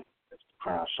gland, that's the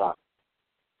crown chakra.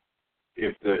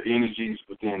 If the energies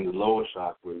within the lower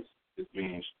chakras is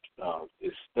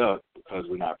stuck because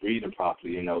we're not breathing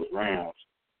properly in those realms,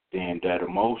 then that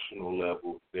emotional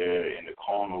level there and the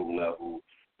carnal level,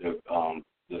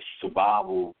 the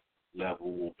survival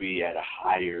level will be at a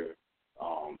higher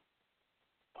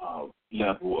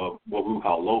level of what we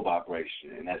call low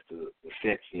vibration, and that's the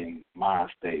section mind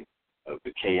state of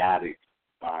the chaotic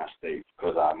mind state,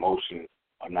 because our emotions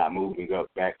are not moving up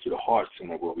back to the heart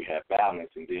center where we have balance,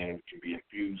 and then it can be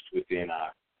infused within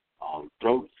our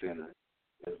throat center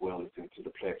as well as into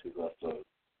the plexus of the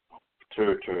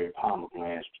pituitary and pineal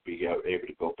glands to be able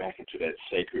to go back into that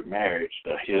sacred marriage,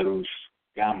 the Hirus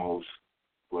Gamos,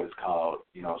 what it's called,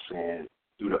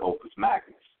 through the opus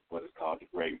magnus, what it's called the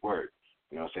great work.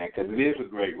 Because it is a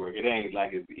great work. It ain't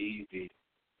like it's easy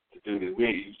to do this.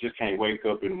 You just can't wake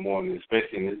up in the morning,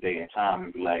 especially in this day and time,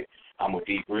 and be like, I'm going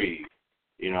to deep breathe.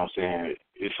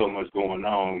 There's so much going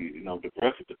on. The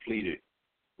breath is depleted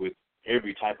with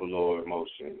every type of lower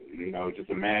emotion. Just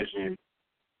imagine,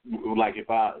 like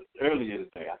earlier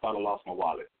today, I thought I lost my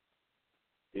wallet.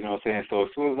 So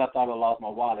as soon as I thought I lost my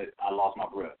wallet, I lost my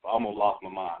breath. I almost lost my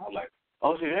mind. I was like,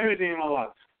 oh shit, everything in my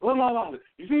wallet. Where's my wallet?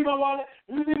 You see my wallet?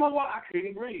 You see my wallet? I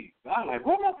couldn't breathe. I was like,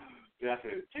 what my? Then I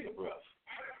said, take a breath.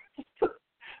 I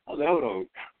was like, hold on.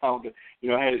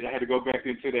 I had to go back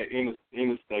into that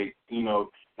inner state,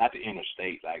 not the inner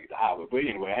state like the highway, but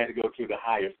anyway, I had to go to the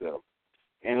higher self.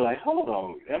 And like, hold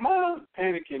on, am I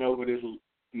panicking over this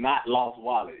not lost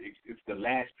wallet? It's the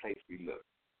last place we look.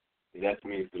 That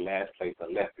means the last place I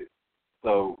left it.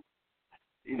 So,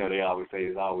 they always say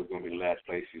it's always going to be the last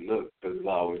place you look because it's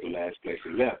always the last place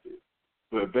you left it.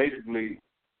 But basically,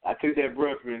 I took that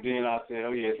breath and then I said,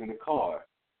 oh, yeah, it's in the car,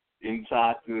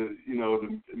 inside the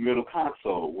middle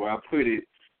console where I put it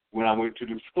when I went to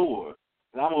the store.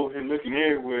 And I'm over here looking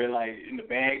everywhere, like in the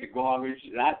bag, the garbage.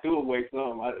 And I threw away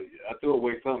some. I threw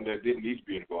away something that didn't need to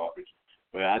be in the garbage.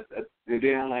 But and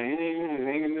then I'm like, it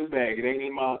ain't in this bag. It ain't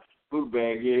in my book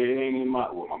bag. Yeah, it ain't in my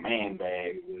man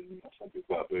bag. Something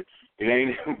about, but it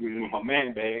ain't in my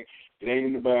man bag. It ain't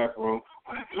in the bathroom.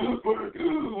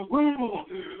 Where's my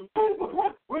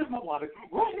wallet? Where's my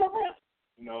breath?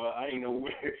 I ain't know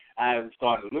where. I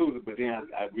started to lose it, but then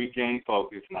I regained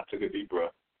focus and I took a deep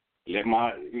breath. Let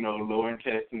my, lower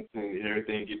intestines and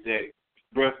everything get that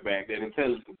breath back, that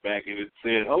intelligence back, and it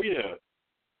said, oh, yeah,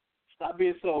 stop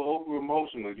being so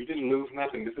over-emotional. You didn't lose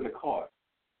nothing. It's in the car.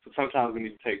 So sometimes we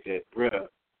need to take that breath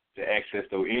to access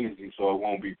those energies so it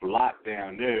won't be blocked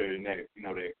down there and that,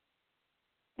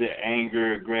 that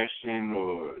anger, aggression,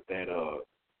 or that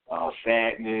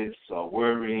sadness or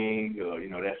worrying,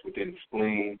 that's within the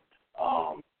spleen.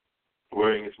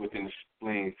 Worrying is within the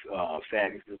spleen.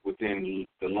 Sadness is within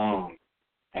the lungs.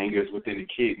 Anger is within the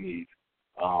kidneys.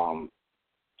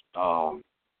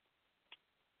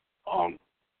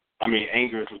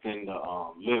 Anger is within the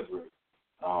liver.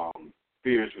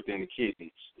 Fear is within the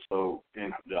kidneys. So,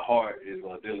 and the heart is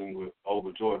dealing with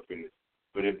overjoyfulness.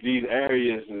 But if these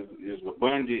areas is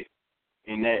abundant,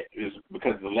 and that is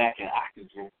because of the lack of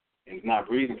oxygen and it's not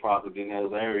breathing properly, then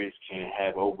those areas can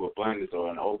have overabundance or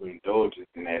an overindulgence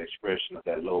in that expression of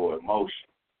that lower emotion.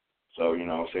 So,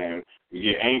 we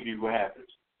get angry, what happens?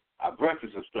 our breath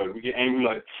is obstructed. We get angry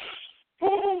like,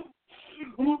 oh,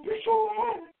 I'm gonna be so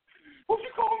mad. What you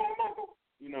calling my mama?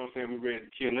 You know what I'm saying? We're ready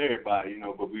to kill everybody,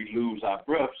 but we lose our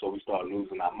breath, so we start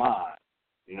losing our mind.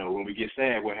 When we get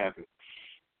sad, what happens?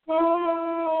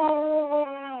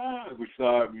 We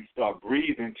start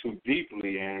breathing too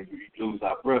deeply, and we lose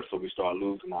our breath, so we start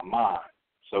losing our mind.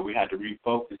 So we have to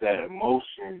refocus that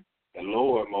emotion, that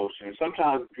lower emotion.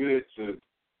 Sometimes it's good to,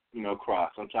 cry.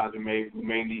 Sometimes we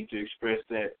may need to express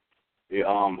that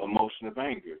emotion of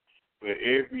anger. But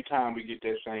every time we get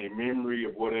that same memory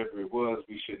of whatever it was,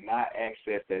 we should not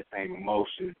access that same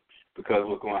emotion, because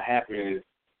what's going to happen is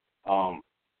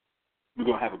we're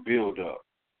going to have a build-up,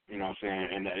 you know what I'm saying?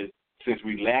 And since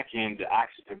we lack in the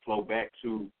oxygen flow back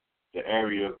to the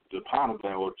area of the pineal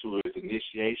gland or to its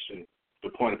initiation, the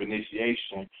point of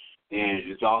initiation, then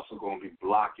it's also going to be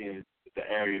blocking the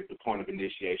area of the point of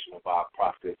initiation of our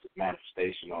process of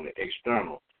manifestation on the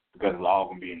external, because it's all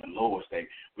going to be in the lower state.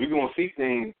 We're going to see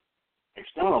things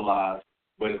externalized,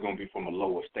 but it's going to be from a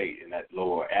lower state, in that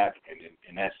lower abdomen,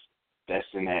 and that's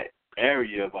in that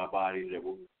area of our body that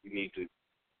we need to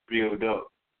build up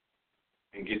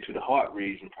and get to the heart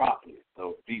region properly.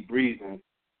 So deep breathing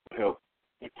will help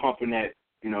in pumping that,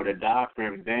 that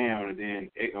diaphragm down, and then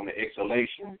on the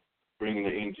exhalation, bringing the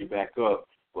energy back up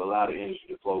will allow the energy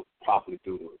to flow properly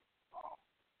through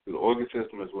the organ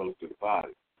system as well as through the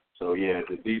body. So yeah,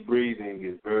 the deep breathing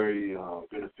is very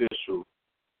beneficial,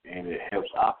 and it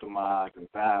helps optimize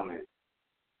and balance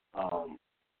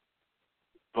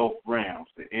both realms,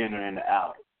 the inner and the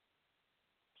outer.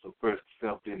 So first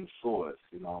self, then the source,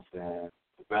 you know what I'm saying?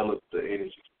 Develop the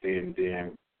energy within,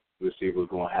 then we'll see what's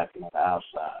going to happen on the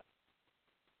outside.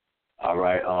 All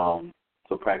right,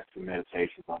 so practicing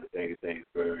meditations on a day-to-day is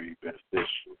very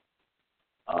beneficial.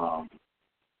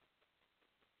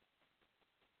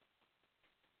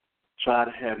 Try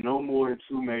to have no more than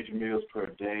 2 major meals per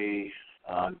day.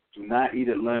 Do not eat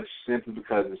at lunch simply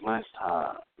because it's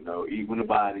lunchtime. Eat when the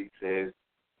body says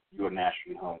you're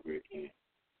naturally hungry again.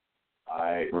 All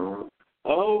right. Mm-hmm.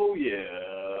 Oh,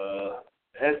 yeah.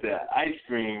 That's that ice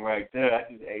cream right there.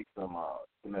 I just ate some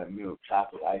that milk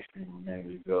chocolate ice cream a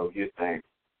minute ago. Get thanks.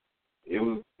 It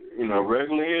was,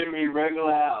 regular in me,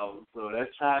 regular out. So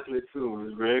that's chocolate, too.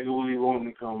 It's regularly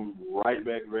wanting to come right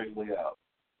back regularly out.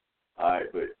 All right,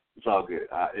 but it's all good.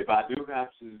 If I do have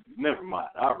to, never mind.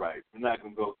 All right. We're not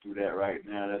going to go through that right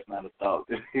now. That's not a thought.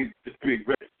 That needs to be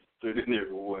registered in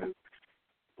everyone.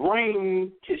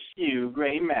 Brain tissue,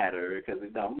 gray matter, because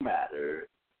it don't matter.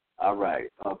 All right.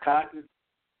 Conscious.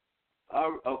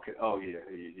 Okay. Oh, yeah.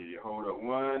 Hold up.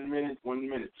 1 minute.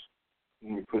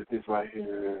 Let me put this right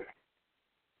here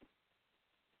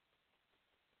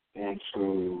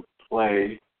into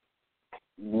play.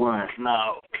 One.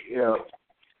 Now, yeah.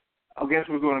 I guess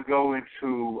we're going to go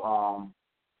into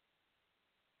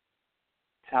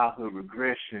childhood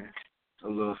regression, a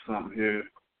little something here.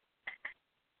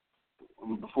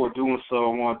 Before doing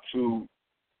so, I want to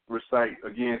recite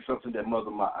again something that Mother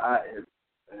Ma'at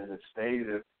had stated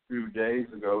a few days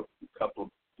ago, a couple of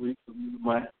weeks,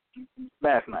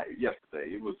 last night,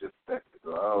 yesterday. It was just a second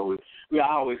ago. We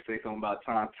always say something about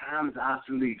time. Time is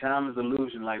obsolete. Time is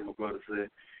illusion, like my brother said.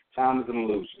 Time is an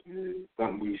illusion. It's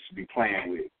something we should be playing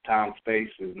with. Time space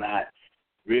is not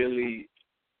really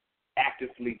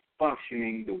actively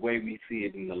functioning the way we see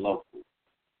it in the local.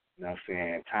 You know what I'm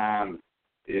saying? Time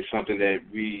is something that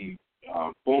we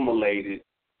formulated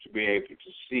to be able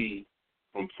to see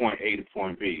from point A to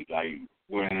point B, like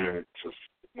winter to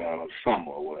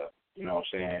summer or whatever. You know what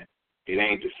I'm saying? It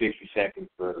ain't the 60 seconds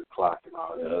for the clock and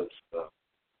all that other stuff.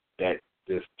 That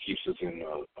just keeps us in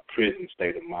a prison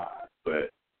state of mind.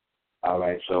 But all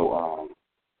right, so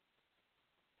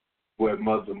what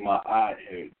Mother Ma'at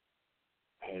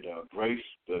had graced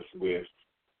us with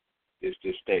is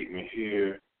this statement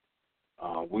here.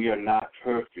 We are not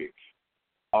perfect.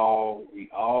 We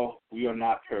are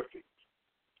not perfect.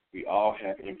 We all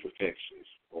have imperfections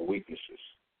or weaknesses.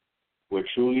 What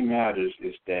truly matters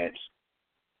is that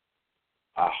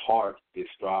our heart is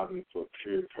striving for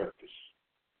pure purpose.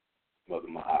 Mother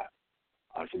Ma'at.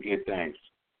 So get thanks.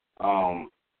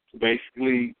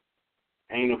 Basically,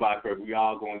 ain't nobody perfect. We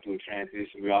all going through a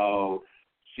transition. We all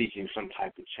seeking some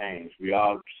type of change. We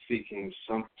all seeking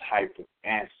some type of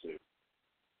answer.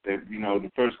 That,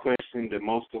 the first question that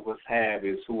most of us have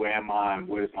is, who am I and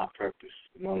what is my purpose?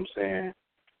 You know what I'm saying?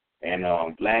 And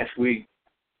last week,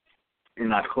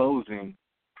 in our closing,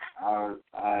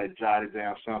 I jotted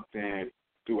down something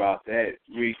throughout that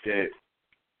week that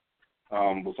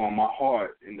was on my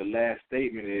heart. And the last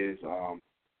statement is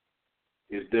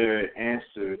there an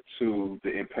answer to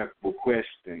the impeccable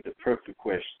question, the perfect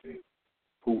question,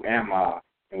 who am I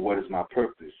And what is my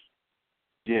purpose?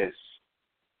 Yes,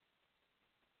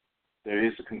 there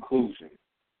is a conclusion,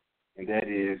 and that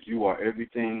is you are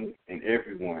everything and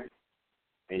everyone,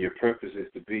 and your purpose is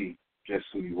to be just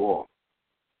who you are.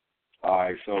 All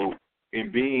right, so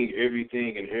in being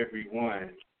everything and everyone,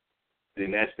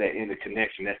 then that's that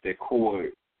interconnection, that's that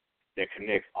cord that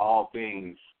connects all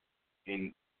things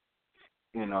in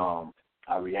our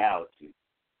reality.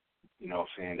 You know what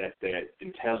I'm saying? That's that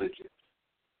intelligence.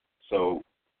 So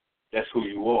that's who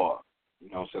you are. You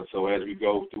know, so as we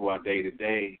go through our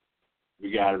day-to-day,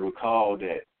 we got to recall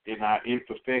that in our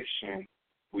imperfection,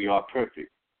 we are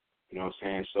perfect. You know what I'm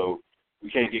saying? So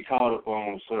we can't get caught up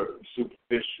on certain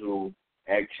superficial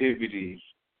activities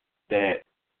that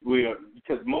we are,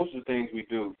 because most of the things we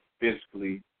do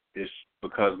physically is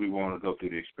because we want to go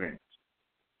through the experience.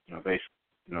 You know, basically,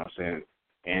 you know what I'm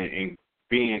saying? And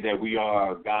being that we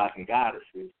are gods and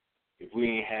goddesses, if we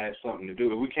ain't had something to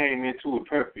do, if we came into it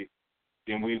perfect,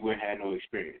 then we wouldn't have no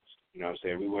experience. You know what I'm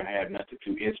saying? We wouldn't have nothing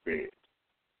to experience.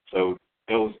 So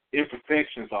those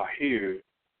imperfections are here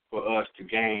for us to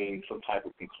gain some type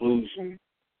of conclusion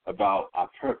about our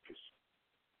purpose.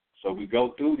 So we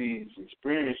go through these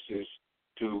experiences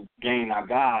to gain our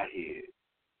Godhead.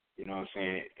 You know what I'm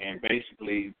saying? And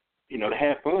basically, you know, to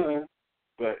have fun,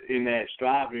 but in that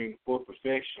striving for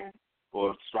perfection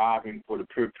or striving for the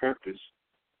pure purpose,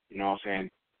 you know what I'm saying,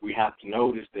 we have to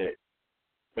notice that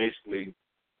basically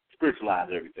spiritualize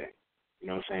everything. You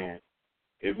know what I'm saying?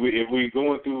 If we're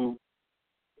going through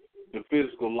the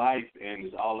physical life and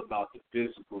it's all about the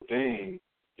physical thing,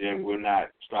 then we're not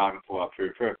striving for our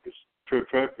pure purpose. Pure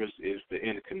purpose is the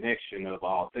interconnection of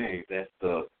all things. That's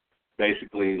the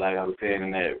basically, like I was saying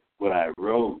in that what I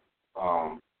wrote.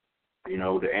 You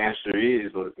know, the answer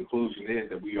is, or the conclusion is,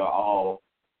 that we are all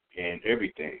and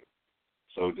everything.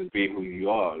 So just be who you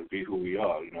are, be who we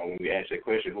are. You know, when we ask that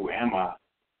question, who am I?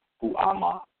 Who am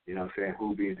I? You know what I'm saying?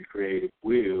 Who being the creative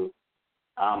will,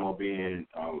 I'm being,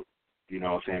 you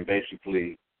know what I'm saying,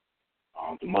 basically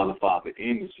the mother, father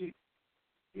energy.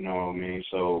 You know what I mean?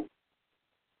 So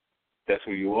that's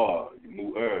who you are. You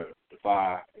move earth, the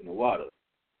fire, and the water.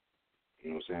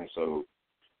 You know what I'm saying? So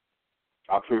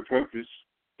our pure purpose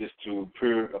is to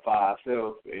purify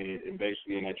ourselves and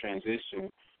basically in that transition,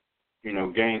 you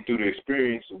know, gain through the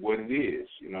experience of what it is,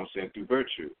 you know what I'm saying, through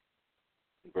virtue.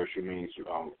 Virtue means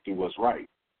do what's right.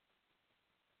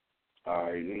 All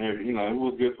right, and you know, it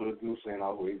was good for the goose and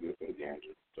always good for the gander.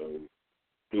 So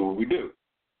do what we do.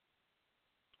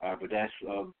 All right, but that's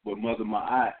what Mother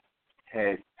Ma'at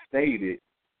had stated,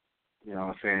 you know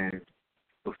what I'm saying,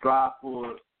 but strive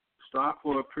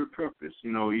for a pure purpose,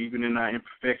 you know, even in our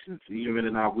imperfections, even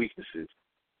in our weaknesses.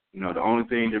 You know, the only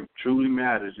thing that truly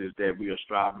matters is that we are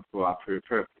striving for our pure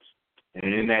purpose.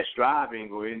 And in that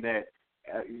striving, or in that,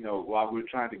 you know, while we're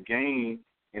trying to gain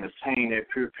and attain that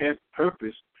pure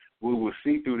purpose, we will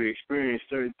see through the experience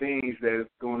certain things that are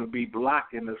going to be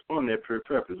blocking us from that pure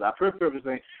purpose. Our pure purpose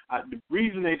ain't, the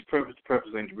reason ain't the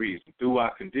purpose ain't the reason. Through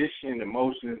our condition,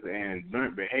 emotions, and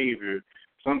learned behavior,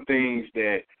 some things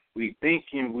that we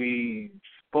thinking we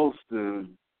supposed to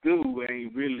do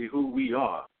ain't really who we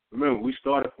are. Remember, we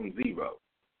started from zero.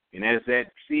 And as that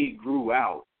seed grew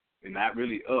out, and not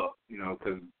really up, you know,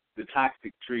 because the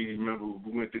toxic trees, remember,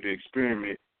 we went through the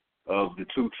experiment of the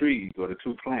two trees or the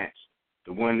two plants.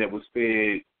 The one that was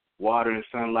fed water and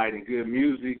sunlight and good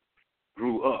music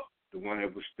grew up. The one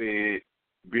that was fed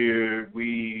beer,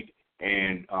 weed,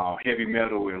 and heavy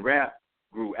metal and rap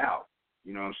grew out.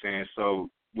 You know what I'm saying? So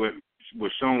what's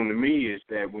shown to me is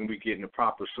that when we get in the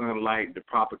proper sunlight, the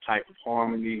proper type of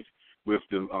harmonies with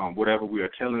the whatever we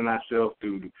are telling ourselves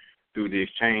through the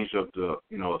exchange of the,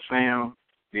 you know, sound,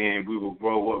 then we will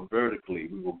grow up vertically.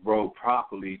 We will grow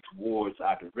properly towards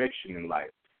our direction in life.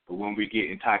 But when we get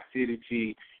in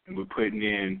toxicity and we're putting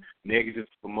in negative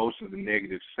emotions and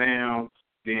negative sounds,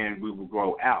 then we will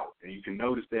grow out. And you can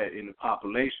notice that in the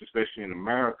population, especially in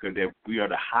America, that we are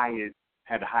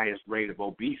have the highest rate of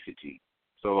obesity.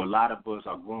 So a lot of us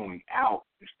are growing out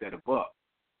instead of up.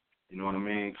 You know what I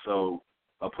mean? So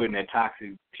putting that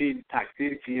toxicity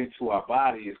into our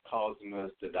body is causing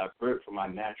us to divert from our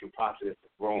natural process of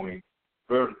growing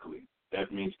vertically.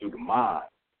 That means through the mind.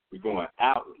 We're going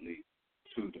outwardly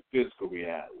to the physical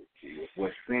reality of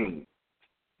what's seen.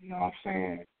 You know what I'm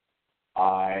saying?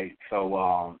 All right,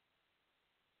 so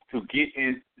to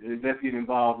let's get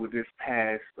involved with this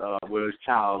past, with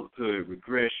childhood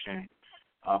regression.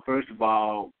 First of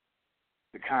all,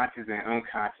 the conscious and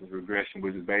unconscious regression,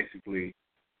 which is basically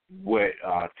what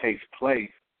takes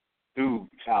place through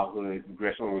childhood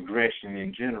regression or regression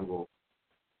in general.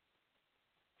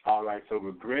 All right, so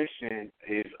regression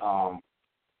is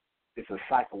it's a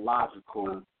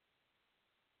psychological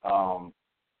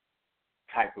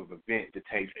type of event that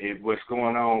takes. What's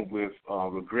going on with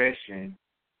regression?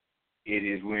 It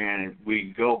is when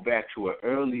we go back to an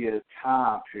earlier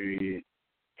time period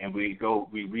and we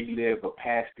relive a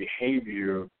past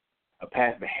behavior,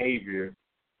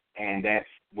 and that's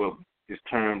what is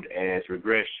termed as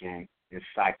regression in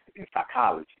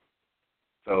psychology.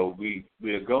 So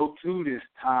we'll go to this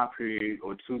time period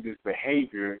or to this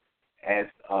behavior as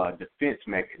a defense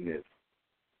mechanism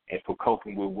and for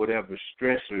coping with whatever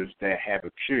stressors that have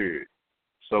occurred.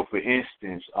 So, for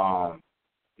instance,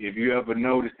 if you ever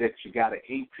notice that you got an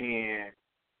ink pen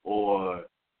or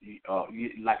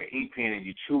like an ink pen and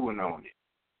you're chewing on it,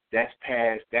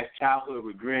 that's childhood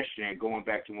regression going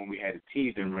back to when we had a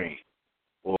teething ring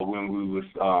or when we was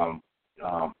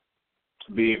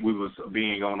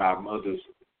being on our mother's,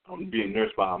 being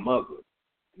nursed by our mother,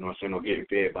 you know what I'm saying, or getting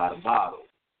fed by the bottle.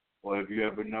 Or if you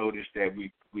ever notice that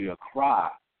we'll cry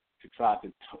to try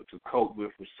to cope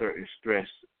with a certain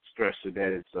stressor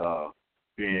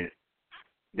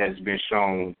that's been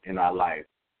shown in our life,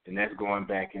 and that's going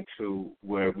back into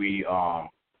where we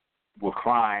were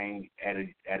crying at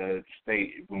a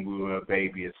state when we were a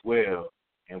baby as well,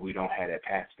 and we don't have that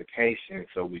pacification,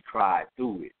 so we cried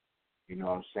through it. You know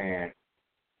what I'm saying?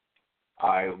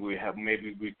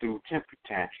 We threw temper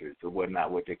tantrums or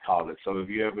whatnot, what they call it. So if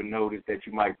you ever notice that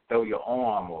you might throw your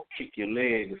arm or kick your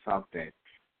leg or something,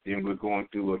 then we're going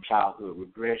through a childhood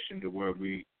regression to where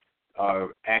we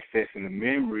are accessing the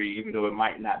memory, even though it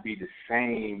might not be the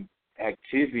same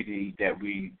activity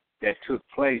that took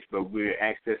place, but we're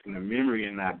accessing the memory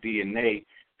in our DNA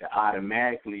that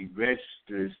automatically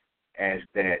registers as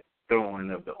that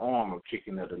throwing of the arm or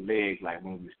kicking of the leg, like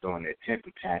when we was throwing that temper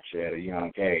tantrum at a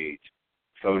young age.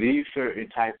 So these certain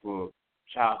type of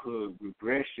childhood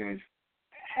regressions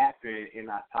happen in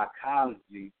our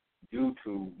psychology due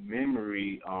to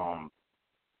memory,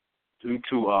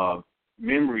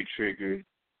 memory triggers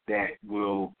that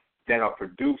are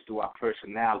produced through our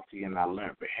personality and our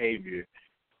learned behavior.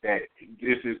 That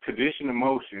this is conditioned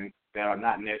emotions that are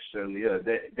not necessarily us.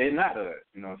 They're not us.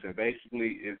 You know what I'm saying?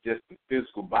 Basically, it's just the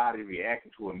physical body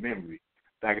reacting to a memory.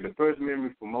 Like the first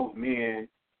memory for most men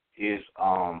is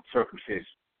circumcision.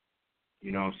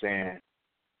 You know what I'm saying?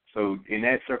 So in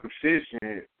that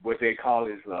circumcision, what they call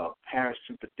is a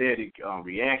parasympathetic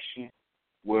reaction,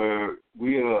 where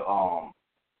we'll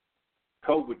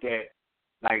cope with that.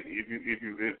 Like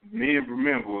if men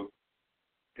remember,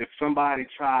 if somebody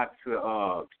tried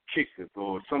to kick us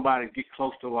or somebody get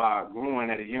close to our groin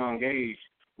at a young age,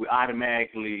 we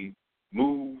automatically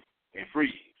move and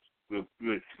freeze. We'll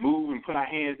move and put our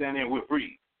hands down there and we'll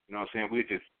freeze. You know what I'm saying? We're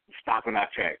just stopping our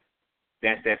tracks.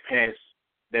 That's that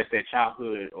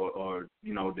childhood or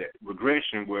you know, that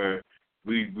regression where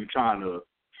we trying to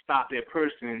stop that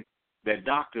person, that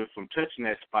doctor, from touching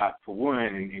that spot for one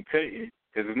and cutting,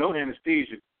 because there's no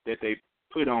anesthesia that they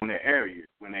put on the area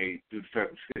when they do the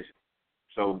circumcision.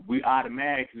 So we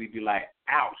automatically be like,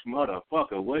 ouch,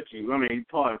 motherfucker,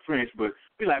 pardon French, but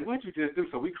be like, what you just do?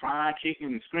 So we crying, kicking,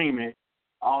 and screaming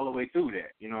all the way through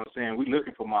that. You know what I'm saying? We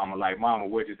looking for mama, like, mama,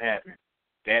 what just happened?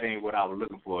 That ain't what I was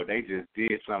looking for. They just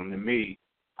did something to me.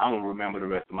 I'm going to remember the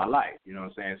rest of my life. You know what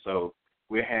I'm saying? So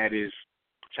we had this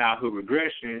childhood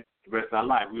regression the rest of our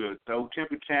life. We'll throw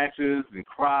temper tantrums and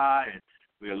cry, and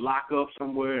we'll lock up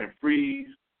somewhere and freeze,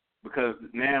 because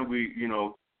now we, you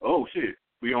know, oh, shit,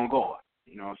 we on guard.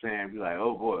 You know what I'm saying? We're like,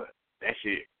 oh, boy, that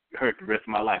shit hurt the rest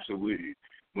of my life. So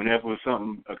whenever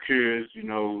something occurs, you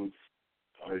know,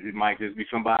 it might just be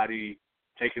somebody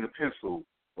taking a pencil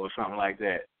or something like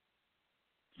that,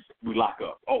 we lock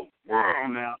up. Oh,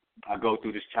 now I go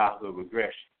through this childhood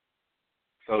regression.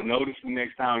 So notice the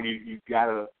next time you got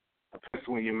a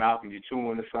pencil in your mouth and you're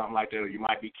chewing or something like that, or you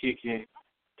might be kicking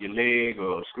your leg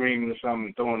or screaming or something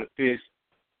and throwing a fist,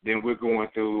 then we're going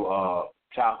through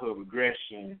childhood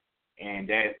regression, and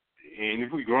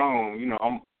if we grown, you know,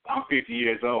 I'm 50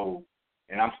 years old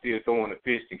and I'm still throwing a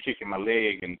fist and kicking my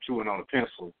leg and chewing on a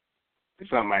pencil, then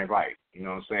something ain't right. You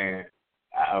know what I'm saying?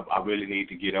 I really need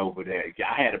to get over that.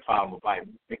 I had a problem with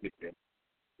biting. That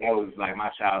was like my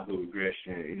childhood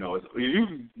regression. You know,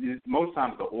 it's most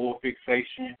times the oral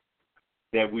fixation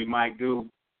that we might do,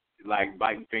 like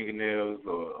biting fingernails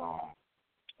or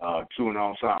chewing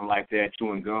on something like that,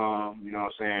 chewing gum, you know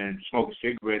what I'm saying? Smoking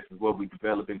cigarettes is what we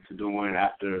develop into doing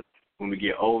after when we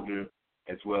get older,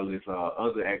 as well as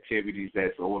other activities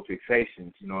that's oral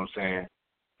fixations, you know what I'm saying,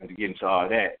 and to get into all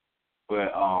that.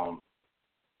 But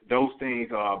those things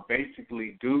are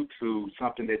basically due to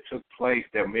something that took place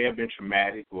that may have been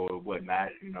traumatic or whatnot,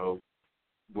 you know,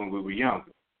 when we were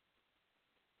younger.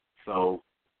 So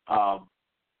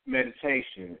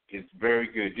meditation is very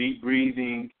good. Deep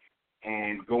breathing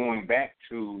and going back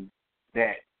to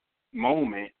that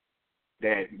moment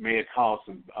that may have caused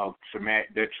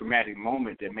the traumatic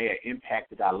moment that may have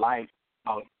impacted our life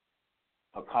or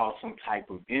caused some type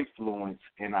of influence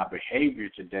in our behavior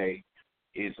today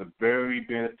is a very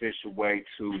beneficial way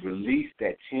to release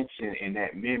that tension and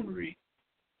that memory,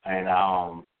 and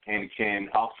it can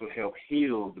also help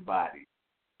heal the body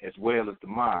as well as the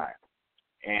mind.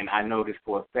 And I know this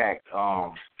for a fact.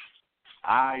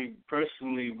 I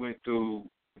personally went through,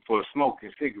 for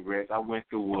smoking cigarettes, I went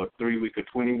through a 3-week or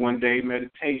 21-day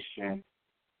meditation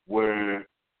where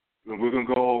we're going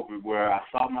to go over where I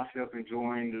saw myself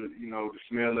enjoying the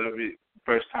smell of it.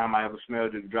 First time I ever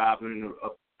smelled it driving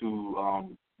up through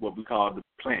what we call the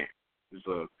plant.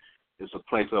 It's a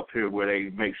place up here where they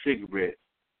make cigarettes.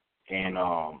 And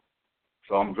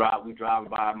so we driving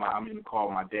by, I'm in the car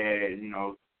with my dad,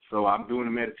 so I'm doing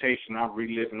the meditation, I'm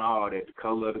reliving all that, the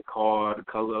color of the car, the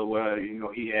color of what,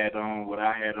 he had on, what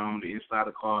I had on, the inside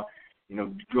of the car,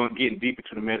 getting deep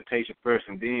into the meditation first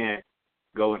and then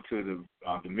go into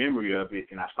the memory of it.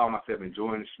 And I saw myself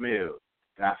enjoying the smell.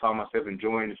 And I saw myself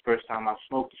enjoying this first time I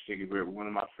smoked a cigarette with one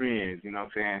of my friends,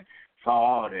 saw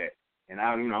all that. And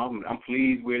I'm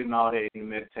pleased with it and all that in the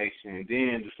meditation. And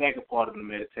then the second part of the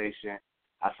meditation,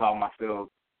 I saw myself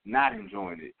not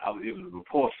enjoying it. It was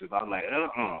repulsive. I was like, I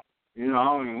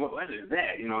don't even, what is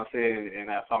that?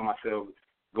 And I saw myself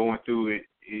going through it,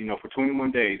 for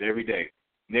 21 days, every day.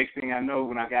 Next thing I know,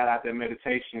 when I got out that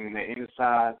meditation and the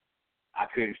inside, I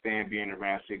couldn't stand being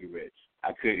around cigarettes.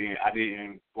 I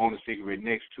didn't want a cigarette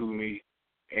next to me.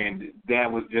 And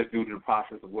that was just due to the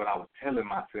process of what I was telling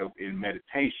myself in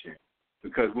meditation.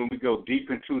 Because when we go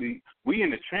deep into we in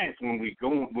the trance when we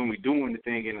doing the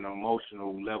thing in an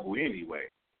emotional level anyway.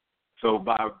 So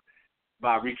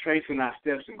by retracing our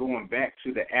steps and going back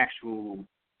to the actual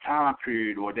time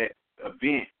period or that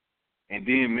event, and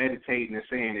then meditating and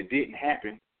saying it didn't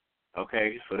happen,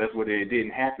 okay? So that's where it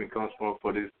didn't happen comes from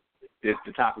for this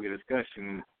the topic of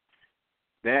discussion.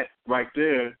 That right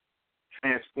there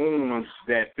transforms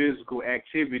that physical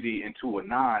activity into a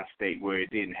non-state where it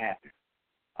didn't happen.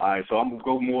 All right, so I'm going to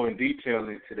go more in detail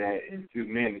into that in a few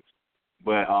minutes.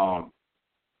 But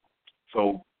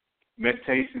so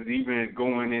meditations, even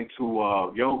going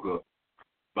into yoga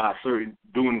by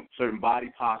doing certain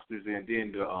body postures, and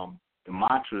then the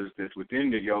mantras that's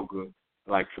within the yoga,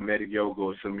 like Kemetic yoga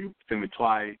or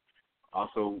Semi-Twai.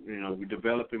 Also, we're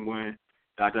developing one.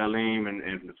 Dr. Alim and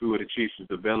a few of the chiefs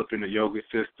are developing a yoga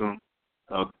system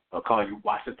called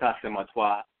Washita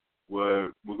Semi-Twai,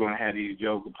 where we're going to have these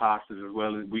yoga postures as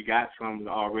well as we got some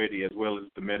already, as well as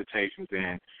the meditations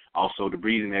and also the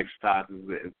breathing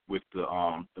exercises with the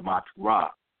Matu Ra,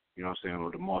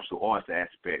 or the martial arts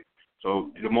aspect.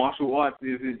 So the martial arts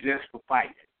isn't just for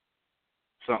fighting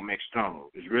something external.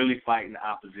 It's really fighting the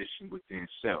opposition within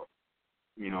self.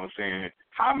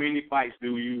 How many fights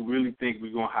do you really think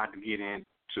we're going to have to get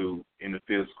into in the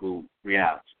physical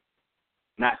reality?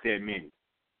 Not that many.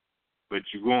 But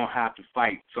you're going to have to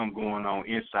fight something going on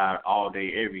inside all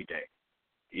day, every day.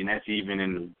 And that's even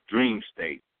in the dream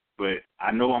state. But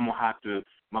I know I'm going to have to,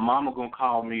 my mama going to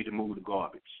call me to move the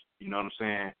garbage. You know what I'm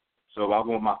saying? So I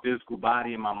want my physical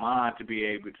body and my mind to be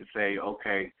able to say,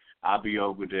 okay, I'll be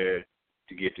over there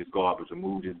to get this garbage or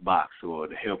move this box or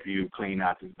to help you clean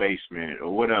out this basement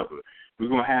or whatever. We're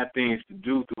going to have things to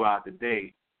do throughout the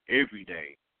day, every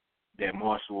day, that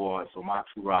martial arts or Matu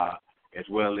Ra, as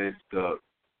well as the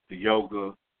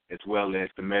yoga, as well as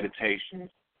the meditation,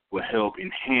 will help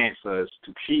enhance us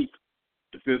to keep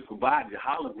the physical body, the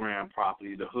hologram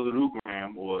properly, the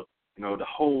hologram, or the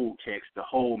whole text, the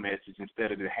whole message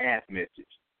instead of the half message,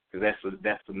 because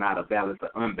that's not a balance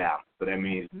or unbalance. So that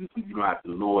means you don't have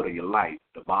the Lord of your life,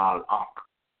 the Baal Ankh.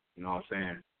 You know what I'm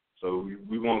saying? So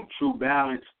we want true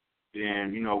balance.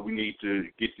 Then we need to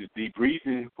get this deep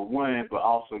breathing for one, but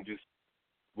also just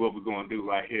what we're going to do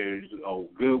right here is a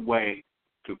good way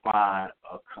to find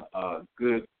a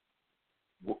good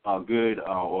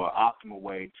or optimal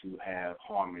way to have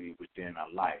harmony within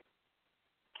our life.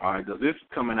 All right, so this is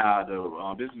coming out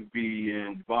of this would be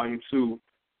in volume 2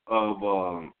 of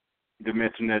the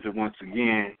Mental Network once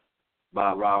again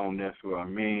by Raul Nefer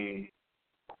Amin.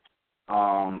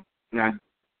 Now,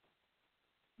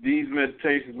 these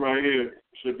meditations right here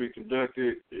should be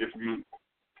conducted if you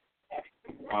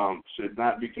should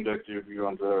not be conducted if you're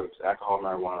on drugs, alcohol,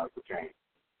 marijuana, or cocaine.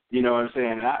 You know what I'm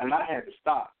saying? And I had to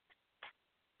stop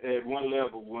at one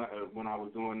level when I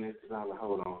was doing this, because I was like,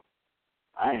 hold on,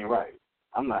 I ain't right.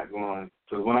 I'm not going.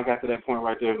 So when I got to that point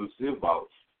right there, it was about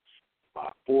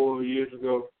 4 years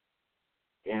ago.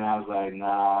 And I was like,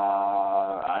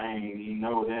 nah, I ain't even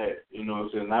know that. You know what I'm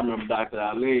saying? And I remember Dr.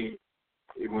 Ali,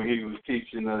 when he was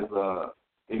teaching us,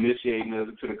 initiating us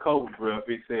to the cobra breath,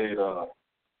 he said,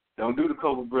 don't do the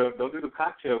cobra breath, don't do the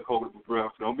cocktail cobra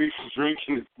breath, don't be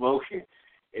drinking and smoking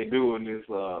and doing this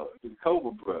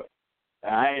cobra breath.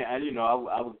 And I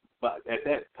was, but at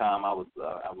that time I was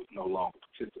no longer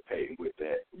participating with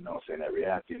that, you know what I'm saying, that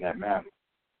reality in that manner.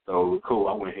 So it was cool.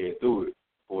 I went ahead through it.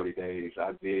 40 days.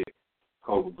 I did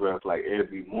cobra breath like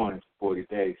every morning for 40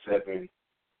 days, seven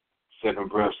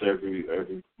breaths every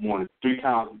morning, 3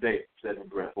 times a day, 7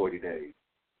 breaths, 40 days.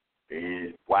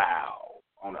 And wow,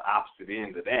 on the opposite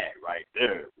end of that right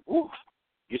there, woo,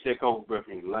 get that cobra breath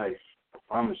in your life. I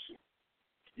promise you.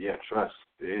 Yeah, trust.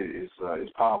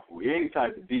 It's powerful. Any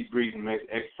type of deep breathing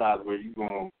exercise where you're going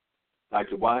to, like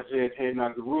the watch head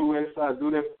knock the rule exercise, do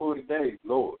that for 40 days,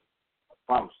 Lord. I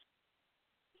promise you.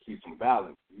 See some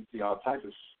balance. You see all types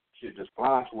of shit just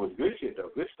flying towards good shit, though,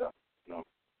 good stuff, you know.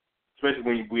 Especially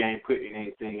when we ain't putting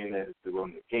anything in there to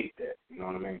negate that, you know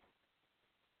what I mean?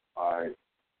 All right.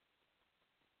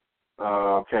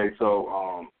 Okay, so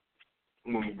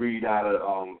I'm going to read out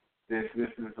of this. This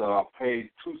is page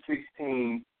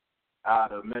 216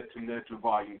 out of Meta-Maji-Shen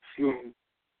Volume 2.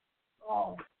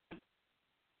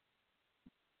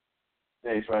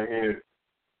 Page right here.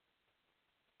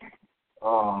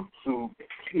 To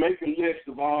make a list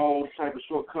of all type of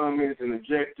shortcomings and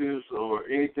objectives or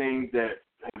anything that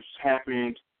has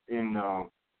happened in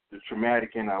the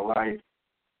traumatic in our life,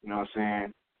 you know what I'm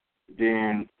saying?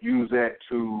 Then use that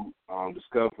to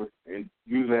discover and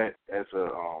use that as a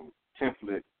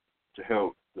template to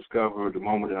help discover the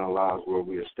moment in our lives where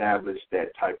we establish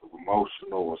that type of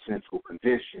emotional or sensual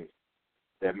condition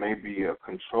that may be a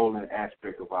controlling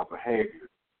aspect of our behavior,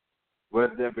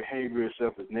 whether that behavior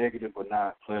itself is negative or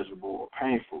not, pleasurable or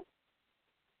painful.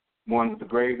 One of the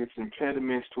greatest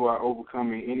impediments to our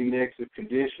overcoming any negative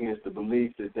condition is the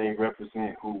belief that they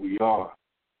represent who we are.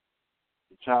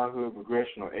 The childhood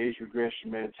regression or age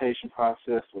regression meditation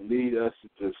process will lead us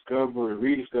to discover and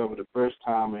rediscover the first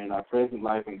time in our present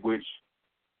life in which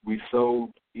we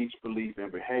sold each belief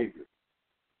and behavior.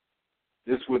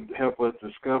 This would help us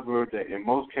discover that in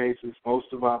most cases, most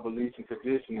of our beliefs and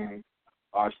conditioning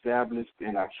are established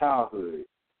in our childhood,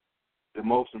 the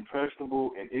most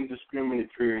impressionable and indiscriminate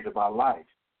period of our life.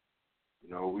 You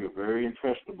know, we are very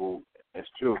impressionable as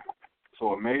children.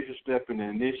 So a major step in the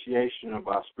initiation of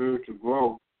our spiritual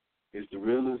growth is the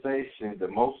realization that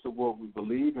most of what we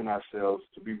believe in ourselves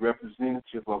to be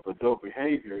representative of adult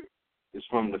behavior is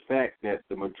from the fact that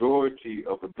the majority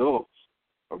of adults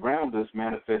around us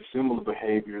manifest similar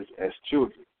behaviors as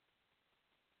children,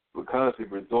 because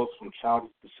it results from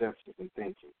childish perceptions and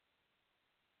thinking.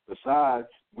 Besides,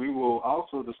 we will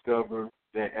also discover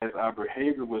that as our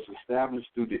behavior was established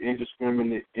through the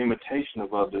indiscriminate imitation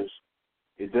of others,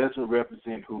 it doesn't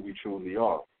represent who we truly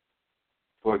are.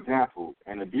 For example,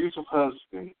 an abusive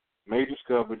husband may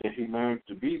discover that he learned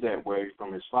to be that way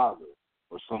from his father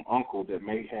or some uncle that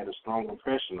may have had a strong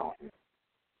impression on him,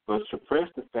 but suppress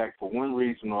the fact for one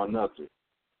reason or another.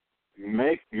 You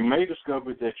may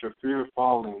discover that your fear of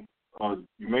falling, or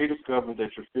you may discover that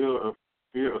your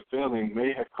fear of failing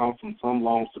may have come from some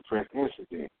long suppressed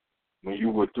incident when you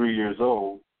were 3 years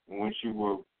old and when you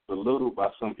were belittled by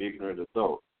some ignorant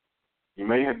adult. You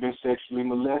may have been sexually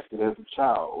molested as a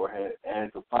child or had, as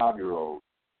a 5-year-old,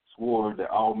 swore that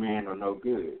all men are no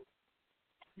good.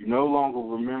 You no longer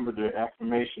remember the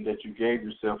affirmation that you gave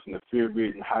yourself in a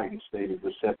fear-ridden, heightened state of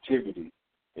receptivity,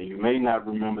 and you may not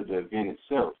remember the event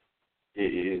itself.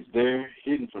 It is there,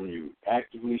 hidden from you,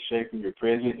 actively shaping your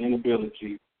present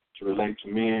inability to relate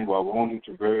to men while wanting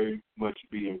to very much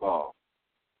be involved.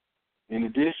 In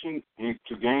addition,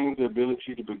 to gain the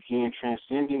ability to begin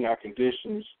transcending our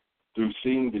conditions through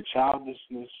seeing the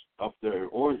childishness of their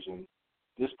origin,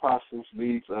 this process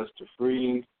leads us to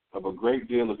freeing of a great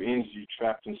deal of energy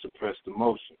trapped in suppressed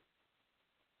emotion.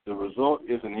 The result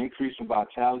is an increase in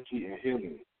vitality and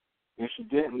healing.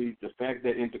 Incidentally, the fact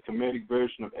that in the comedic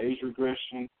version of age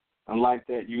regression, unlike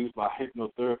that used by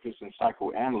hypnotherapists and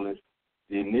psychoanalysts,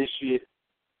 the initiate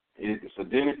is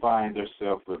identifying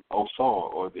themselves with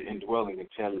Osar, or the indwelling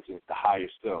intelligence, the higher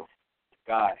self,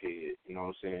 Godhead, you know what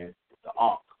I'm saying, the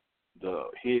Ankh, the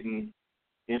hidden,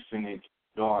 infinite,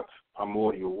 dark,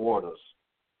 primordial waters.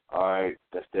 All right,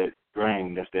 that's that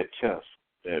brain, that's that chest,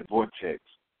 that vortex,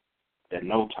 that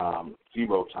no time,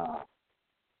 zero time.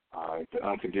 All right, the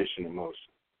unconditioned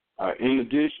emotion.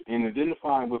 In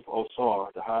identifying with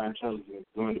Osar, the higher intelligence,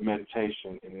 during the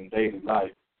meditation and in daily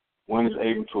life, one is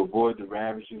able to avoid the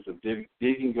ravages of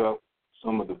digging up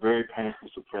some of the very painful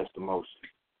suppressed emotions.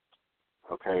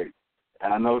 Okay,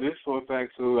 and I know this for a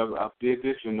fact too. I did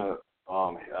this in a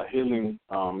healing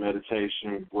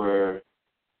meditation where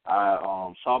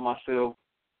I saw myself.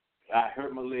 I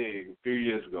hurt my leg a few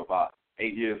years ago, about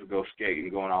 8 years ago, skating,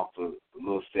 going off a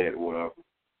little set or whatever.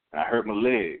 And I hurt my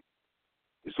leg.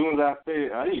 As soon as I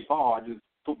fell, I didn't fall. I just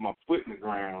put my foot in the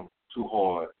ground too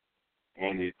hard,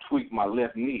 and it tweaked my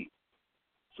left knee.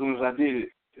 As soon as I did it,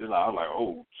 I was like,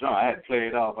 oh, son, I had to play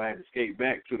it off. I had to skate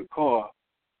back to the car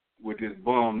with this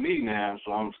bum knee now,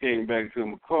 so I'm skating back to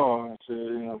my car. I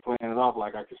said, playing it off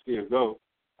like I could still go,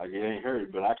 like it ain't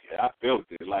hurt, but I felt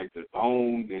it, like the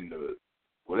bones and the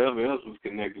whatever else was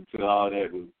connected to all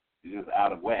that was just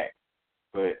out of whack.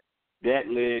 But that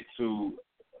led to,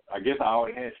 I guess I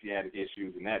already had sciatic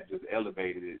issues, and that just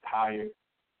elevated it higher.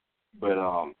 But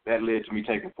that led to me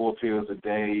taking 4 pills a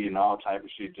day and all type of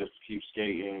shit just to keep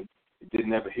skating. It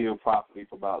didn't ever heal properly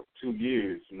for about 2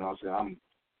 years. You know what I'm saying? I'm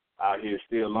out here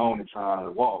still alone and trying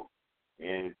to walk.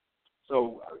 And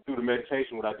so through the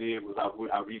meditation, what I did was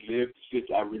I relived the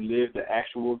shit. I relived the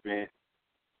actual event.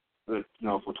 But,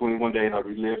 for 21 days, I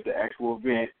relived the actual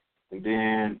event, and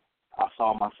then I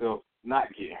saw myself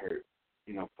not getting hurt,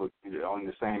 on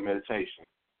the same meditation.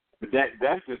 But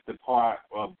that's just the part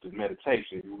of the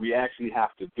meditation. We actually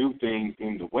have to do things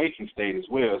in the waking state as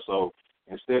well. So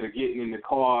instead of getting in the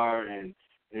car and,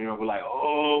 we're like,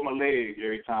 oh, my leg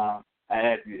every time, I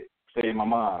had to say in my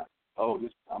mind, oh,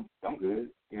 I'm good.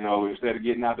 Instead of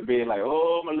getting out of bed like,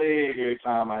 oh, my leg every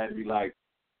time, I had to be like,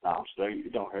 nah, I'm straight.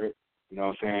 It don't hurt. You know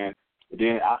what I'm saying? And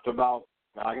then after about,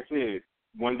 like I said,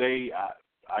 one day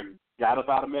I got up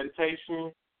out of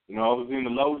meditation. I was in the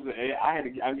lows.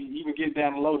 Even getting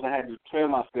down the lows, I had to tell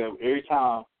myself every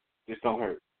time, this don't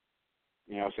hurt.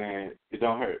 You know what I'm saying? It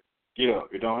don't hurt. Get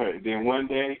up. It don't hurt. And then one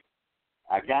day,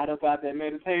 I got up out that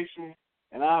meditation,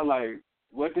 and I was like,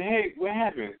 what the heck? What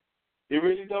happened? It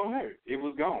really don't hurt. It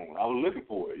was gone. I was looking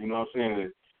for it. You know what I'm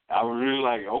saying? I was really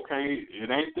like, okay, it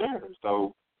ain't there.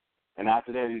 So, and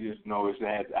after that, it just,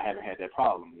 I haven't had that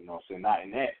problem. You know what I'm saying? Not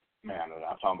in that manner.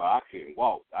 I'm talking about I couldn't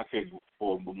walk. I couldn't,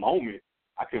 for a moment,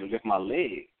 I couldn't lift my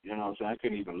leg. You know what I'm saying? I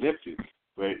couldn't even lift it.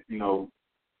 But,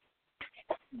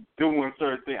 doing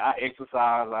certain things, I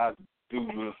exercise, I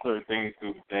do certain things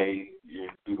through the day,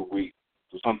 through the week.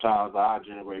 So sometimes I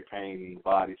generate pain in the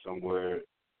body somewhere,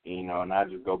 and I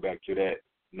just go back to that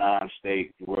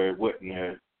non-state where it wasn't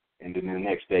there, and then the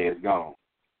next day it's gone.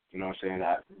 You know what I'm saying?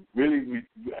 I really,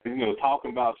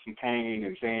 talking about some pain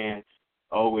and saying,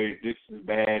 oh, this is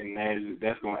bad and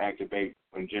that's going to activate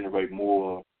and generate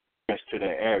more stress to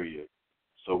that area.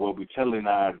 So what we're telling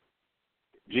our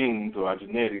genes or our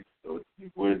genetics,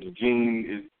 where the gene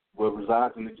is, what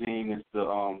resides in the gene is the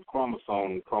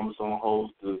chromosome. The chromosome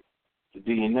holds the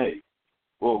DNA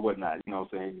or whatnot. You know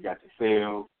what I'm saying? You got your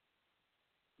cell,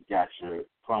 you got your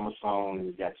chromosome, and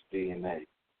you got your DNA.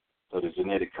 So the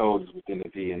genetic code is within the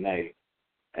DNA.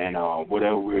 And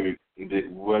whatever we're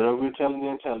telling the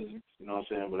intelligence, you know what I'm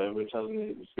saying, whatever we're telling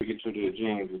it, speaking to the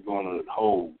genes, is going to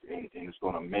hold, and it's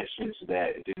going to mesh into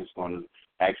that, and then it's going to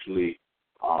actually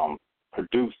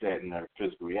produce that in their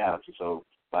physical reality. So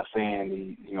by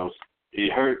saying,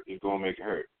 it hurt, it's going to make it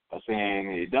hurt. By saying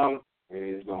it don't,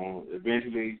 it's going to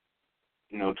eventually,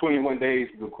 21 days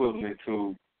is equivalent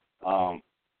to,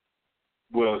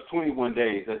 it's 21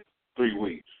 days, that's 3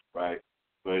 weeks, right?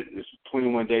 But it's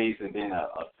 21 days and then a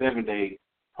 7-day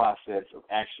process of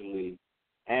actually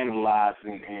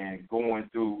analyzing and going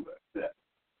through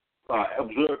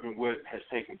observing what has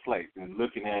taken place and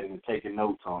looking at it and taking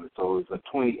notes on it. So it's a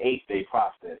 28-day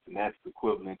process, and that's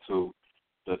equivalent to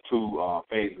the 2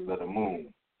 phases of the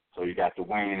moon. So you got the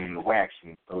waning and the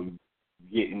waxing. So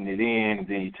you're getting it in and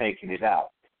then you're taking it out.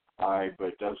 All right,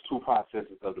 but those 2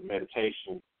 processes of the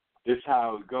meditation, this is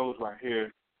how it goes right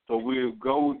here. So you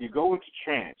go into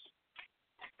trance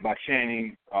by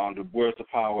chanting the words of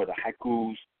power, the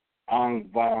haikus, Ang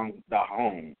Vang Da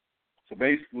Hong. So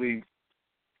basically,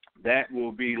 that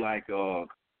will be like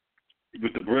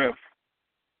with the breath.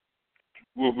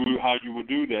 How you will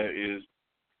do that is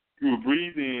you will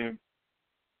breathe in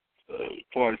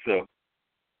for itself.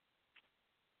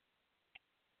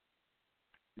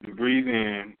 You breathe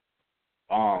in,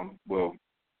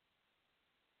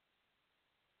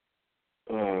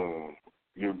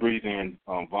 you breathe in,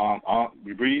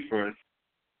 you breathe first,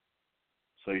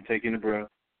 so you take in the breath,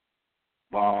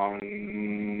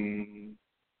 and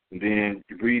then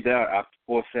you breathe out after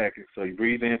 4 seconds. So you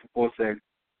breathe in for 4 seconds,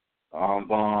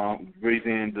 breathe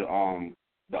in the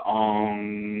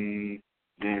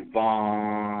then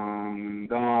dong,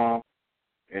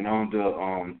 and on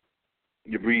the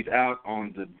you breathe out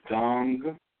on the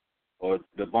dong or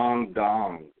the bong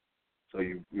dong. So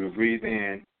you breathe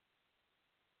in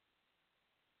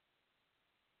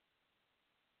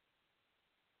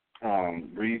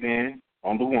breathe in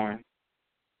on the 1.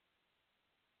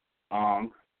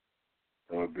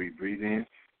 So breathe in,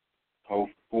 hold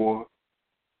 4,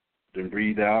 then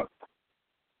breathe out.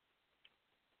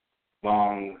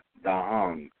 Bong da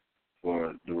hung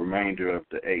for the remainder of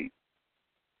the 8.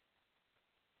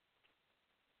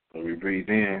 So we breathe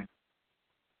in,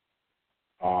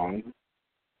 and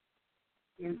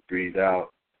breathe out,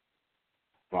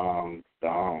 bong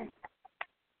da hung.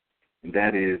 And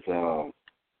that is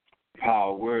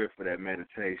power word for that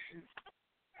meditation.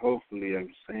 Hopefully I'm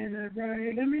saying that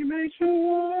right. Let me make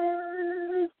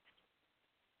sure.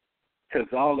 Because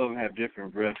all of them have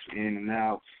different breaths in and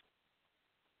out.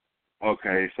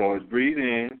 Okay, so it's breathe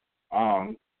in,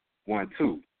 1,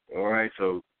 2. All right,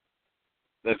 so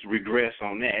let's regress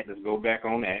on that. Let's go back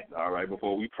on that, all right,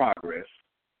 before we progress.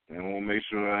 And I want to make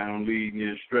sure I don't lead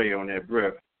you astray on that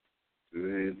breath.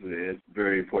 It's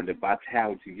very important. The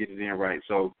vitality, get it in right.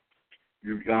 So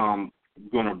you're going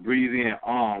to breathe in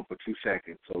for 2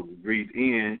 seconds. So breathe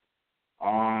in,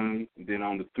 then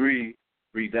on the 3,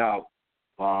 breathe out,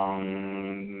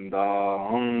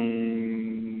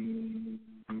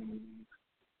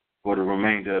 for the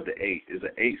remainder of the 8. It's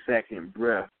an 8-second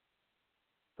breath.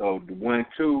 So the 1,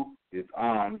 2 is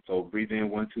on. So breathe in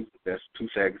 1, 2. That's 2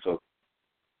 seconds. So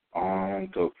bong,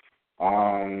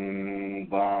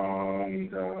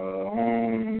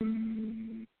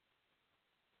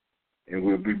 and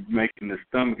we'll be making the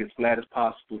stomach as flat as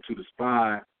possible to the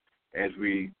spine as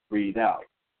we breathe out.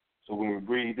 So when we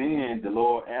breathe in, the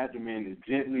lower abdomen is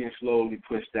gently and slowly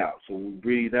pushed out. So we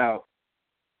breathe out.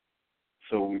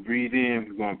 So we breathe in,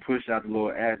 we're going to push out the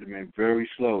lower abdomen very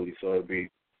slowly. So it'll be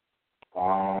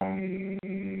then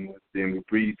we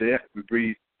breathe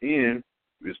in,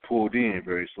 it's pulled in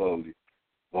very slowly.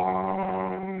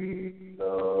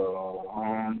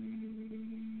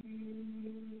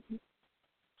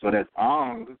 So that's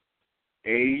Ang,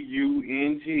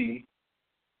 A-U-N-G,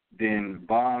 then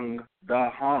Bang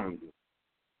Da Hung,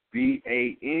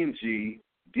 B-A-N-G-D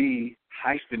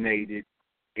hyphenated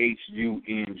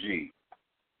H-U-N-G.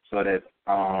 So that's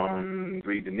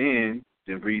breathing in,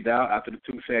 then breathe out after the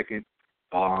 2 seconds.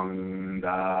 Bang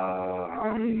Da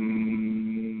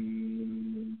Hung.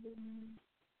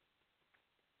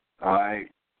 All right.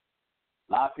 A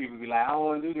lot of people be like, I don't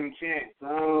want to do them chants. I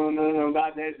don't know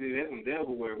about that shit. That's some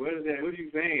devil work. What is that? What are you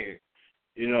saying?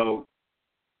 You know,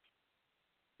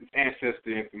 it's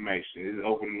ancestor information. It's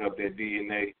opening up that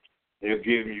DNA. They'll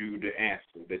give you the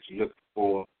answer that you're looking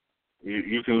for.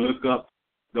 You can look up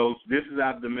those. This is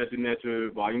out of the Method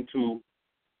Network, Volume 2,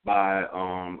 by,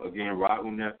 again,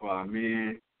 Raul Nefer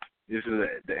Amen. This is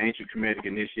the Ancient Kemetic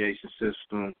Initiation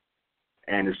System,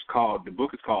 and the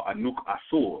book is called Anuk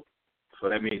Asur. So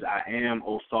that means I am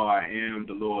Osar, I am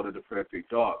the Lord of the perfect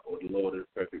dark, or the Lord of the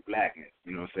perfect blackness.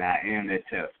 You know what I'm saying? I am that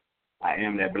test. I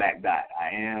am that black dot. I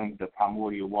am the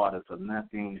primordial waters of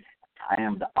nothing. I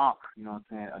am the Ankh. You know what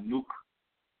I'm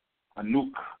saying?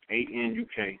 Anuk,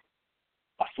 A-N-U-K,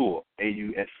 Asur,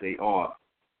 A-U-S-A-R.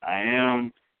 I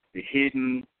am the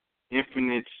hidden,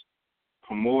 infinite,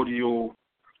 primordial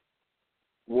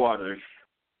waters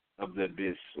of the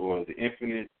abyss, or the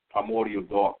infinite, primordial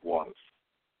dark waters.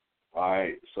 All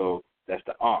right, so that's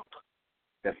the Ankh.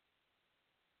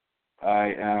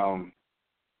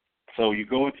 So you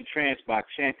go into trance by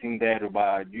chanting that, or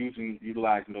by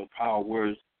utilizing those power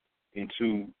words in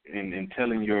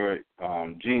telling your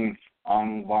genes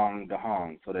Ang Bang Da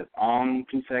Hong. So that's Ang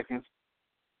 2 seconds,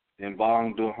 then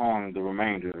Bang Da Hong the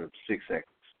remainder of 6 seconds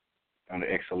on the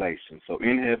exhalation. So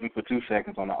inhale for 2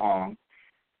 seconds on the Ang,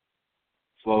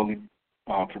 slowly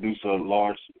produce a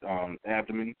large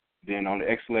abdomen. Then on the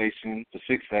exhalation for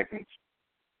 6 seconds,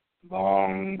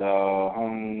 Bang Da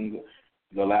Hong,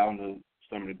 allowing the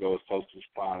stomach to go as close to the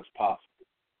spine as possible.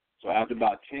 So after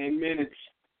about 10 minutes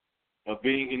of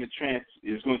being in the trance,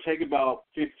 it's going to take about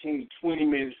 15 to 20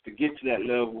 minutes to get to that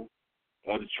level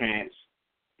of the trance.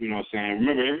 You know what I'm saying?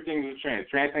 Remember, everything is a trance.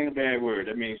 Trance ain't a bad word.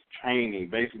 That means training.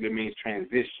 Basically, it means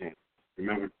transition.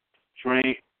 Remember, to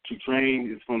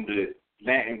train is from the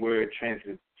Latin word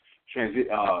transitive,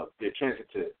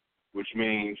 which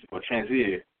means, or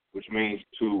transit, which means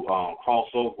to cross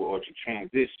over or to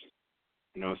transition.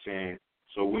 You know what I'm saying?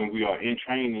 So when we are in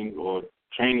training or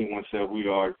training oneself, we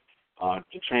are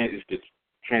the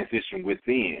transition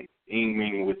within. Ing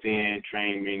meaning within,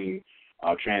 train meaning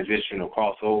transition or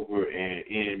crossover, and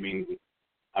ing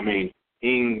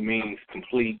means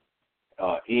complete,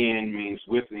 in means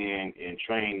within, and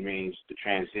train means the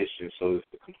transition. So it's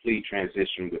the complete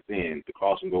transition within, the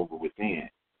crossing over within,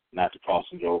 not the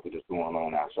crossing over that's going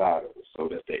on outside of us. So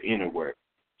that's the inner work.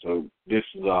 So this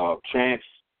trance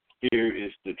here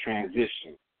is the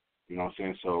transition. You know what I'm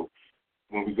saying? So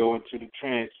when we go into the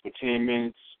trance for 10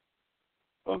 minutes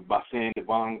by saying the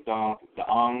Ang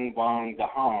Bang the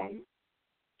Hong,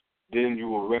 then you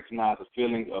will recognize a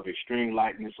feeling of extreme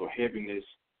lightness or heaviness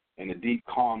and a deep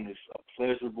calmness, a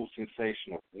pleasurable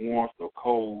sensation of warmth or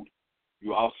cold. You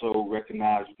could also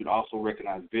recognize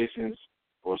visions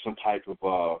or some type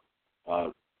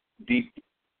of deep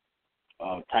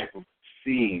type of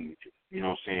seeing, you know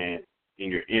what I'm saying,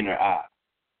 in your inner eye.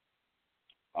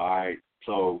 All right,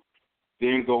 so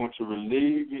then go into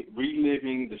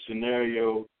reliving the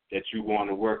scenario that you want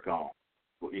to work on,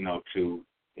 you know,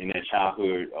 in that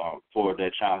childhood, for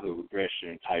that childhood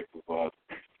regression type of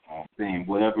thing,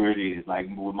 whatever it is. Like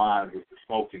with mine, with the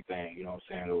smoking thing, you know what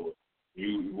I'm saying, or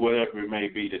whatever it may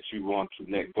be that you want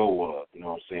to let go of, you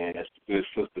know what I'm saying. That's the good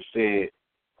sister said,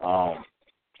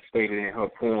 stated in her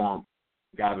poem,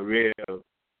 Gabrielle,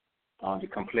 the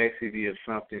complexity of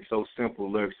something so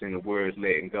simple lurks in the words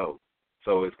letting go.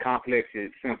 So it's complex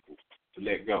yet simple to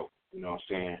let go, you know what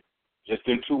I'm saying. Just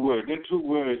in 2 words. Them 2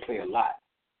 words say a lot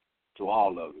to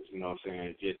all of us, you know what I'm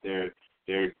saying. Just they're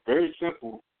very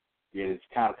simple, yet it's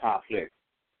kind of complex.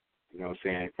 You know what I'm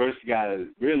saying? First we gotta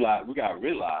realize,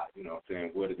 you know what I'm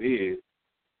saying, what it is,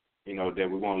 you know, that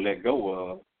we want to let go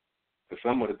of. Because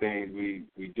some of the things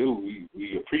we do,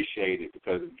 we appreciate it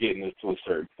because it's getting us to a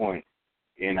certain point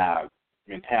in our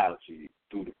mentality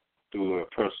through a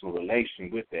personal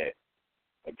relation with that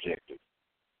objective.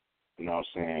 You know what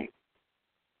I'm saying?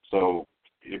 So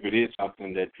if it is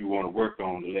something that you want to work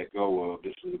on to let go of,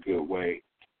 this is a good way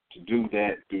to do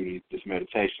that through this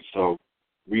meditation. So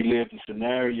relive the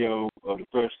scenario of the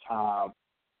first time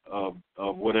of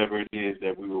whatever it is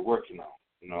that we were working on.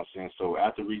 You know what I'm saying? So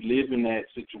after reliving that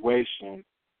situation,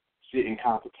 sit in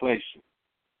contemplation.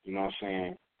 You know what I'm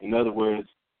saying? In other words,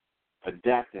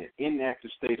 adapt an inactive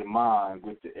state of mind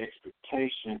with the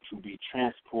expectation to be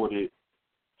transported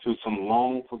to some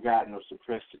long forgotten or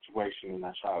suppressed situation in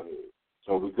our childhood.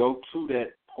 So we go to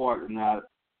that part in our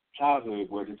childhood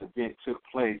where this event took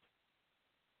place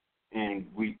and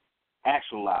we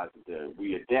actualize it there.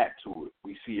 We adapt to it.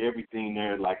 We see everything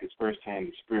there like it's firsthand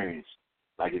experience,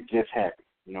 like it just happened.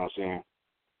 You know what I'm saying?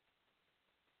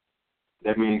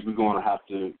 That means we're going to have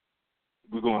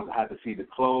to see the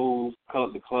clothes,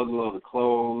 the color of the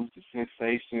clothes, the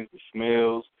sensations, the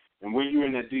smells. And when you're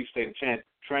in that deep state of trance,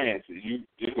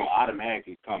 it's going to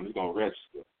automatically come. It's going to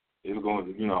register. It's going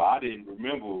to, you know, I didn't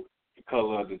remember the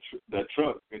color of the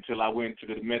truck until I went to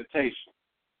the meditation.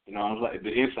 You know, I was like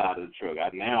the inside of the truck.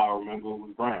 Now I remember it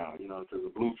was brown. You know, because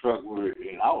the blue truck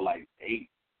and I was like 8,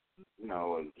 you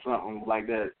know, or something like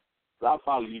that. So I was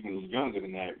probably even younger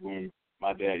than that when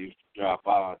my dad used to drive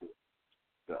by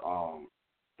the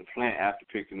plant after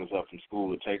picking us up from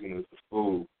school or taking us to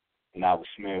school, and I would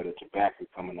smell the tobacco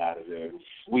coming out of there. It was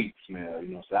a sweet smell,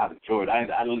 you know, so I enjoyed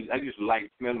it. I used to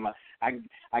like smelling I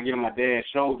get on my dad's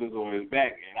shoulders or his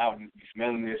back, and I would just be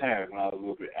smelling his hair when I was a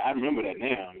little bit. I remember that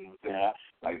now, you know what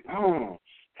I'm saying?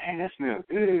 Man, that smells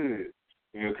good.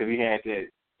 You know, because he had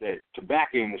that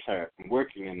tobacco in his hair from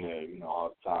working in there, you know, all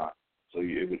the time. So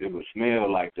it would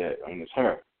smell like that on his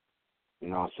hair. You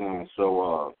know what I'm saying?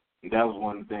 So that was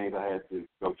one of the things I had to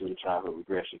go through the childhood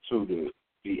regression too, to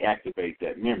deactivate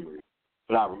that memory.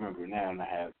 But I remember it now, and I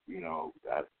have,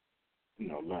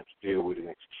 learned to deal with it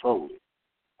and control it.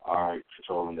 All right,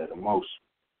 controlling that emotion.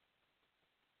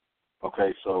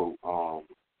 Okay, so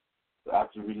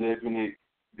after reliving it,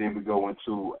 then we go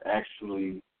into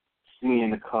actually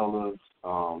seeing the colors,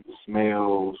 the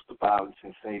smells, the bodily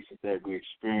sensations that we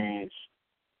experience.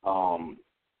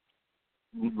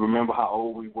 Remember how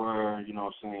old we were, you know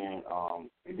what I'm saying?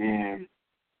 And then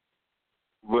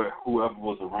whoever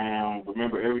was around,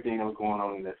 remember everything that was going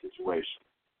on in that situation.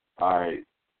 All right.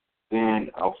 Then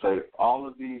I'll say all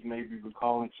of these may be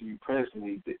recalling to you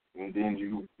presently, and then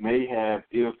you may have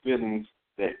ill feelings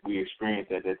that we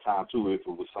experienced at that time too, if it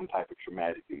was some type of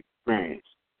traumatic experience.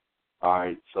 All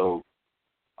right. So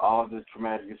all of the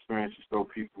traumatic experiences throw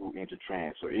people into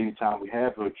trance. So anytime we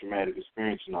have a traumatic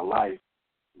experience in our life,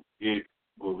 it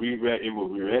will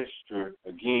re-register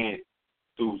again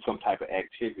through some type of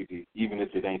activity, even if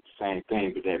it ain't the same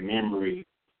thing, but that memory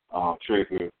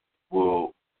trigger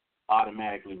will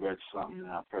automatically register something in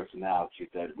our personality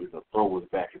that will throw us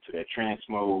back into that trance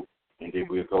mode, and then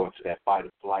we'll go into that fight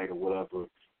or flight or whatever.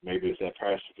 Maybe it's that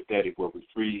parasympathetic where we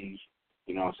freeze,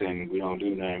 you know what I'm saying, we don't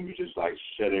do nothing, we just like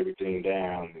shut everything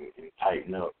down and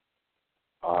tighten up.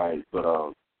 All right,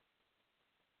 but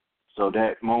so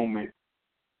that moment,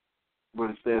 what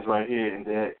it says right here, and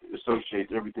that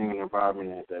associates everything in the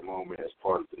environment at that moment as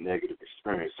part of the negative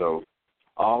experience. So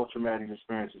All traumatic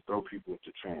experiences throw people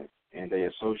into trance, and they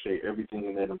associate everything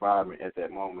in that environment at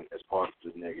that moment as part of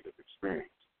the negative experience.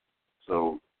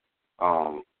 So,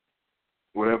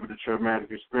 whatever the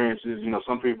traumatic experience is,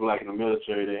 some people, like in the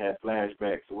military, they have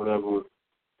flashbacks or whatever,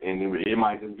 and it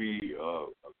might just be a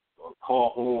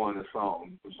car horn or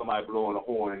something, somebody blowing a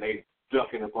horn, and they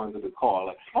ducking up under the car,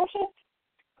 like, oh shit,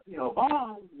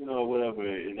 bomb, whatever,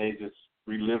 and they just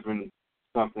reliving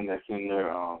something that's in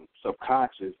their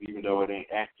subconscious, even though it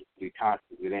ain't actively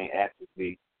conscious, it ain't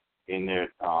actively in their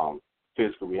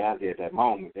physical reality at that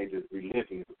moment. They just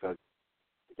reliving it because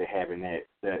they're having that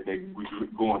they're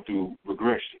going through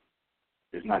regression.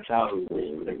 It's not childhood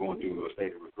regression, but they're going through a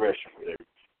state of regression where they're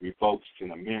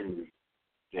refocusing a memory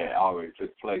that already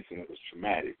took place and it was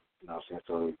traumatic. You know what I'm saying?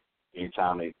 So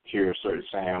anytime they hear a certain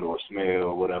sound or smell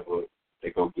or whatever, they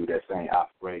go through that same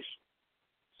operation.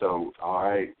 So, all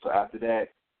right. So after that,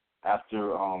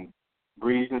 after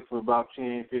breathing for about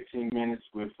 10, 15 minutes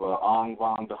with Ong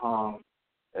Vang Da Hum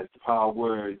as the power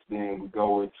words, then we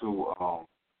go into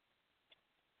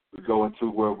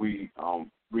where we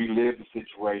relive the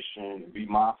situation, be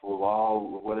mindful of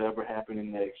all whatever happened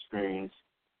in that experience,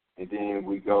 and then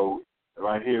we go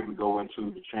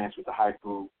into the trance with the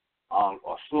haiku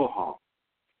or surham.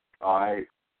 All right.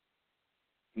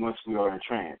 Once we are in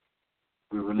trance,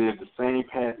 we relive the same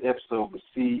past episode, but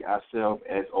see ourselves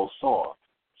as Osar.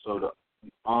 So the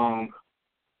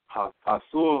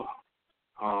Hasur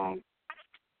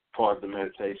part of the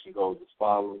meditation goes as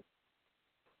follows.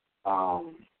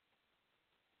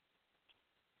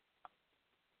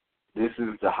 This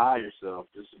is the higher self.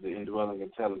 This is the indwelling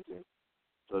intelligence.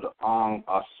 So the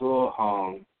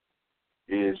Asur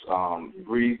is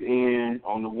breathe in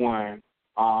on the one,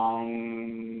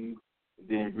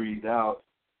 then breathe out.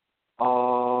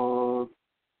 So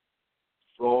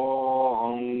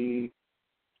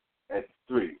at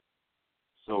 3.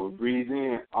 So breathe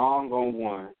in on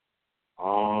one.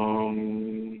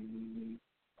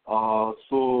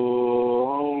 So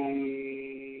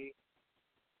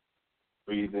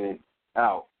breathe in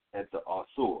out at the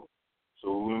Asur.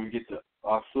 So when we get to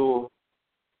Asur,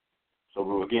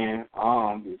 so again,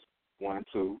 is 1,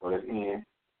 2, or that's in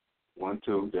 1,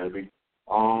 2. That'll be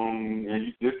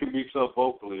and this can be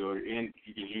self-vocally, or you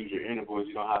can use your inner voice.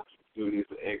 You don't have to do this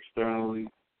externally,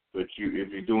 but if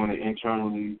you're doing it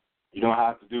internally, you don't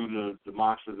have to do the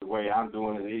mantra the way I'm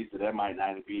doing it either. That might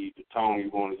not be the tone you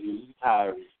want to use. It's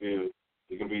however you feel.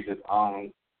 It can be just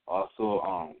also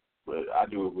but I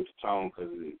do it with the tone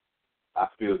because I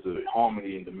feel the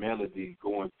harmony and the melody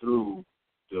going through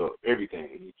everything.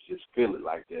 You just feel it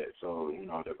like that. So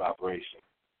the vibration,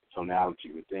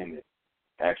 tonality within it.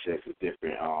 Access to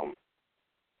different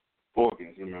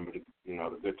organs. You remember the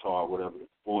guitar, whatever, the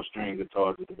 4-string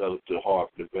guitar to develop the harp,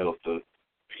 develop the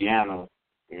piano.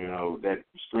 That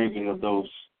stringing of those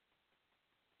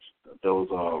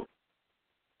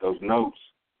notes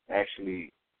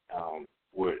actually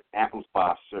would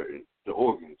amplify the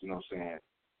organs. You know what I'm saying?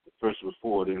 The first was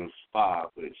 4, then it was 5,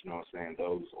 but you know what I'm saying?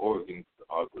 Those organs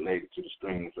are related to the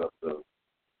strings of the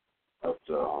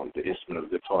instrument of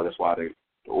the guitar. That's why the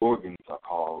organs are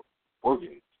called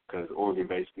organs, because organ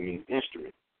basically means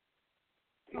instrument.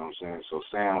 You know what I'm saying? So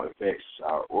sound affects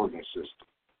our organ system.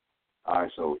 All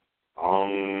right, so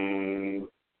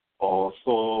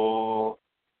also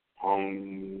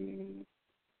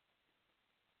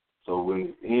so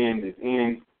when it's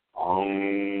in,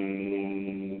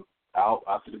 out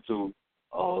after the 2,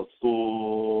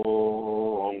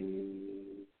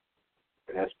 and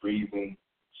that's breathing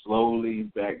slowly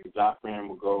back. The diaphragm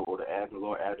will go, or the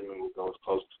lower abdomen will go as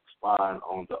close to the spine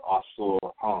on the Asur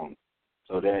hum.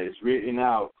 So that is written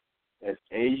out as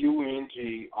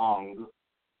AUNG Ong,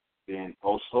 then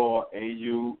Osar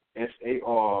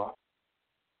AUSAR,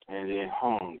 and then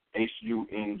Hung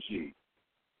HUNG.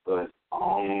 But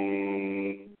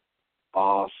Asur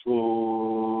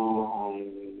Hung.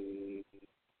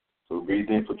 So breathe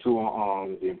in for 2 on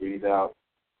Hung, then breathe out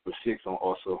for 6 on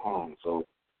Asur Hung. So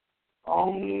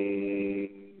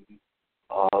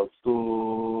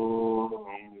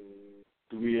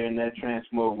we're in that trance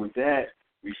mode. With that,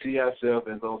 we see ourselves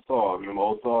as Osar. Remember,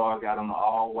 Osar got on the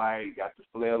all white, got the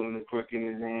flail and the crook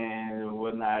in his hand and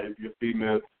whatnot. If you're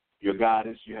female, you're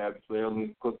goddess, you have the flail and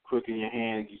the crook in your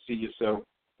hand. You see yourself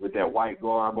with that white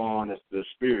garb on. That's the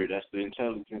spirit. That's the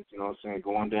intelligence. You know what I'm saying?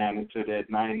 Going down into that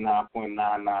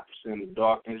 99.99% of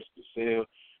darkness, the cell,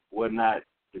 whatnot,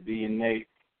 the DNA.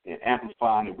 And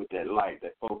amplifying it with that light,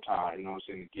 that photon, you know what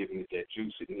I'm saying, giving it that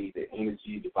juice it needs, the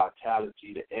energy, the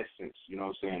vitality, the essence, you know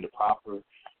what I'm saying, the proper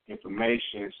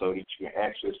information so that you can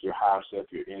access your higher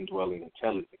self, your indwelling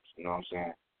intelligence, you know what I'm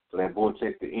saying. So that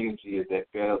vortex of energy is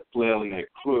that flail and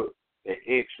that crook. That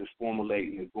X is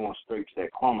formulating and going straight to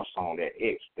that chromosome, that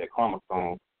X, that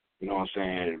chromosome. You know what I'm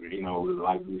saying? You know,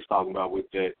 like we was talking about with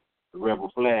that the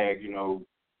rebel flag. You know,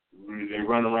 they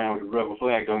run around with the rebel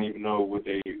flag, don't even know what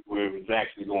is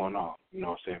actually going on. You know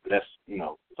what I'm saying? But that's, you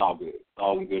know, it's all good. It's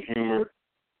all in good humor.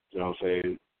 You know what I'm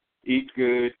saying? Eat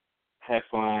good, have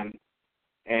fun,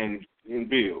 and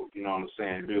build. You know what I'm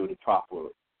saying? Build a proper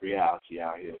reality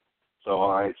out here. So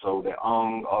all right, so that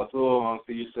also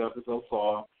see yourself as so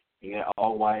far. And that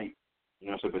all white, you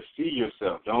know, so but see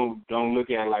yourself. Don't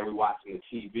look at it like we're watching the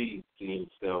TV, seeing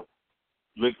yourself.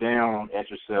 Look down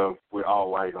at yourself with all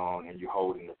white on and you're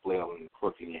holding the flail and the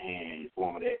crook in your hand, you're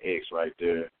forming that X right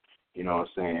there, you know what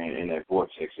I'm saying, in that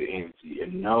vortex of energy.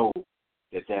 And know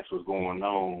that that's what's going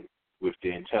on with the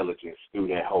intelligence through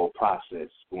that whole process,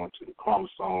 going to the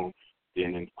chromosome,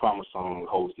 then the chromosome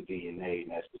holds the DNA,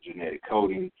 and that's the genetic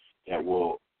coding that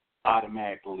will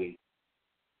automatically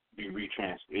be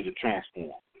it'll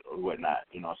transform or whatnot,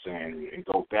 you know what I'm saying, and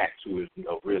go back to its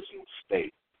original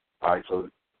state. All right, so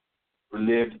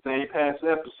relive the same past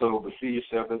episode, but see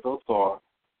yourself as those are,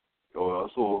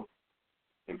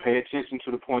 and pay attention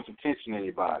to the points of tension in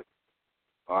your body.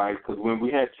 All right, because when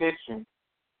we have tension,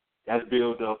 that's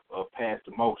build up of past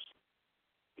emotion.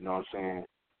 You know what I'm saying?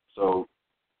 So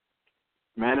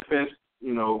manifest,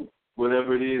 you know,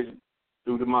 whatever it is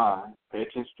through the mind. Pay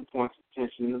attention to points of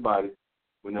tension in the body.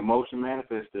 When the emotion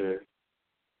manifests there,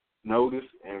 notice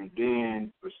and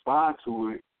then respond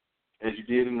to it as you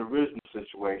did in the original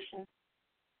situation.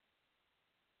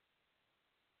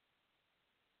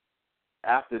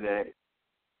 After that,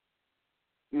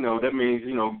 you know, that means,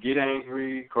 you know, get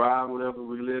angry, cry, whatever,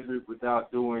 relive it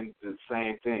without doing the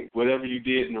same thing. Whatever you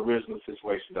did in the original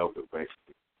situation, though,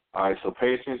 basically. All right, so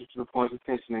pay attention to the points of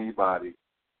tension in your body.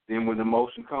 Then when the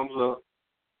emotion comes up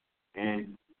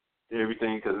and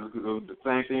everything, because the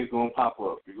same thing is going to pop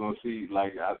up. You're going to see,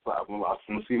 like, I'm going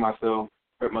to see myself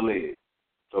hurt my leg.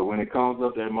 So when it comes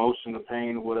up, that emotion, the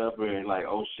pain or whatever, and like,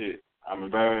 oh, shit, I'm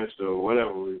embarrassed or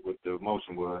whatever what the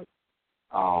emotion was,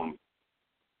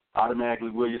 automatically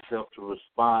will yourself to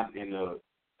respond in the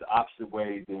opposite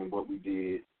way than what we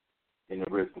did in the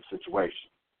original situation.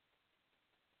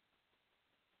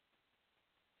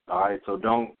 All right, so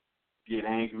don't get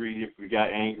angry. If we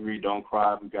got angry, don't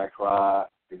cry if we got cried.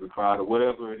 If we cried or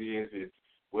whatever it is, it's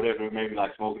whatever it may be,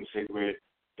 like smoking a cigarette.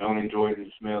 Don't enjoy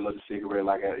the smell of the cigarette,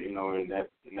 like in that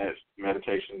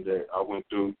meditation that I went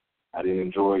through. I didn't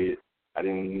enjoy it. I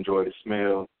didn't enjoy the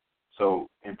smell. So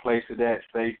in place of that,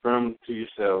 stay firm to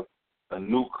yourself,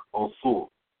 Anuk Osur. All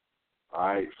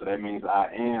right, so that means I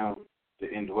am the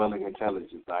indwelling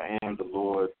intelligence. I am the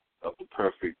Lord of the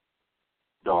perfect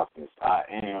darkness. I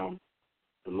am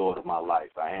the Lord of my life.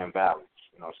 I am balance.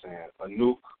 You know what I'm saying?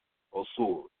 Anuk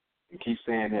Osur. And keep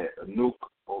saying that. Anuk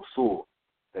Osur.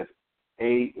 That's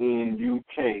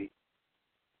ANUKAUSAR.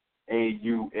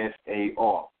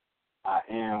 I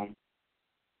am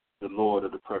the Lord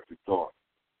of the perfect dark.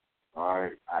 All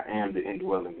right? I am the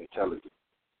indwelling intelligence.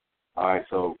 All right,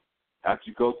 so after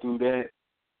you go through that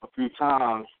a few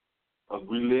times of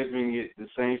reliving it, the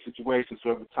same situation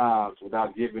several times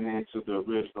without giving in to the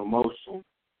original emotion,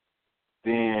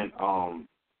 then it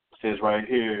says right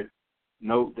here,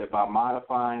 note that by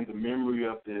modifying the memory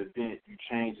of the event, you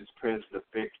change its present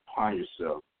effect upon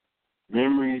yourself.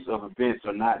 Memories of events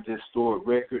are not just stored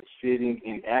records sitting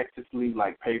inactively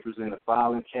like papers in a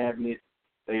filing cabinet.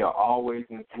 They are always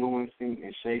influencing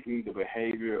and shaping the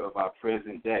behavior of our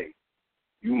present day.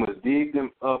 You must dig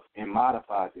them up and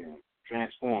modify them,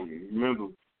 transform them. Remember,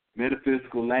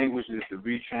 metaphysical language is the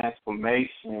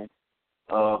retransformation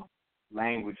of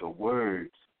language or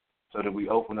words so that we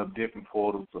open up different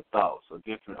portals of thoughts,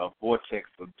 a vortex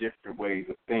of different ways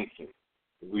of thinking.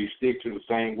 If we stick to the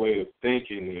same way of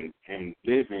thinking and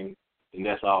living, then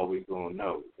that's all we're going to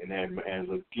know. And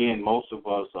again, most of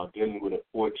us are dealing with a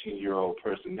 14-year-old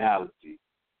personality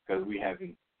because we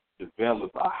haven't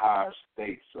developed our higher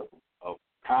states of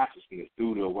consciousness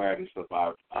through the awareness of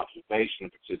our observation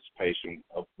and participation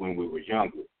of when we were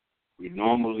younger. We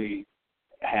normally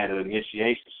had an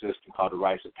initiation system called the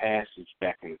rites of passage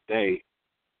back in the day,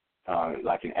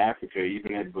 like in Africa,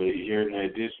 but here in the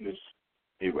indigenous,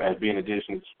 as being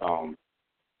indigenous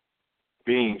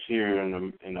beings here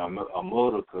in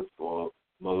Americas or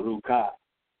Maruka,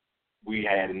 we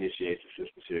had initiation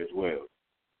systems here as well.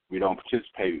 We don't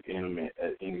participate in them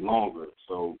any longer,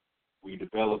 so we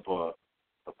develop a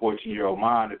 14-year-old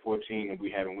mind at 14, and we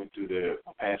haven't went through the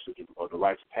passage or the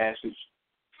rites of passage.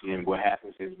 Then what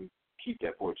happens is we keep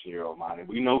that 14-year-old mind, and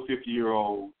we know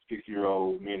 50-year-old,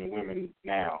 60-year-old men and women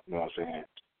now. You know what I'm saying?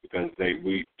 because it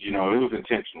was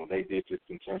intentional. They did this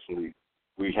intentionally.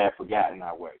 We have forgotten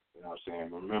our way. You know what I'm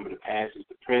saying? Remember, the past is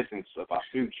the presence of our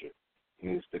future,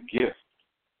 and it's the gift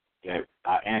that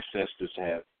our ancestors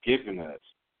have given us.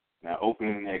 Now,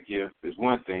 opening that gift is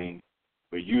one thing,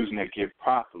 but using that gift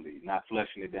properly, not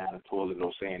flushing it down the toilet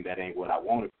or saying that ain't what I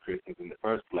wanted for Christmas in the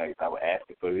first place. I was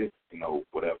asking for this,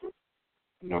 whatever.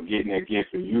 Getting that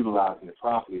gift and utilizing it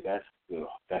properly, that's the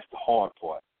hard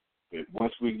part. But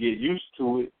once we get used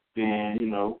to it, then,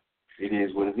 it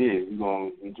is what it is. We're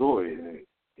going to enjoy it.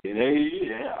 And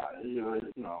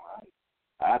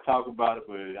I talk about it,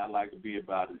 but I like to be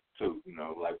about it too.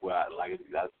 Like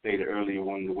I stated earlier,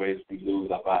 one of the ways we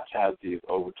lose our vitality is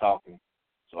over talking.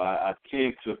 So I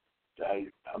tend to,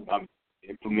 I'm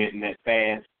implementing that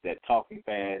fast, that talking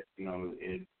fast,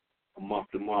 in a month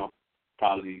to month,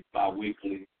 probably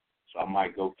bi-weekly. So I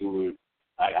might go through it.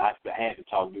 I had to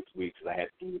talk this week because I had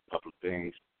to do a couple of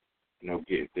things,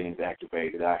 getting things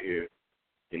activated out here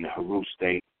in the Haru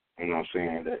state. You know what I'm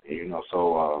saying?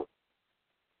 So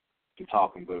I'm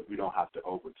talking, but we don't have to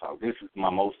over talk. This is my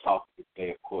most talkative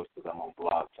day, of course, because I'm on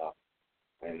Blog Talk,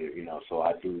 and so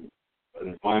I do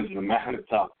an abundant amount of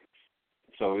talking.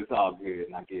 So it's all good,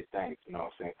 and I get thanks, you know what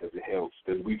I'm saying, because it helps.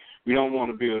 Because we don't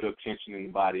want to build up tension in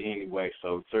the body anyway,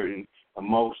 so certain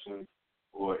emotions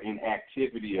or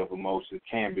inactivity of emotions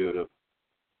can build up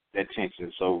that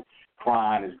tension. So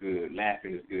crying is good,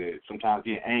 laughing is good. Sometimes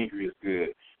getting angry is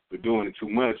good, but doing it too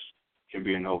much can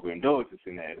be an overindulgence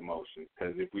in that emotion.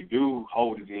 Because if we do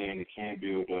hold it in, it can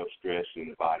build up stress in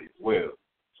the body as well.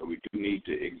 So we do need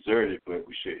to exert it, but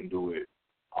we shouldn't do it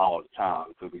all the time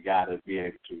because we got to be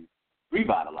able to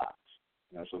revitalize.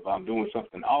 So if I'm doing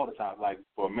something all the time, like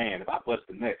for a man, if I bust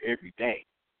a nut every day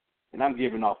and I'm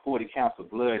giving off 40 counts of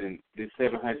blood and this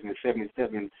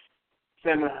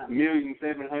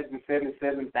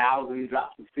 777,000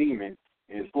 drops of semen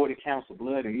and 40 counts of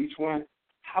blood in each one,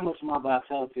 how much of my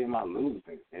vitality am I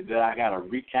losing? And then I got to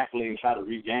recalculate and try to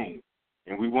regain.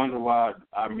 And we wonder why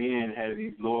our men have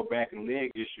these lower back and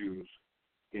leg issues,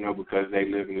 because they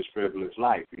live in this frivolous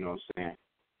life, you know what I'm saying?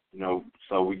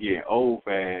 So we get old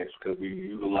fast because we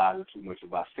utilize too much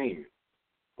of our semen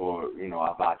or,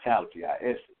 our vitality, our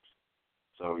essence.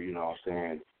 So, you know what I'm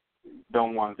saying,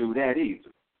 don't want to do that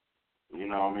either. You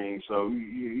know what I mean? So,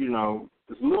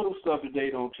 there's little stuff that they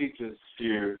don't teach us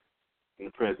here in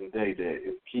the present day that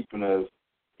is keeping us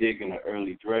digging an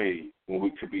early grave when we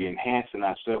could be enhancing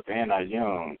ourselves and our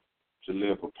young to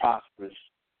live a prosperous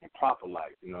and proper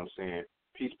life, you know what I'm saying?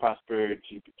 Peace,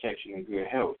 prosperity, protection, and good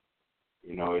health.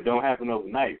 It don't happen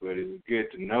overnight, but it's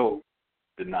good to know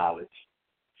the knowledge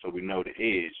so we know the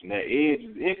edge. And that edge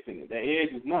is infinite. That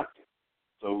edge is nothing.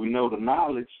 So we know the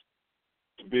knowledge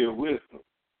to build wisdom.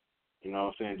 You know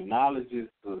what I'm saying? The knowledge is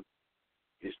the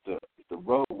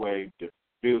roadway that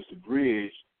builds the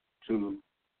bridge to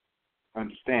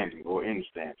understanding or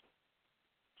understanding.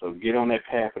 So get on that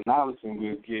path of knowledge and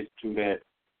we'll get to that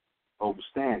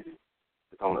overstanding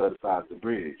that's on the other side of the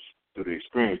bridge. Through the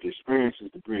experience. The experience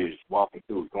is the bridge, walking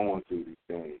through it, going through these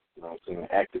things, you know what I'm saying,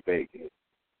 activating it,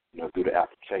 through the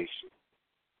application.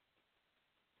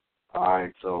 All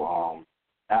right, so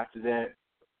after that,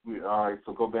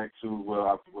 so go back to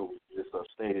what we just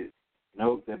stated.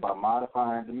 Note that by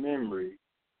modifying the memory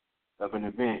of an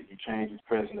event, you change its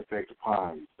present effect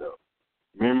upon yourself.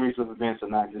 Memories of events are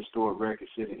not just stored records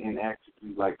sitting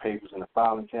inactively like papers in a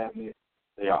filing cabinet.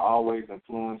 They are always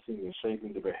influencing and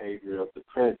shaping the behavior of the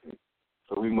present.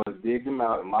 So we must dig them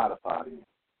out and modify them.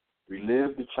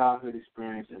 Relive the childhood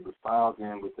experience and refile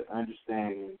them with the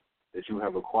understanding that you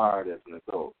have acquired as an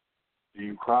adult. Do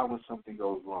you cry when something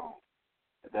goes wrong?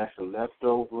 That's a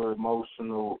leftover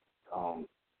emotional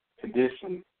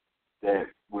condition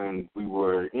that when we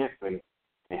were infant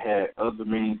and had other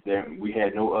means that we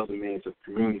had no other means of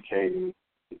communicating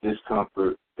the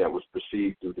discomfort that was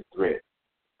perceived through the threat.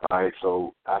 All right,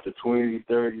 so after 20,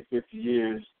 30, 50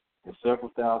 years and several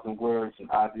thousand words and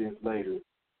ideas later,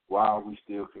 why are we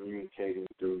still communicating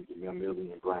through the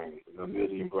mammalian brain? The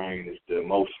mammalian brain is the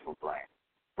emotional brain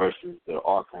versus the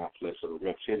archon flesh or the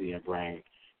reptilian brain,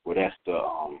 where that's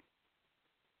the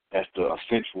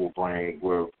sensual brain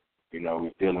where,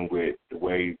 we're dealing with the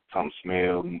way something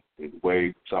smells, the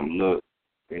way something looks,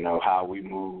 how we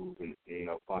move and,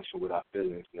 function with our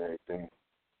feelings and everything.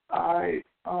 All right,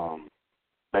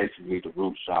 basically the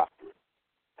root chakra,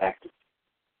 active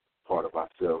part of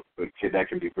ourselves, but that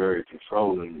can be very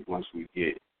controlling once we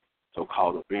get so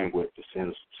caught up in with the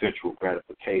sensual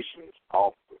gratifications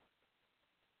offered.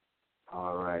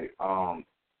 All right,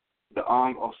 the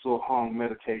Ang also Hong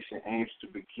meditation aims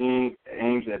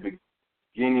at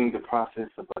beginning the process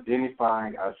of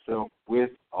identifying ourselves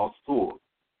with our source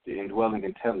the indwelling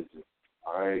intelligence.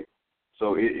 All right.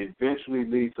 So it eventually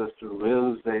leads us to the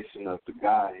realization of the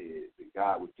Godhead, the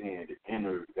God within, the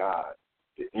inner God,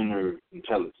 the inner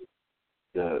intelligence,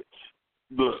 the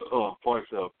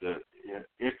parts of the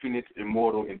infinite,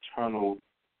 immortal, eternal,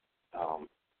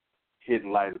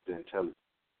 hidden light of the intelligence.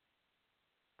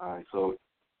 All right. So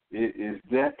it is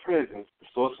that presence, the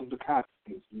source of the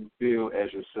consciousness you feel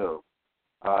as yourself.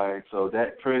 All right. So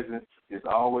that presence has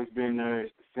always been there.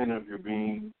 It's the center of your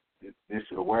being. This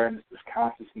awareness, this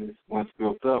consciousness, once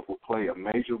built up, will play a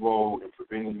major role in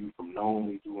preventing you from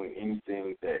knowingly doing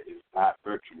anything that is not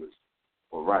virtuous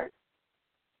or right.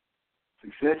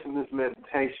 Success in this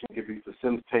meditation can be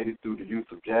facilitated through the use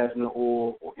of jasmine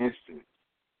oil or incense,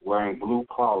 wearing blue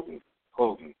clothing.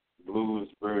 Blue is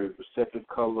a very receptive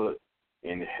color,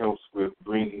 and it helps with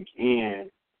bringing in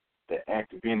the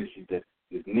active energy that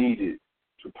is needed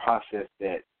to process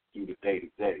that through the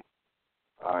day-to-day.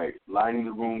 All right, lighting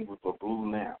the room with a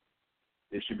blue lamp.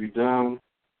 It should be done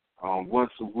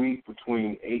once a week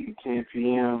between 8 and 10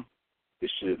 p.m.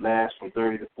 It should last from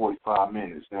 30 to 45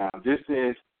 minutes. Now, this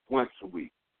says once a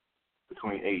week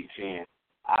between 8 and 10.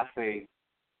 I say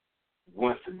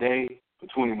once a day for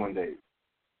 21 days.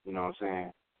 You know what I'm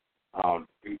saying?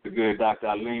 The good Dr.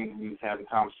 Aline, we was having a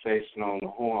conversation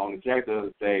on the jack the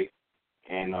other day,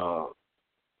 and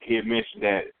he had mentioned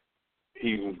that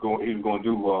he was going to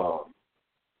do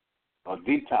a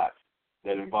detox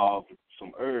that involved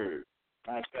some herbs.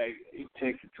 In fact, he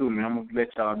texted to me. I'm going to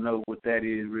let y'all know what that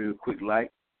is real quick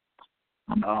like.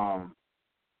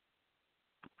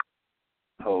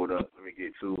 Hold up. Let me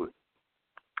get to it.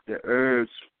 The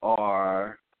herbs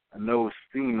are, I know it's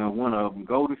Cena, one of them,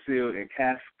 golden seal and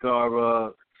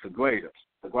cascara sagrada.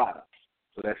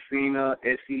 So that's Cena,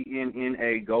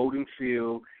 Senna, golden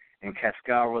seal, and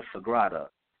cascara sagrada.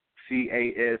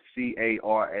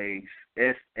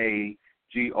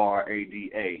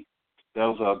 CASCARASAGRADA.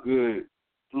 Those are a good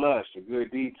flush, a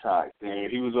good detox.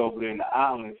 And he was over there in the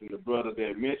islands, and the brother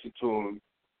that mentioned to him,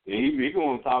 and he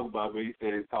going to talk about it, but he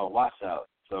said it's called washout.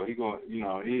 So he going, he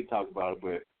didn't talk about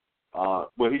it,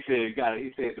 but he said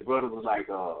the brother was like,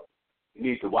 you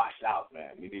need to wash out,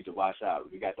 man. You need to wash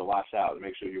out. You got to wash out.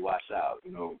 Make sure you wash out.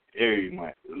 Every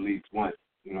month, at least once.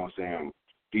 You know what I'm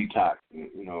saying? Detox,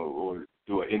 or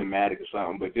do an enigmatic or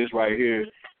something. But this right here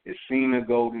is Cena,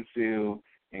 golden seal,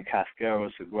 and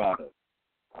cascara sagrada.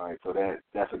 All right, so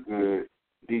that's a good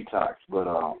detox, but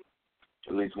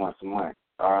at least once a month.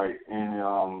 All right,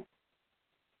 and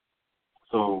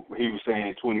so he was saying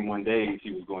in 21 days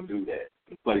he was going to do that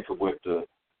in place of what the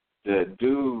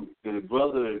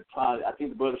brother probably, I think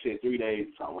the brother said 3 days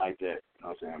or something like that. You know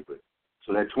what I'm saying? But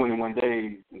so that 21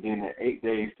 days, and then that 8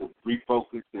 days to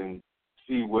refocus and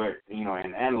see what,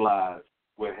 and analyze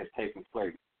what has taken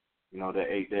place. That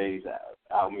 8 days,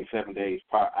 7 days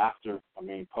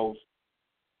post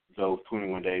those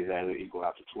 21 days, that will equal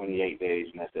out to 28 days,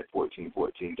 and that's that 14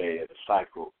 day of the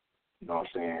cycle, you know what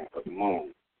I'm saying, of the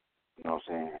moon. You know what I'm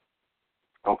saying?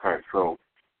 Okay, so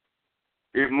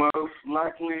it most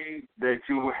likely that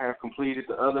you will have completed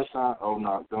the other sign. Oh,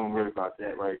 no, don't worry about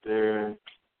that right there.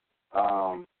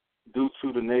 Due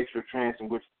to the nature of trance in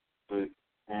which the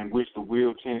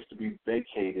will tends to be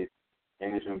vacated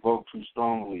and is invoked too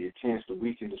strongly, it tends to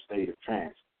weaken the state of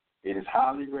trance. It is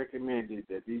highly recommended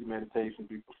that these meditations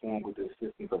be performed with the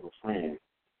assistance of a friend.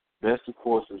 Best, of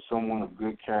course, is someone of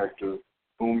good character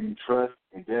whom you trust,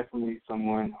 and definitely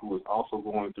someone who is also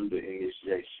going through the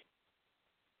initiation.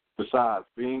 Besides,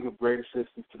 being of great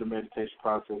assistance to the meditation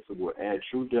process will add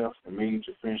true depth and meaning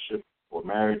to friendship or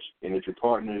marriage, and if your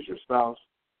partner is your spouse,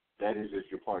 that is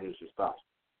if your partner is your spouse.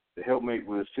 The helpmate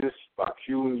will assist by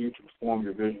cueing you to perform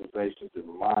your visualizations and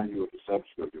remind you of the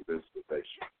subject of your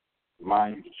visualization.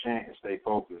 Remind you to chant and stay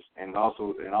focused, and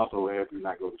also will help you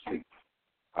not go to sleep.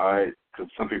 All right,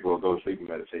 because some people will go to sleep in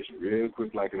meditation real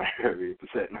quick, like an every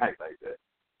at night like that,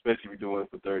 especially if you're doing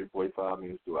it for 30, 45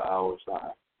 minutes to an hour or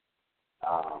time.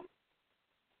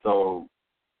 So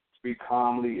speak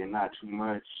calmly and not too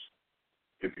much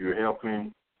if you're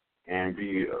helping, and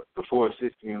before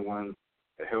assisting anyone,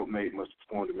 the helpmate must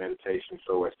perform the meditation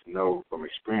so as to know from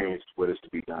experience what is to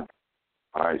be done.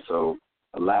 All right, so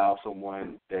allow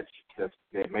someone that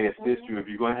may assist you. If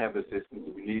you're going to have assistance,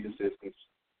 if you need assistance,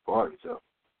 for yourself,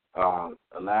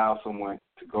 allow someone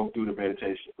to go through the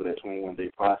meditation for that 21-day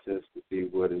process to see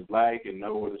what it's like and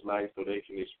know what it's like so they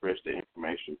can express the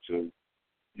information to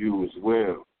you as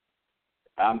well.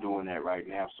 I'm doing that right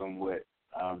now somewhat,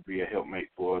 be a helpmate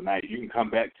for a night. You can come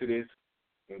back to this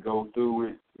and go through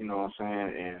it, you know what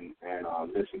I'm saying, and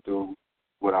listen to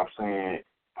what I'm saying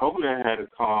Hopefully I had a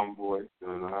calm voice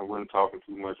and I wasn't talking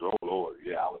too much. Oh, Lord,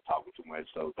 yeah, I was talking too much.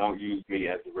 So don't use me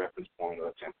as a reference point or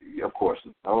attempt to. Of course.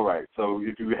 All right. So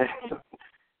if you had,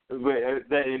 but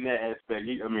that in that aspect,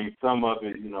 I mean, some of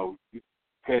it, you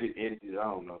cut it, edit it, I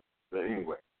don't know. But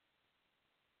anyway.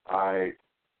 All right.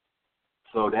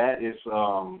 So that is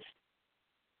the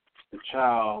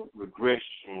child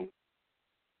regression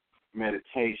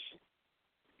meditation.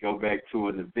 Go back to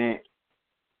an event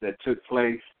that took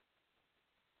place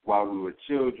while we were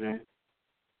children.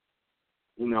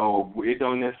 It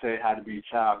don't necessarily have to be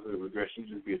childhood regression. It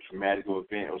just be a traumatic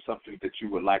event or something that you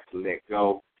would like to let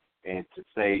go and to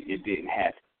say it didn't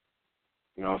happen.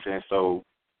 You know what I'm saying? So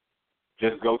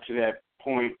just go to that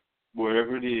point,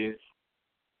 wherever it is,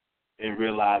 and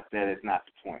realize that it's not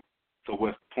the point. So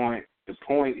what's the point? The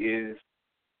point is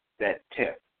that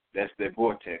tip. That's that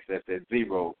vortex. That's that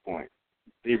 0 point,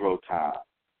 0 time.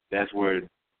 That's where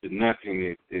the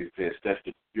nothing exists. That's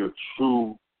your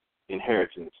true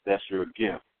inheritance. That's your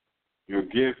gift. Your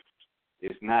gift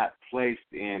is not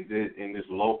placed in this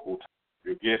local time.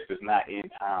 Your gift is not in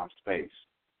time, space.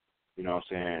 You know what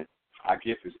I'm saying? Our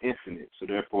gift is infinite, so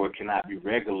therefore it cannot be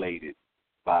regulated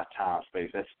by time,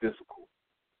 space. That's physical.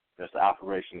 That's the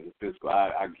operation of the physical.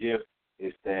 Our gift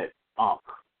is that Ankh.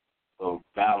 So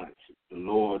balance, the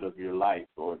Lord of your life,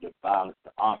 or the balance.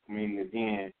 The Ankh meaning,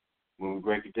 again, when we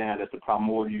break it down, that's the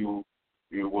primordial.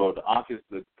 Well, the Ankh is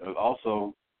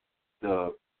also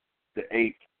the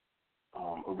 8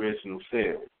 original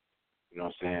cells. You know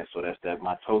what I'm saying? So that's that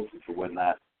mitosis or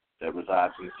whatnot that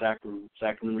resides in the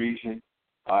sacral region.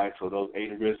 All right, so those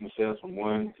 8 original cells from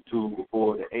 1 to 2 to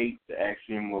 4 to 8, the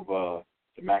axiom of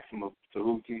the maximum of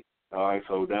Tahuti. All right,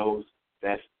 so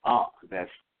that's Ankh.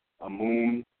 That's a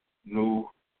moon, Nu,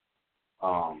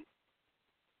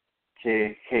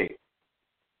 Ke, He.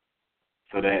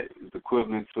 So that is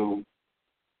equivalent to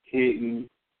hidden,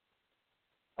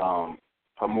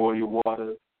 primordial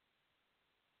water,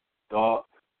 dark,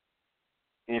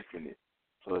 infinite.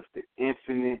 So it's the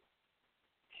infinite,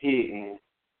 hidden,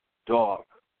 dark,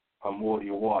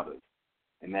 primordial waters.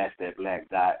 And that's that black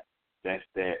dot. That's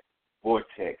that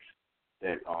vortex,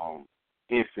 that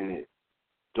infinite,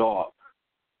 dark,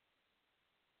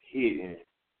 hidden,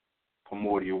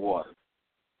 primordial water.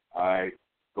 All right?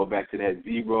 Go back to that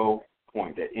 0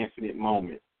 point, that infinite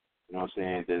moment. You know what I'm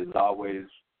saying? There's always,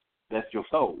 that's your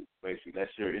soul, basically.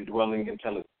 That's your indwelling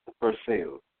intelligence, the first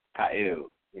cell, Ka'el,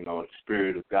 the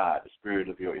spirit of God, the spirit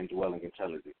of your indwelling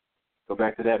intelligence. Go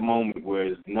back to that moment where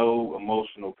there's no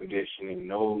emotional conditioning,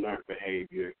 no learned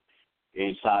behavior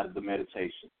inside of the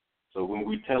meditation. So when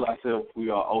we tell ourselves we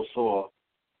are Osor,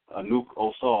 Nuk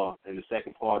Osor, in the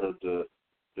second part of the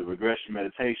regression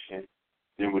meditation,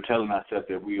 then we're telling ourselves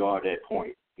that we are that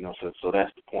point. So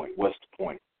that's the point. What's the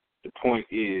point? The point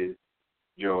is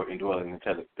your indwelling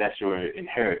intelligence. That's your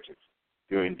inheritance.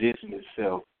 Your indigenous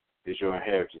self is your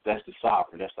inheritance. That's the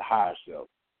sovereign. That's the higher self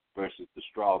versus the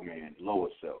straw man, lower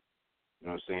self. You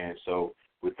know what I'm saying? So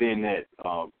within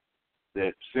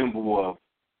that symbol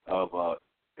of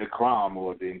Ikram,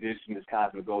 or the indigenous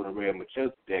cosmic golden ray of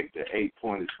Melchizedek, the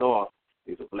 8-pointed star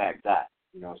is a black dot.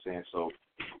 You know what I'm saying? So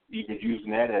even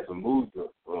using that as a mudra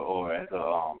or as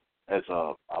a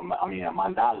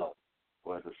mandala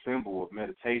or as a symbol of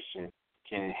meditation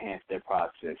can enhance that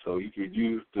process. So you could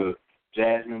use the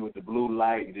jasmine with the blue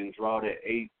light and then draw that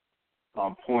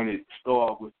 8-pointed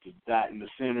star with the dot in the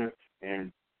center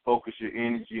and focus your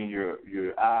energy and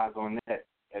your eyes on that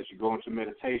as you go into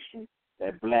meditation.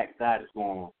 That black dot is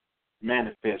going to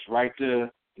manifest right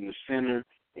there in the center,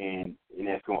 and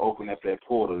that's going to open up that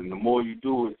portal. And the more you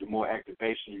do it, the more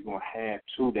activation you're going to have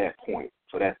to that point.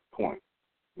 So that's the point.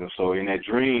 So in that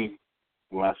dream,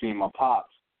 when I seen my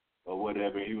pops or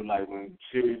whatever, he was like, when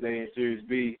Series A and Series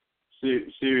B,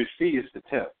 Series C is the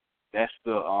tip. That's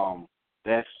the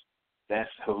that's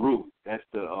Haru. That's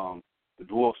the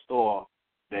dwarf star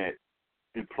that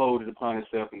imploded upon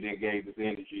itself and then gave its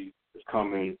energy. It's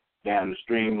coming down the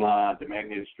streamline, the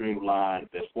magnetic streamline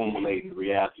that's formulating the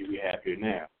reality we have here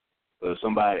now. So if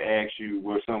somebody asks you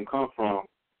where something come from,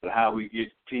 but how we get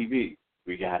to TV,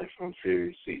 we got it from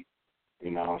Series C.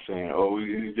 You know what I'm saying? Or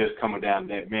we just coming down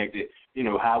that magnet,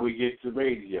 how we get to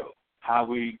radio, how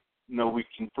we know we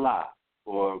can fly,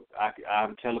 or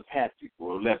I'm telepathic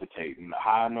or levitating,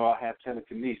 how I know I have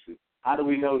telekinesis. How do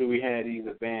we know that we had these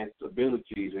advanced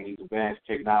abilities and these advanced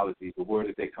technologies, but where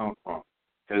did they come from?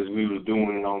 Because we were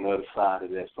doing it on the other side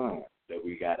of that sun that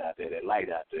we got out there, that light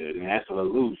out there. And that's an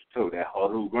illusion, too, that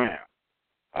hologram.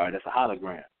 All right, that's a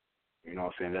hologram. You know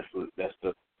what I'm saying? That's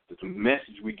the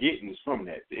message we getting is from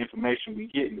that. The information we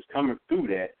getting is coming through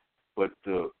that, but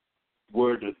the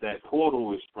word that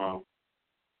portal is from,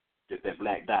 just that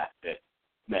black dot,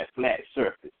 that flat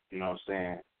surface. You know what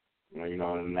I'm saying? You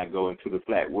know, and not go into the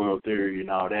flat world theory and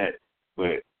all that,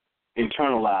 but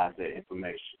internalize that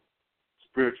information,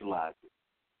 spiritualize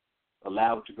it,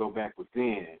 allow it to go back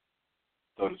within,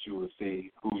 so that you will see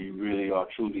who you really are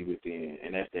truly within,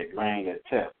 and that's that grain, that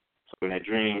tep. So in that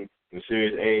dream, in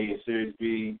Series A and Series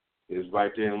B is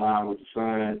right there in line with the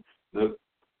sun. Look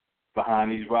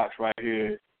behind these rocks right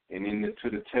here, and into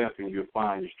the tep, and you'll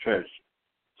find your treasure.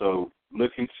 So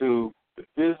look into the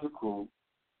physical,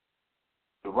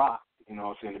 the rock, you know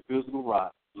what I'm saying, the physical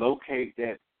rock, locate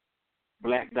that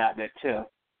black dot, that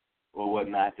tip, or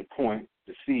whatnot, the point,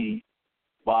 the seed,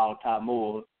 Baal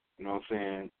Tamur, you know what I'm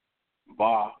saying,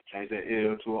 Bar, change that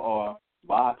L to an R,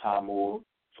 Baal Tamur,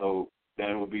 so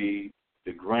that will be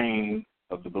the grain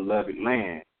of the beloved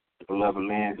land. The beloved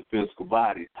land, the physical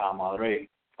body, Tamare,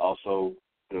 also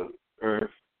the earth,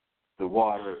 the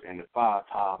water, and the fire,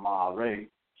 Tamare,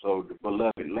 so the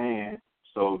beloved land,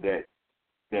 so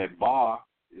that bar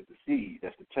is the seed,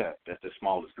 that's the tep, that's the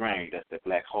smallest grain, that's the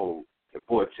black hole, the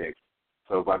vortex.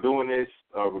 So by doing this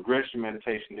regression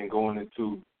meditation, then going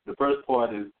into the first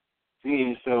part is seeing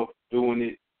yourself doing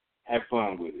it, have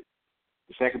fun with it.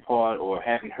 The second part, or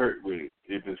having hurt with it.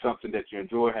 If it's something that you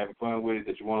enjoy, having fun with it,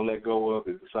 that you want to let go of,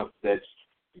 if it's something that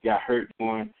you got hurt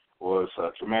doing, or it's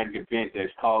a traumatic event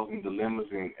that's causing dilemmas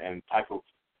and type of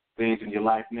things in your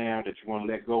life now that you want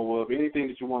to let go of, anything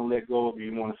that you want to let go of,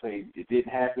 you want to say it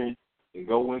didn't happen, then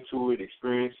go into it,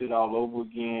 experience it all over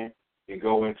again, and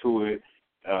go into it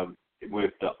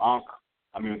with the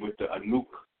Anuk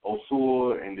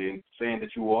Osur, and then saying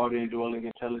that you are the indwelling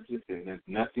intelligence and that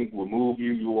nothing will move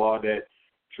you. You are that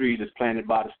tree that's planted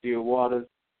by the still waters.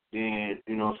 Then,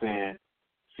 you know what I'm saying,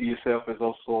 see yourself as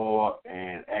Osur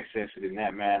and access it in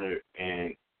that manner,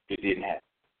 and it didn't happen.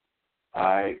 All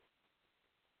right?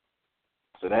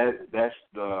 So that's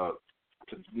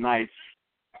tonight's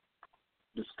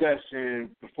discussion.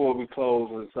 Before we close,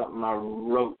 on something I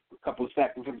wrote a couple of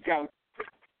seconds ago.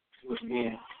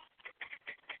 Again,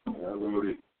 I wrote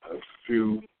it a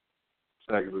few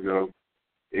seconds ago.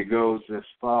 It goes as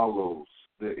follows.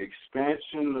 The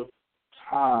expansion of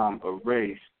time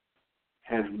erased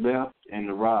has left and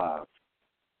arrived.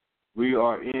 We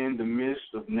are in the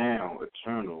midst of now,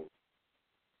 eternal.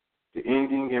 The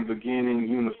ending and beginning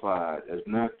unified as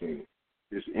nothing,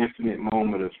 this infinite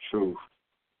moment of truth.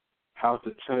 How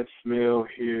to touch, smell,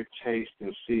 hear, taste,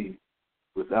 and see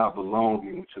without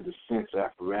belonging to the sense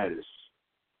apparatus.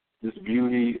 This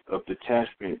beauty of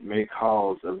detachment may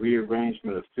cause a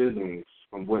rearrangement of feelings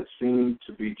from what seemed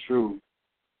to be true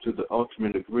to the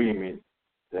ultimate agreement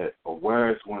that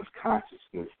awares one's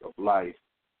consciousness of life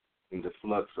in the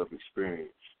flux of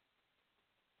experience.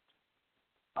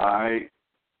 All right.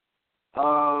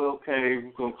 Okay,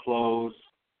 we're going to close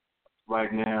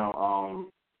right now.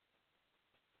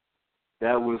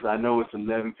 That was, I know it's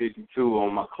 11:52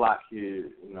 on my clock here,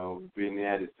 you know, been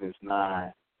at it since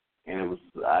 9. And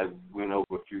I went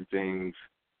over a few things.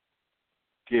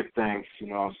 Give thanks, you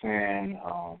know what I'm saying?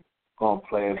 Gonna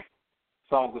play a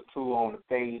song or two on the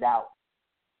fade out.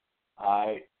 All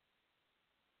right.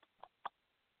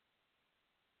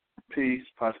 Peace,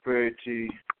 prosperity,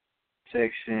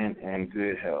 protection, and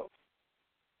good health.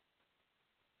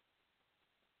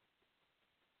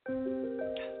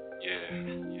 Yeah.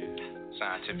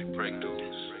 Scientific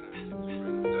breakthroughs,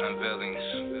 the unveilings,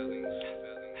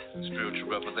 spiritual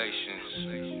revelations,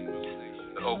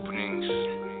 the openings.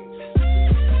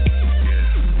 Yeah,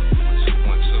 1, 2,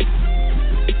 1,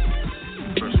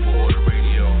 2. First World Order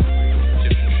Radio,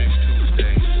 TIPZ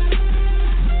Tuesdays.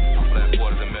 I'm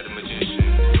Blackwater, the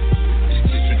Meta-Maji-Shen. It's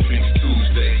TIPZ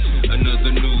Tuesdays,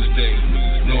 another news day.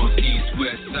 North, east,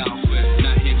 west, south.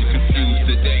 Not here to confuse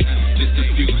the day, just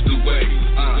diffuse the way.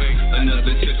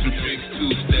 Another TIPZ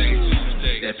Tuesday.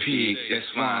 That pig, that's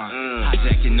fine.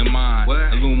 Hijacking the mind.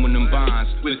 Aluminum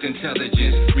bonds with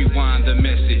intelligence. Rewind the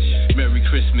message. Merry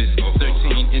Christmas.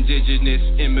 13 indigenous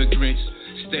immigrants.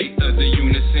 State of the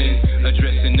unison.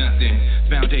 Addressing nothing.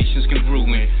 Foundations can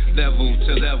ruin. Level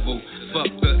to level.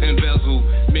 Fuck the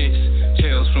embezzlements.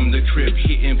 Tales from the crypt.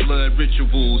 Hitting blood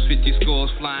rituals. 50 scores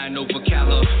flying over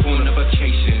California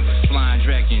vacation. Flying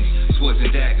dragons. Swords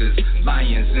and daggers.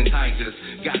 Lions and tigers.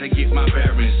 Gotta get my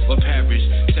bearings or perish.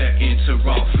 Tap into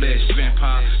raw flesh.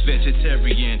 Vampire,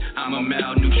 vegetarian. I'm a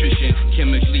malnutrition.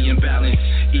 Chemically imbalanced.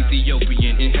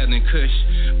 Ethiopian. Inhaling kush.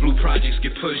 Blue projects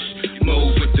get pushed.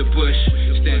 Move with the bush.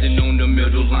 Standing on the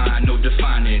middle line. No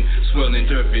defining. Swirling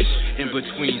dervish. In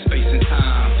between space and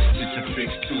time. TIPZ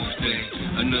Tuesday.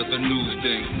 Another news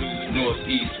day. North,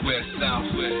 east, west, south.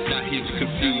 Not here to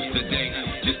confuse the day.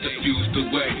 Just diffuse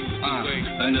the way.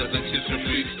 Another another Tips and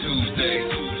Tricks Tuesday.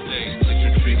 Tips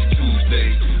and Tricks Tuesday,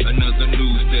 another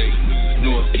news day.